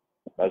do.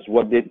 That's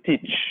what they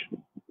teach.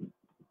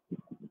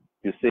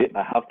 You say,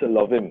 I have to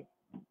love him.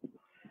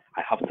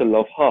 I have to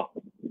love her.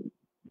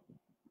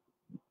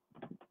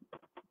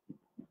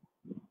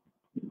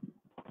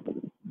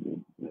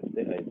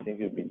 I think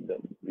you beat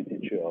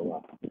it through our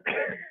mouth.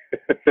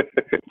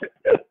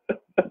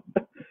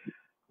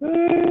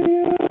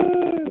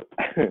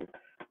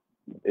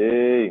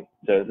 Hey,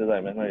 Jerry says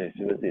I met my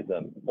issue with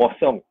Satan.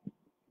 Awesome.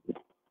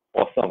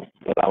 Awesome.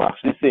 But I'm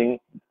actually saying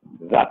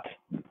that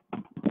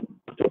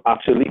to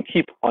actually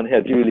keep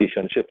unhealthy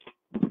relationships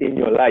in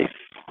your life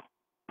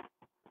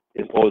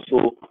is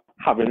also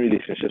having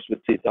relationships with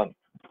Satan.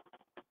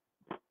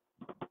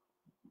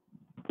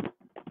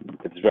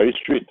 It's very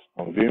straight.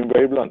 I'm being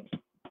very blunt.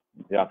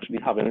 You're actually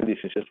having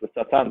relationships with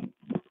Satan.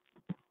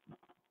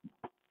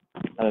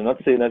 And I'm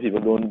not saying that people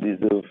don't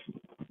deserve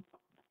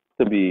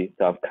to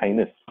have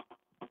kindness,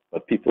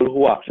 but people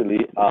who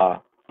actually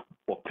are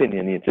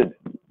opinionated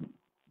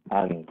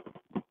and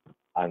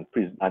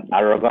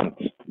arrogant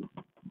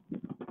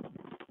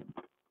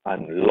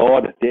and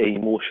lord their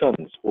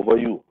emotions over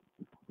you.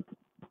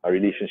 A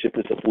relationship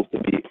is supposed to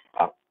be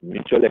a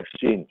mutual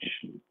exchange,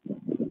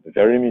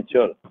 very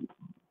mutual.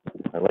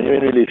 And when you're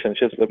in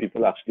relationships where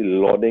people are actually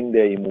lording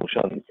their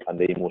emotions and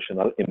their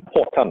emotional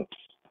importance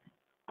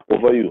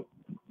over you,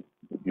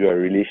 you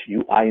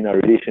are in a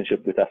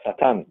relationship with a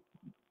Satan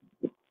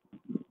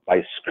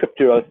by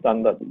scriptural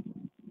standards.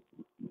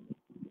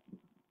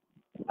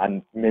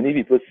 And many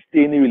people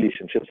stay in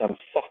relationships and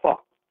suffer,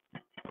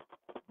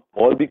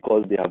 all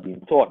because they have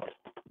been taught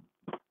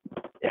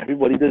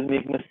everybody does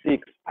make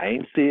mistakes. I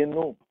ain't saying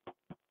no.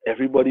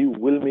 Everybody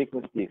will make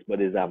mistakes, but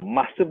there's a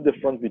massive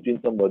difference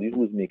between somebody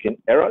who is making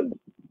errors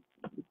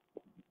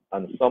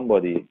and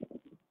somebody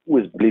who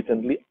is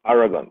blatantly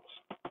arrogant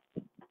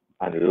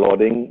and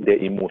lording their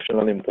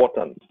emotional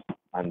importance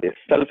and their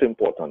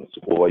self-importance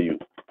over you.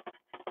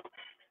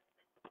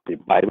 The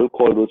Bible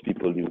calls those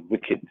people the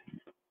wicked.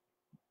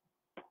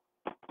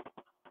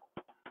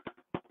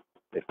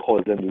 It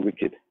calls them the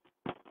wicked.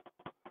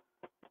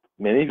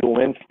 Many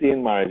women stay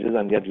in marriages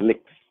and get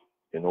licked.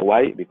 You know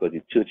why? Because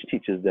the church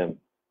teaches them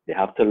they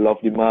have to love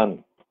the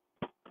man,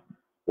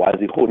 while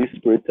the Holy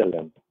Spirit tells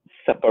them,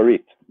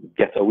 separate,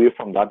 get away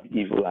from that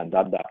evil and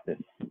that darkness.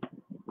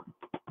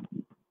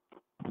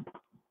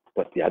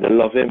 But you had to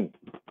love him,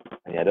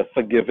 and you had to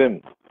forgive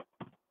him.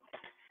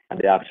 And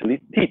they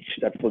actually teach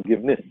that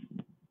forgiveness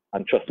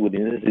and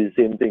trustworthiness is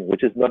the same thing,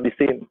 which is not the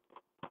same.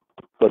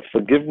 But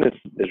forgiveness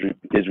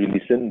is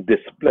releasing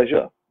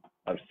displeasure.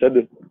 I've said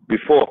it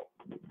before.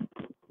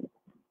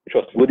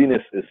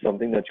 Trustworthiness is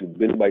something that you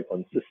build by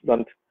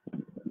consistent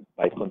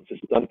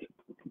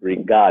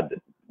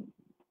regard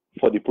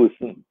for the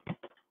person.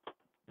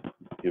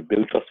 You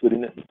build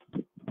trustworthiness.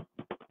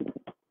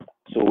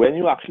 So when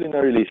you're actually in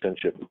a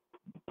relationship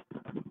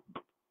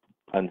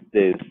and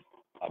there's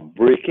a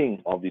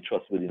breaking of the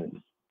trustworthiness,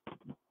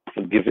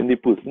 forgiving the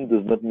person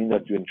does not mean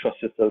that you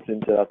entrust yourself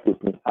into that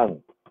person's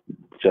hand.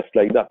 Just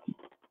like that.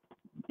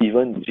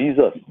 Even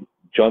Jesus,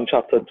 John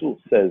chapter 2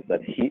 says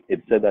that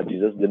it said that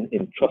Jesus didn't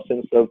entrust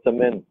himself to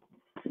men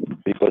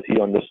because he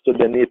understood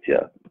their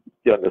nature.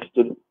 He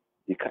understood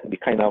the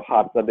kind of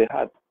heart that they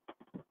had.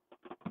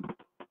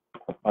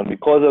 And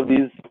because of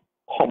these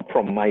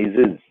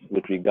compromises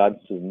with regards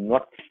to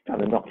not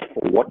standing up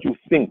for what you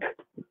think,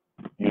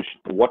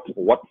 what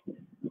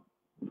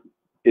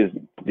is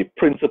the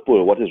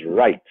principle, what is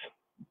right,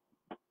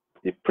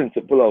 the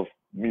principle of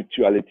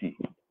mutuality,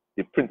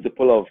 the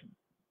principle of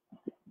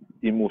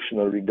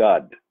emotional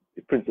regard,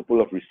 the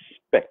principle of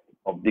respect,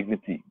 of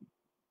dignity.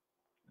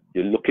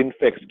 You're looking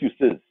for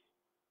excuses.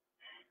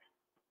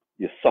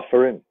 You're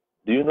suffering.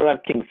 Do you know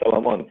that King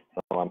Solomon,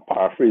 I'm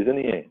paraphrasing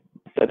here,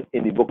 said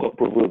in the book of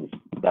Proverbs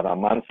that a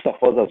man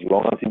suffers as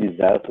long as he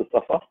desires to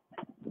suffer?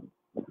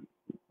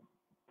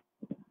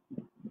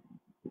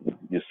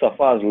 You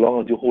suffer as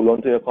long as you hold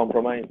on to your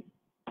compromise.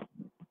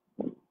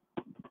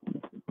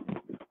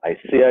 I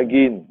say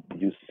again,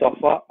 you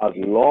suffer as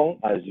long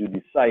as you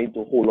decide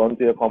to hold on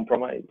to your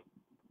compromise.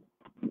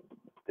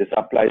 This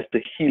applies to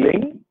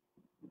healing.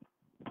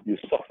 You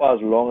suffer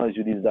as long as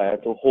you desire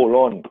to hold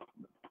on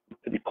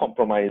to the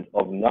compromise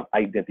of not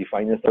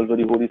identifying yourself with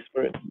the Holy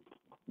Spirit.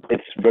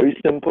 It's very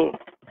simple.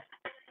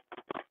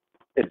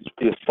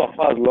 You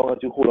suffer as long as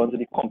you hold on to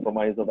the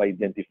compromise of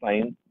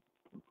identifying,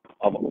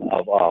 of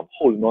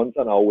holding on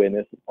to an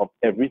awareness of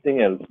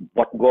everything else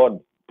but God.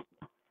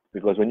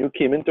 Because when you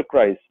came into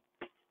Christ,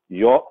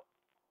 your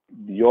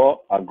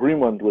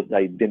agreement was to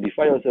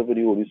identify yourself with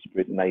the Holy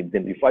Spirit and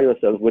identify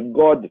yourself with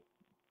God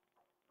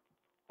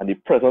and the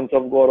presence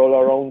of God all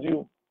around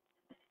you.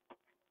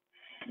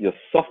 Your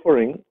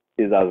suffering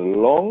is as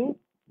long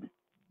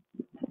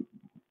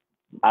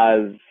as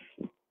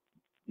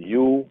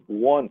you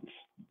want.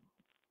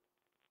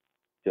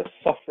 Your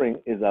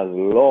suffering is as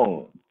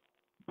long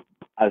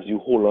as you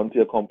hold on to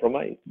your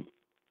compromise.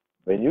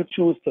 When you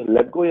choose to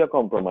let go of your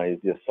compromise,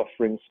 your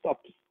suffering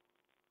stops.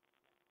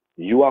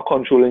 You are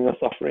controlling your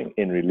suffering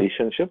in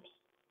relationships,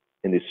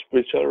 in the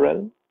spiritual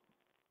realm,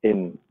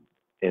 in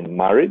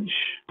marriage,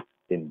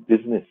 in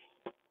business,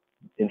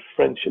 in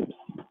friendships,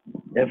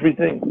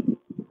 everything.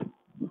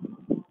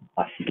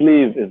 A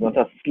slave is not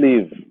a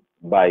slave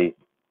by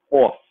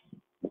force.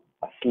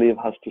 A slave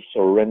has to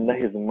surrender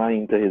his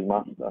mind to his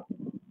master.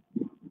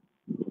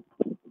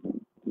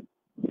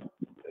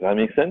 Does that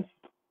make sense?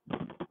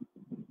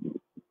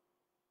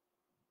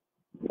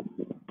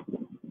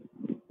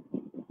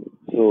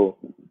 So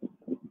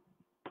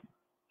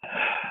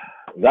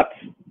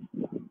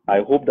I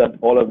hope that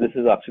all of this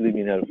has actually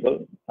been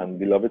helpful. And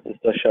beloved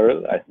Sister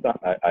Cheryl, I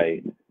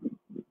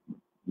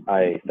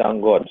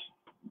thank God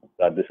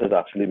that this has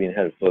actually been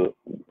helpful,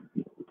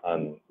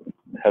 and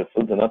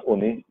helpful to not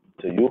only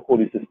to you,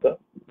 Holy Sister,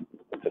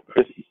 but to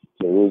Chris,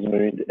 to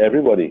Rosemary, to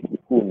everybody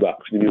who will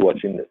actually be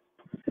watching this.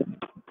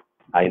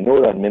 I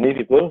know that many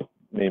people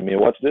may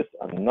watch this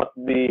and not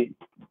be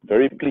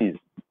very pleased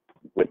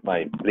with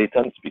my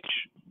blatant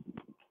speech.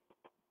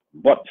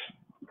 But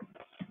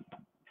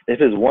if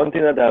there's one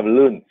thing that I've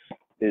learned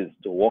is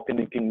to walk in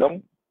the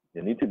kingdom,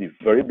 you need to be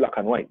very black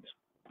and white.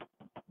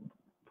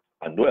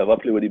 And don't ever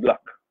play with the black.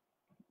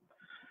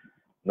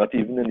 Not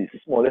even in the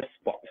smallest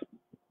spot,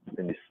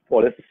 in the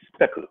smallest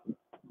speckle.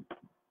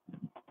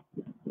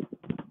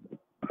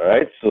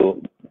 Alright,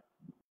 so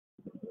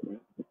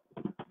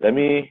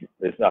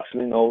it's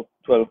actually now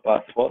 12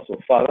 past 4. So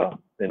Father,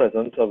 in the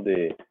presence of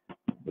the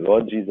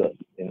Lord Jesus,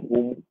 in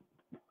whom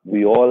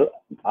we all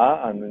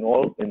are and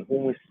in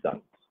whom we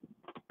stand,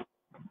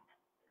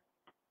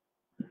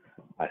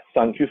 I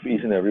thank you for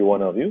each and every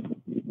one of you.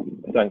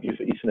 I thank you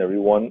for each and every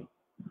one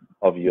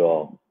of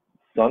your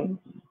sons.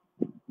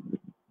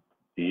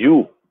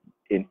 You,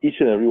 in each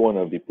and every one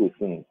of the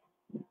persons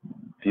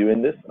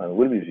viewing this and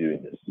will be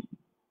viewing this,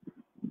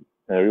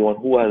 and everyone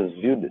who has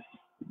viewed this,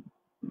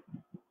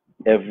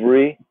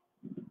 every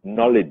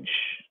knowledge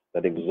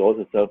that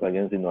exalts itself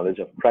against the knowledge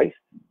of Christ,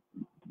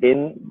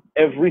 in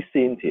every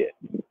saint here,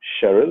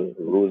 Cheryl,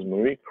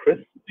 Rosemary, Chris,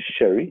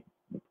 Sherry,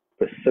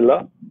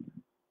 Priscilla,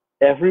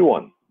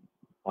 everyone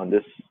on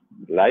this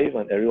live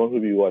and everyone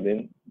who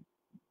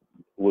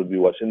will be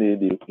watching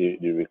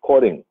the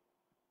recording,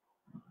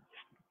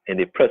 in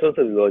the presence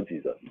of the Lord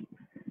Jesus,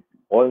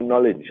 all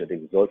knowledge that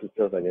exalts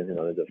itself against the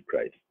knowledge of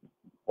Christ,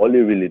 all the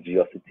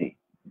religiosity,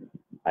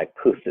 I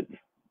curse it.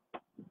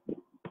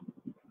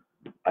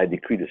 I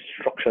decree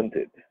destruction to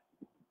it.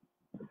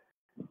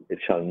 It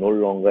shall no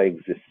longer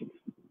exist.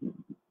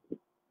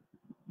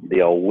 The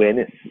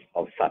awareness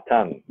of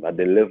Satan that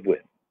they live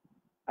with,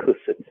 curse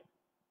it.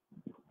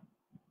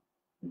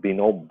 Be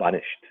now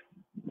banished.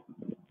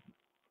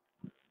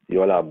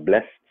 You all are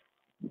blessed.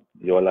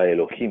 You all are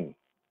Elohim.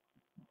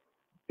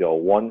 You are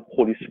one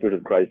Holy Spirit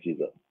of Christ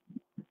Jesus.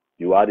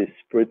 You are the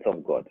Spirit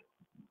of God.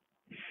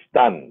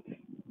 Stand.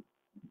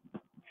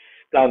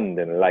 Stand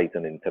in light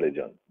and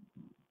intelligence.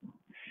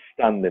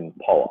 Stand in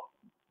power.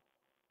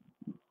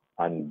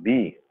 And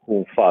be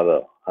whom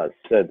Father has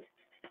said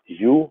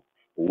you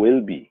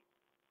will be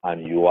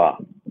and you are.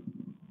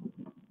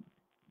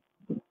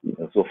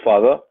 And so,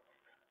 Father,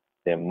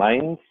 their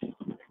minds,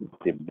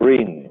 their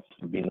brains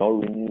be now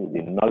renewed,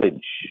 the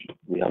knowledge.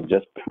 We have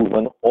just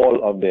proven all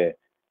of their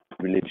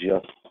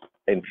religious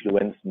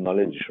influence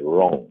knowledge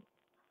wrong.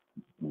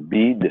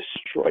 Be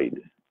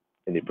destroyed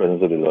in the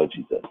presence of the Lord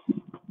Jesus.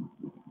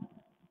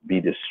 be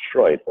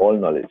destroyed, all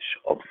knowledge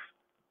of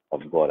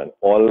God, and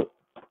all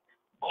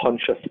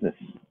consciousness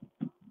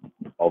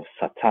of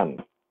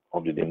Satan,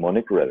 of the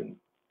demonic realm,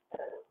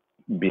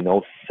 be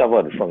now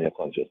severed from your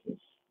consciousness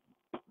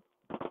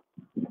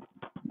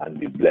and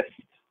be blessed.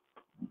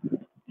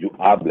 You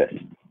are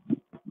blessed,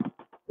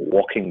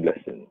 walking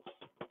blessings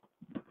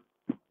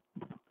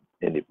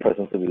in the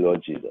presence of the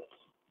Lord Jesus.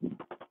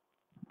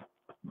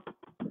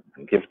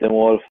 And give them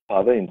all,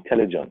 Father,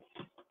 intelligence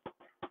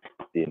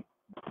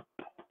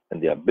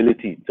and the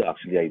ability to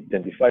actually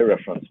identify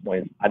reference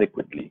points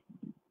adequately,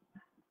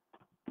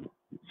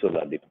 so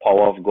that the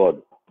power of God,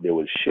 we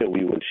will share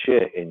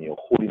in your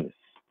holiness,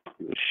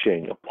 we will share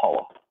in your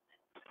power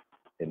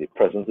in the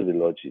presence of the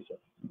Lord Jesus.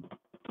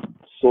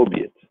 So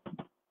be it.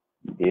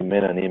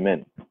 Amen and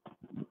amen.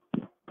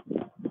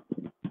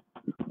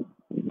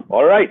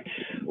 All right.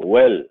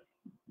 Well,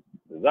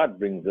 that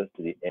brings us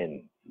to the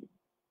end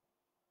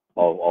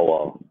of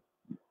our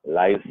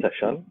live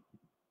session.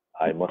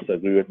 I must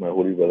agree with my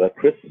holy brother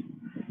Chris.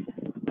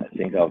 I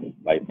think I've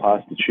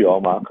bypassed the 3 hour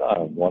mark.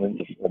 I'm gone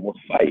into almost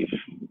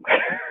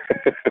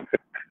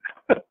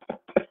 5.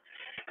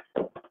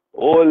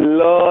 Oh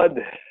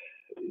Lord.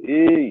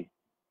 Hey.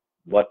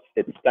 But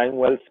it's time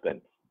well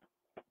spent.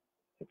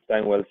 It's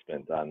time well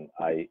spent, and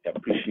I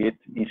appreciate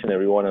each and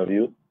every one of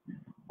you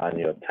and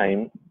your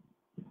time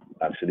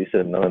actually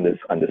sitting down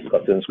and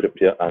discussing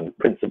scripture and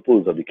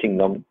principles of the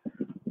kingdom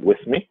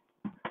with me.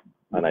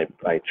 And I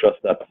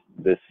trust that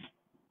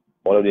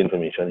all of the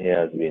information here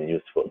has been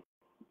useful.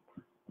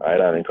 All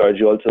right, I encourage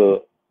you all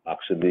to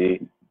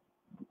actually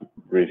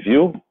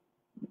review,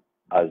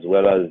 as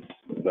well as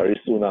very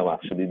soon I'm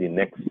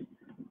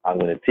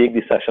going to take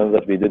the sessions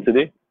that we did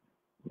today,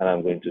 and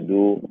I'm going to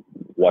do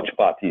watch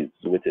parties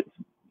with it,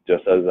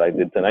 just as I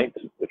did tonight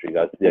with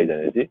regards to the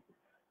identity.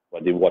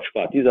 But the watch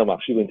parties, I'm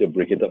actually going to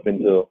break it up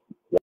into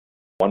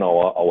 1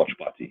 hour a watch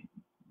party.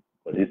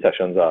 But these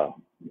sessions are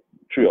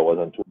 3 hours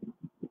and 2.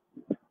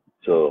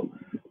 So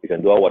you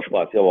can do a watch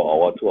party of 1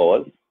 hour, 2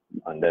 hours,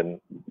 and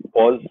then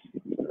pause,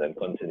 and then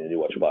continue the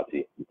watch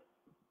party,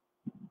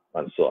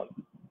 and so on.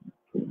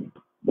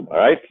 All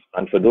right.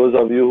 And for those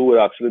of you who will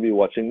actually be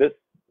watching this,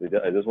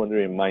 I just want to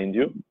remind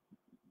you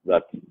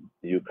that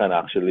you can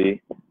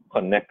actually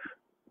connect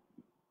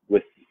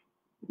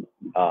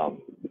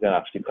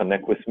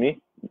with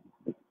me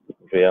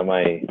via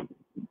my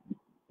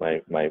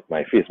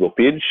Facebook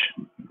page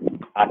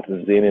at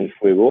Zane El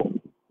Fuego,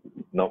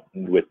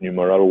 with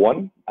numeral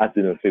 1, at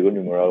Zane El Fuego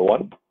numeral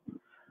 1.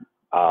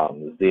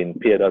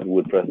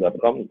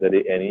 ZanePierre.wordpress.com,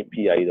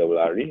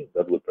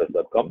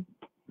 ZanePierre.wordpress.com.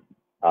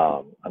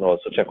 And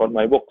also check out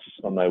my books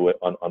on my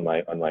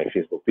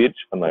Facebook page,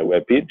 on my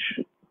web page.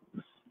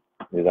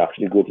 You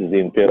actually go to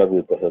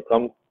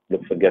ZanePierre.wordpress.com,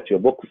 look for Get Your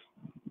Books,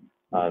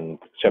 and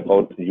check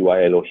out You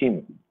Are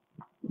Elohim.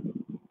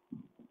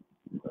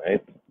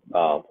 Right?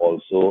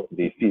 Also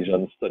the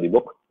Ephesians study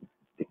book,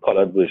 the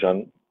colored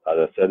version, as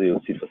I said,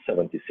 you'll see for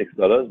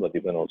 $76, but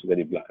you can also get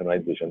the black and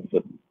white version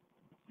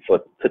for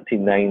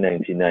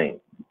 $39.99.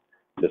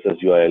 Just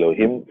as You Are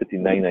Elohim,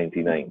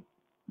 $39.99.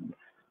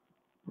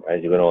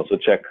 Right? You can also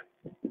check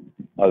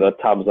other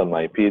tabs on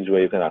my page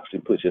where you can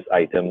actually purchase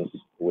items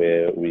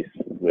where we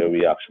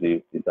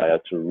actually desire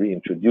to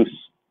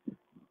reintroduce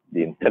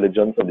the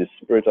intelligence of the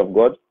Spirit of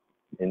God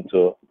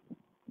into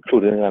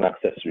clothing and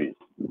accessories.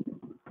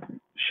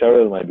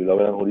 Cheryl, my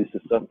beloved and holy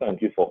sister,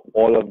 thank you for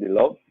all of the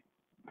love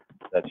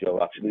that you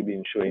have actually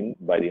been showing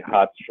by the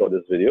heart throughout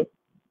this video.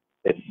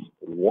 It's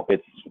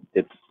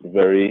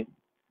very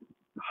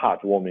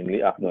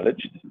heartwarmingly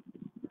acknowledged.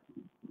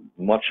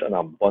 Much and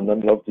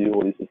abundant love to you,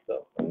 holy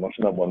sister, and much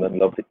and abundant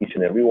love to each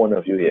and every one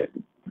of you here.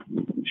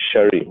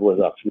 Sherry, who has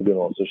actually been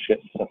also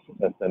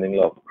sending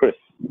love. Chris,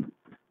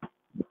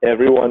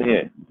 everyone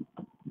here,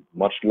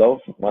 much love,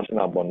 much and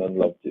abundant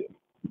love to you.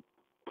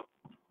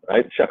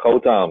 Right? Check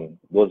out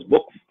those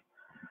books.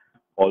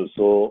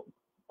 Also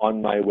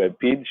on my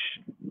webpage,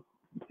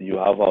 you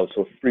have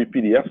also free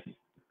PDFs.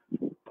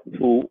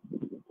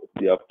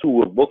 You have 2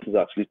 workbooks. It's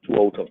actually 2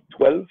 out of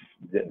 12.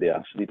 There are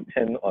actually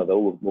 10 other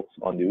workbooks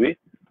on the way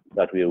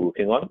that we are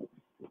working on.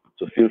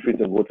 So feel free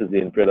to go to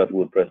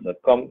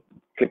ZanePierre.wordpress.com,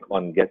 click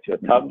on Get Your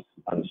Tabs,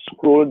 and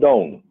scroll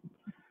down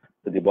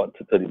to the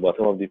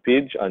bottom of the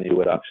page, and you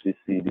will actually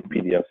see the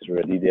PDFs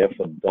ready there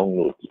for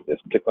download.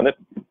 Just click on it,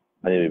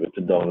 and you'll be able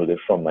to download it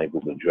from my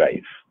Google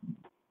Drive.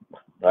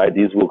 Right?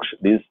 Those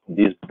workbooks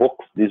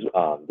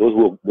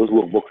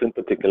in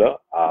particular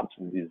are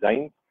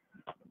designed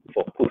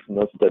for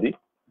personal study,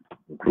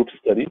 group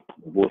study,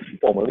 both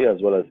formally as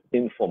well as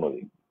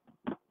informally.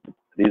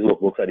 These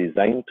workbooks are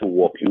designed to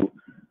walk you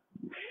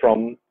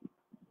from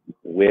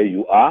where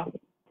you are,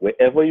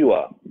 wherever you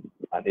are.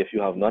 And if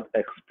you have not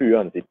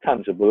experienced the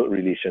tangible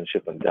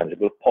relationship and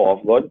tangible power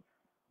of God,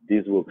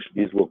 these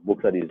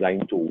workbooks are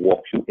designed to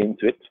walk you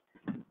into it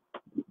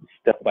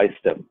step by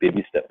step,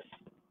 baby steps.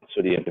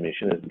 So the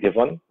information is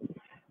given.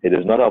 It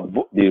is not a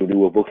book. The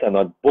workbooks are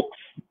not books.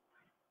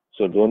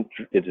 So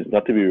it is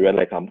not to be read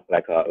like some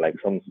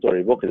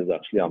storybook. It is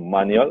actually a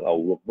manual, a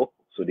workbook.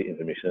 So the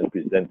information is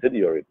presented.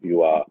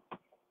 You are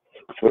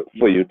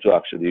for you to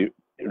actually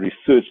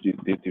research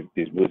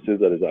these verses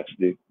that is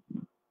actually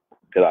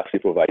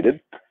provided.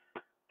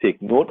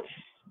 Take notes,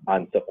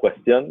 answer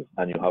questions,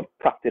 and you have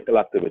practical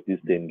activities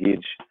to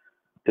engage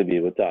to be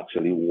able to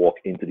actually walk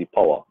into the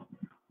power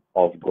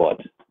of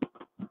God.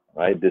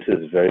 Right? This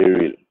is very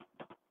real.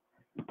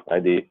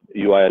 Right? The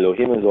You Are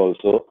Elohim is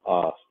also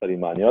a study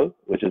manual,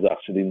 which is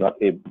actually not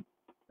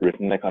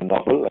written like a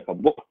novel, like a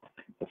book.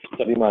 It's a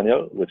study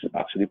manual, which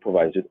actually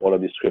provides you all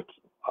of the scripts,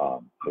 a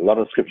lot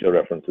of scripture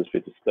references for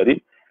you to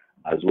study,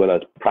 as well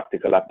as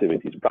practical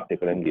activities,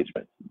 practical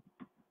engagement.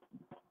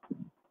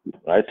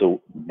 Right?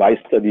 So by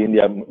studying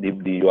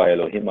the You Are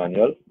Elohim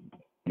manual,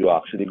 you're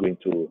actually going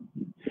to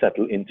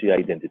settle into your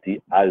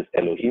identity as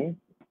Elohim,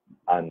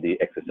 and the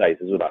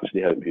exercises will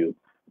actually help you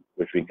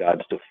with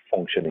regards to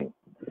functioning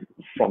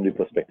from the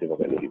perspective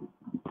of Elohim.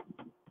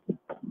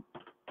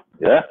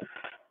 Yeah.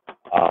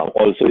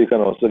 Also, you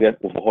can also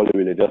get Overhaul the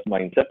Religious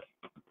Mindset,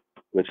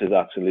 which is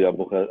actually a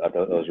book that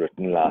was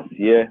written last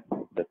year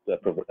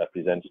that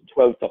presents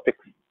 12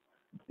 topics.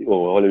 The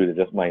Overhaul the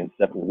Religious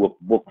Mindset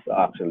workbooks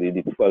are actually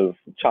the 12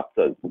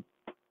 chapters. So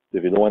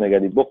if you don't want to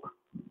get the book,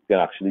 you can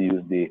actually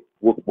use the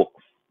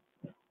workbooks.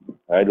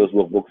 All right, those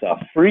workbooks are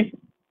free,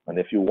 and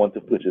if you want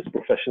to purchase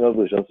professional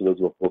versions of those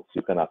workbooks,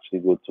 you can actually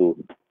go to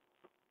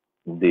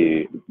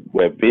the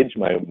webpage,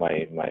 my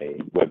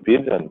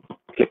webpage, and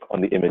click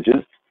on the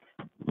images,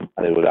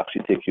 and it will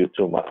actually take you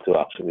to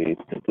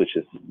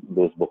purchase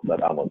those books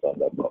at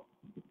Amazon.com.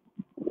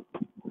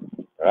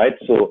 All right,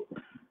 so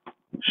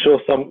show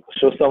some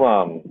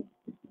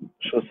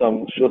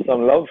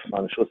love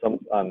and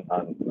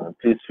and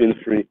please feel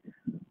free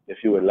if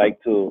you would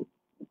like to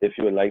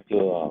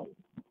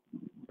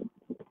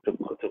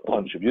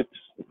contribute,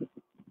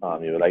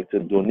 you would like to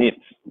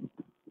donate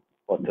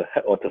or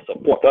to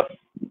support us.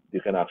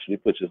 You can actually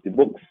purchase the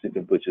books. You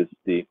can purchase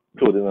the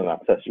clothing and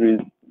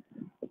accessories.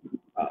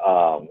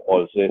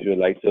 Also, if you would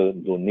like to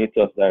donate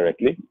us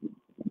directly,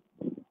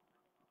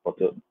 or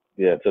to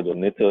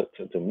donate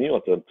to me,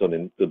 or to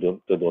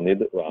donate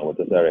with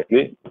us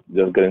directly,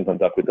 just get in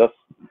contact with us.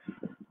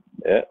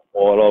 Yeah,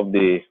 all of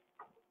the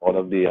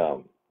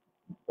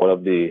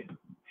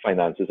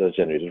finances are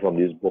generated from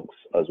these books,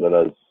 as well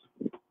as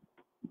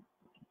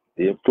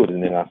the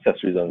clothing and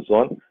accessories and so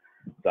on,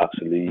 is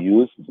actually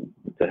used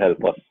to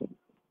help us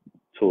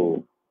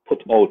to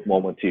put out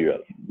more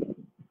material.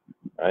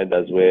 Right?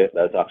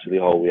 That's actually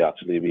how we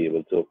actually be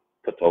able to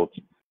put out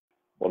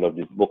all of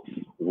these books,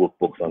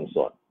 workbooks, and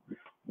so on.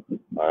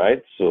 All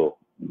right. So,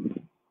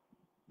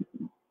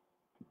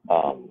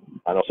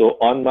 and also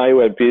on my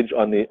webpage,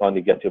 on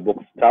the Get Your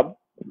Books tab,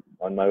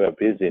 on my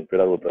webpage,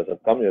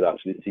 zainpray.wordpress.com, you'll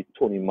actually see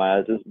Tony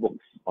Myers'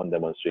 books on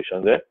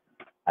demonstration there.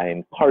 I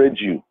encourage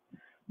you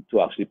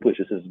to actually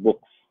purchase his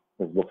books.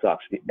 His books are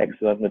actually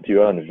excellent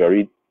material and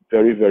very,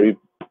 very, very,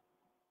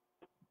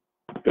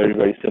 very,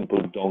 very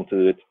simple, down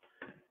to it.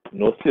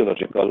 No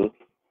theological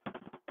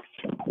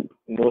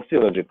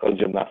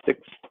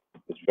gymnastics.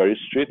 It's very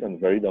straight and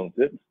very down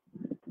to it.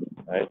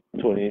 Right?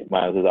 Tony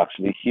Myers is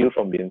actually healed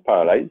from being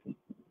paralyzed,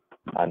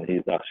 and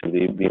he's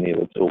actually been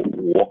able to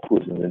walk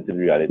persons into the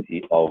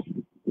reality of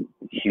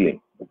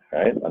healing.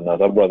 Right?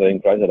 Another brother in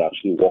Christ that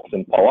actually walks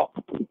in power,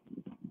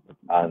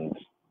 and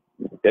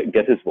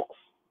get his books.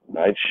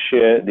 Right?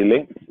 Share the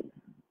links,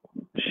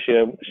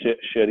 share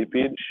the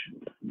page,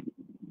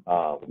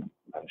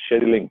 and share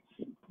the links.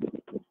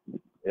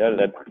 Yeah,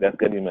 let's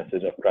get the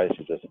message of Christ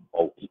Jesus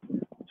out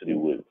to the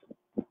world.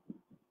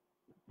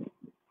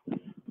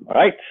 All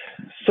right.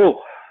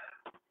 So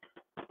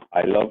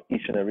I love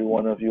each and every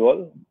one of you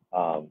all.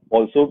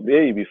 Also,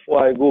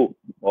 before I go,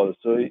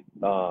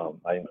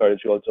 I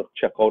encourage you also to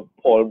check out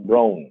Paul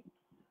Brown.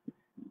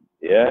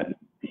 Yeah,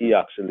 he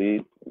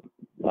actually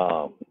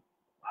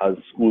has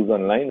schools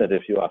online that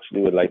if you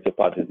actually would like to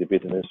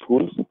participate in his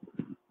schools,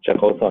 check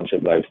out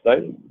Sonship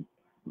Lifestyle.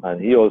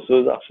 And he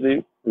also has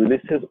actually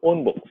released his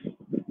own books.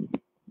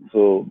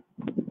 So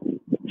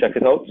check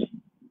it out.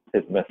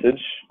 His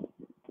message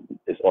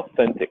is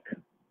authentic.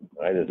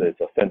 Right? It's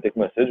authentic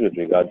message with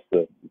regards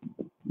to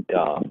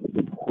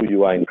who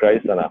you are in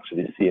Christ and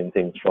actually seeing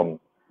things from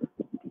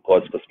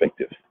God's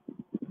perspective.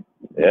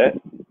 Yeah?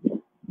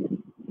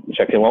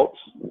 Check him out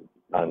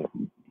and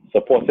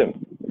support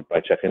him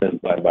by checking his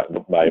by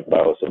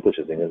also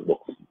purchasing his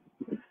books.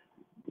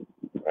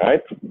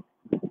 Right?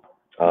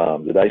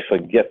 Did I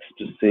forget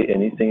to say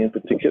anything in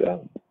particular?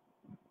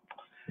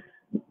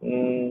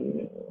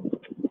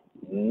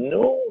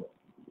 No.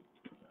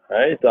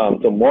 Right.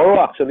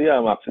 Tomorrow, actually,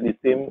 I'm actually the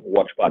same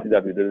watch party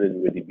that we did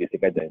with the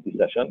basic identity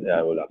session.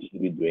 I will actually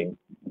be doing.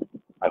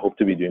 I hope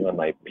to be doing on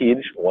my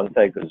page once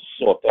I can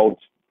sort out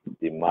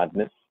the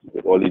madness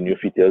with all the new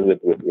features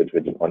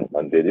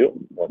on video.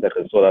 Once I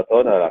can sort that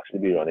out, I'll actually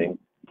be running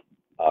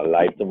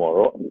live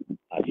tomorrow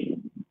at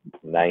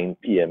 9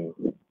 p.m.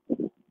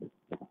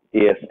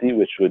 AST,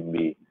 which would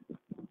be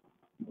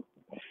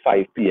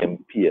 5 p.m.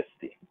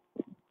 PST.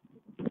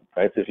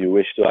 Right, so if you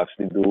wish to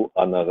actually do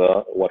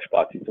another watch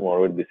party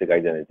tomorrow with Basic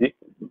Identity,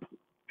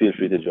 feel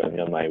free to join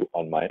me on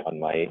my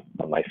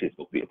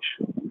Facebook page.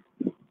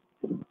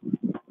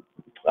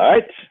 All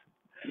right.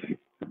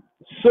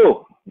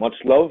 So much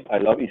love. I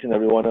love each and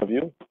every one of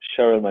you.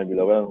 Cheryl, my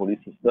beloved and holy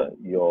sister,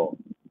 your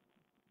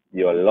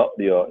love,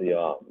 your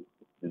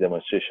the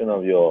demonstration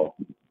of your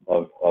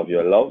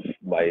love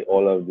by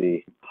all of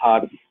the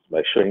hearts,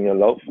 by showing your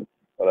love,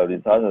 all of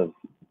these hearts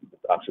is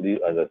actually,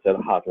 as I said,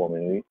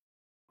 heartwarmingly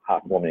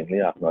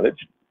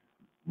acknowledged.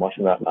 Much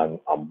and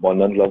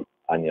abundant love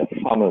and your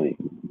family.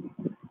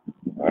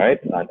 All right,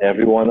 and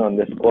everyone on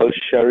this call,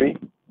 Sherry,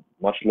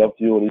 much love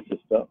to you, holy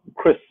sister.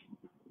 Chris,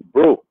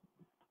 bro,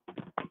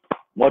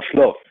 much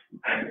love.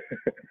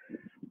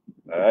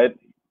 All right.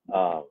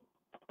 Um,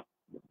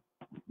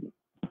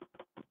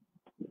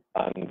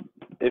 and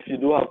if you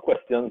do have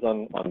questions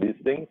on these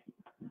things,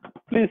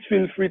 please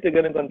feel free to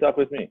get in contact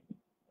with me.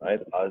 Right?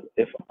 As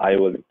if I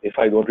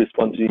don't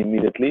respond to you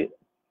immediately,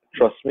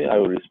 trust me, I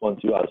will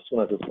respond to you as soon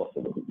as it's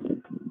possible.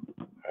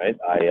 Right?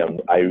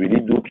 I really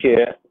do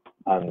care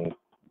and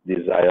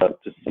desire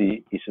to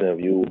see each and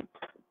every you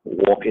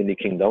walk in the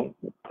kingdom,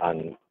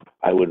 and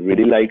I would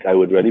really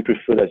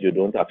prefer that you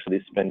don't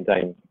actually spend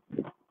time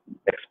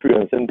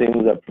experiencing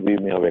things that we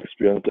may have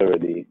experienced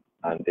already.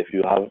 And if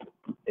you have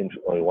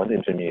or you want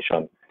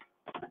information,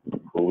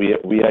 we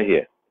are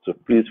here. So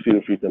please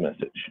feel free to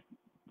message.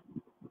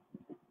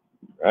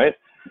 Right?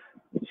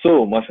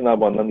 So much and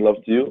abundant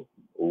love to you.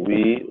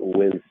 We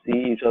will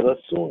see each other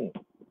soon.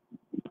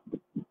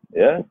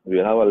 Yeah,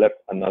 we'll have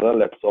another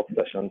Let's Talk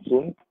session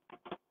soon.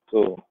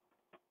 So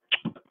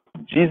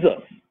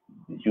Jesus,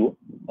 you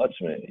watch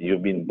me.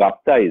 You've been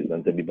baptized,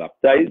 and to be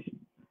baptized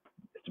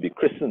is to be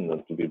christened,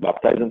 and to be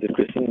baptized into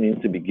Christian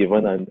means to be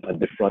given a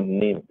different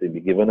name, to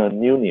be given a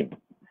new name.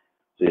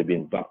 So you've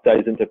been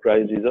baptized into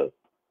Christ Jesus.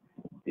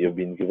 You've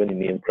been given the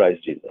name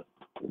Christ Jesus.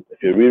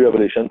 If you read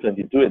Revelation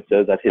 22, it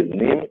says that his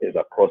name is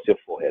across your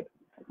forehead.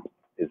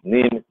 His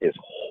name is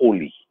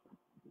Holy,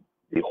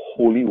 the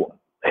Holy One.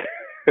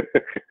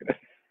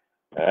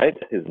 All right?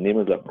 His name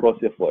is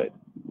across your forehead.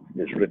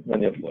 It's written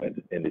on your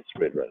forehead in the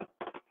spirit realm.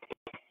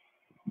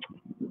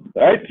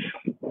 All right?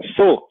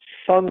 So,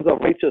 sons of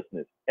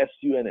righteousness,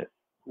 S-U-N-S,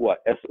 who are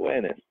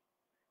S-O-N-S,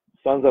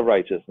 sons of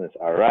righteousness,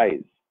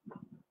 arise.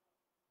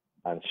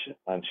 And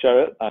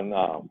Cheryl, and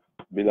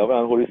beloved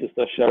and holy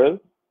sister Cheryl,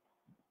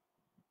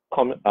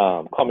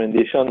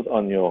 commendations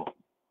on your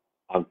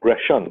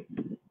aggression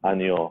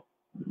and your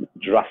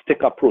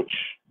drastic approach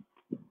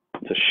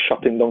to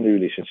shutting down the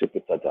relationship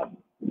with Satan.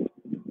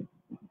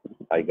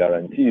 I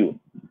guarantee you,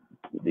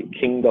 the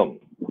kingdom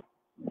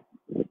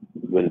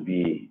will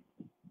be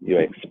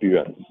your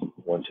experience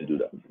once you do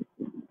that.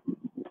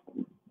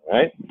 All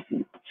right?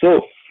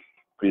 So,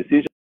 we see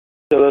each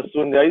other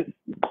soon, guys.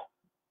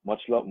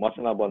 Much love, much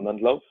and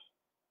abundant love.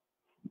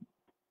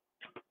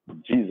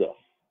 Jesus.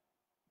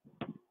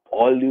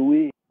 All the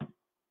way.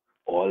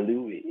 All the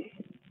way.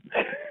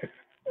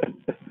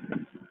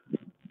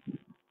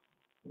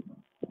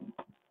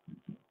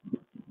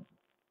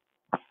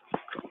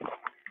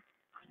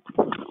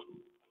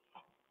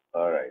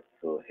 All right,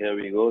 so here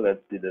we go. Let's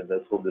see.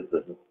 Let's hope this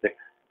doesn't stick.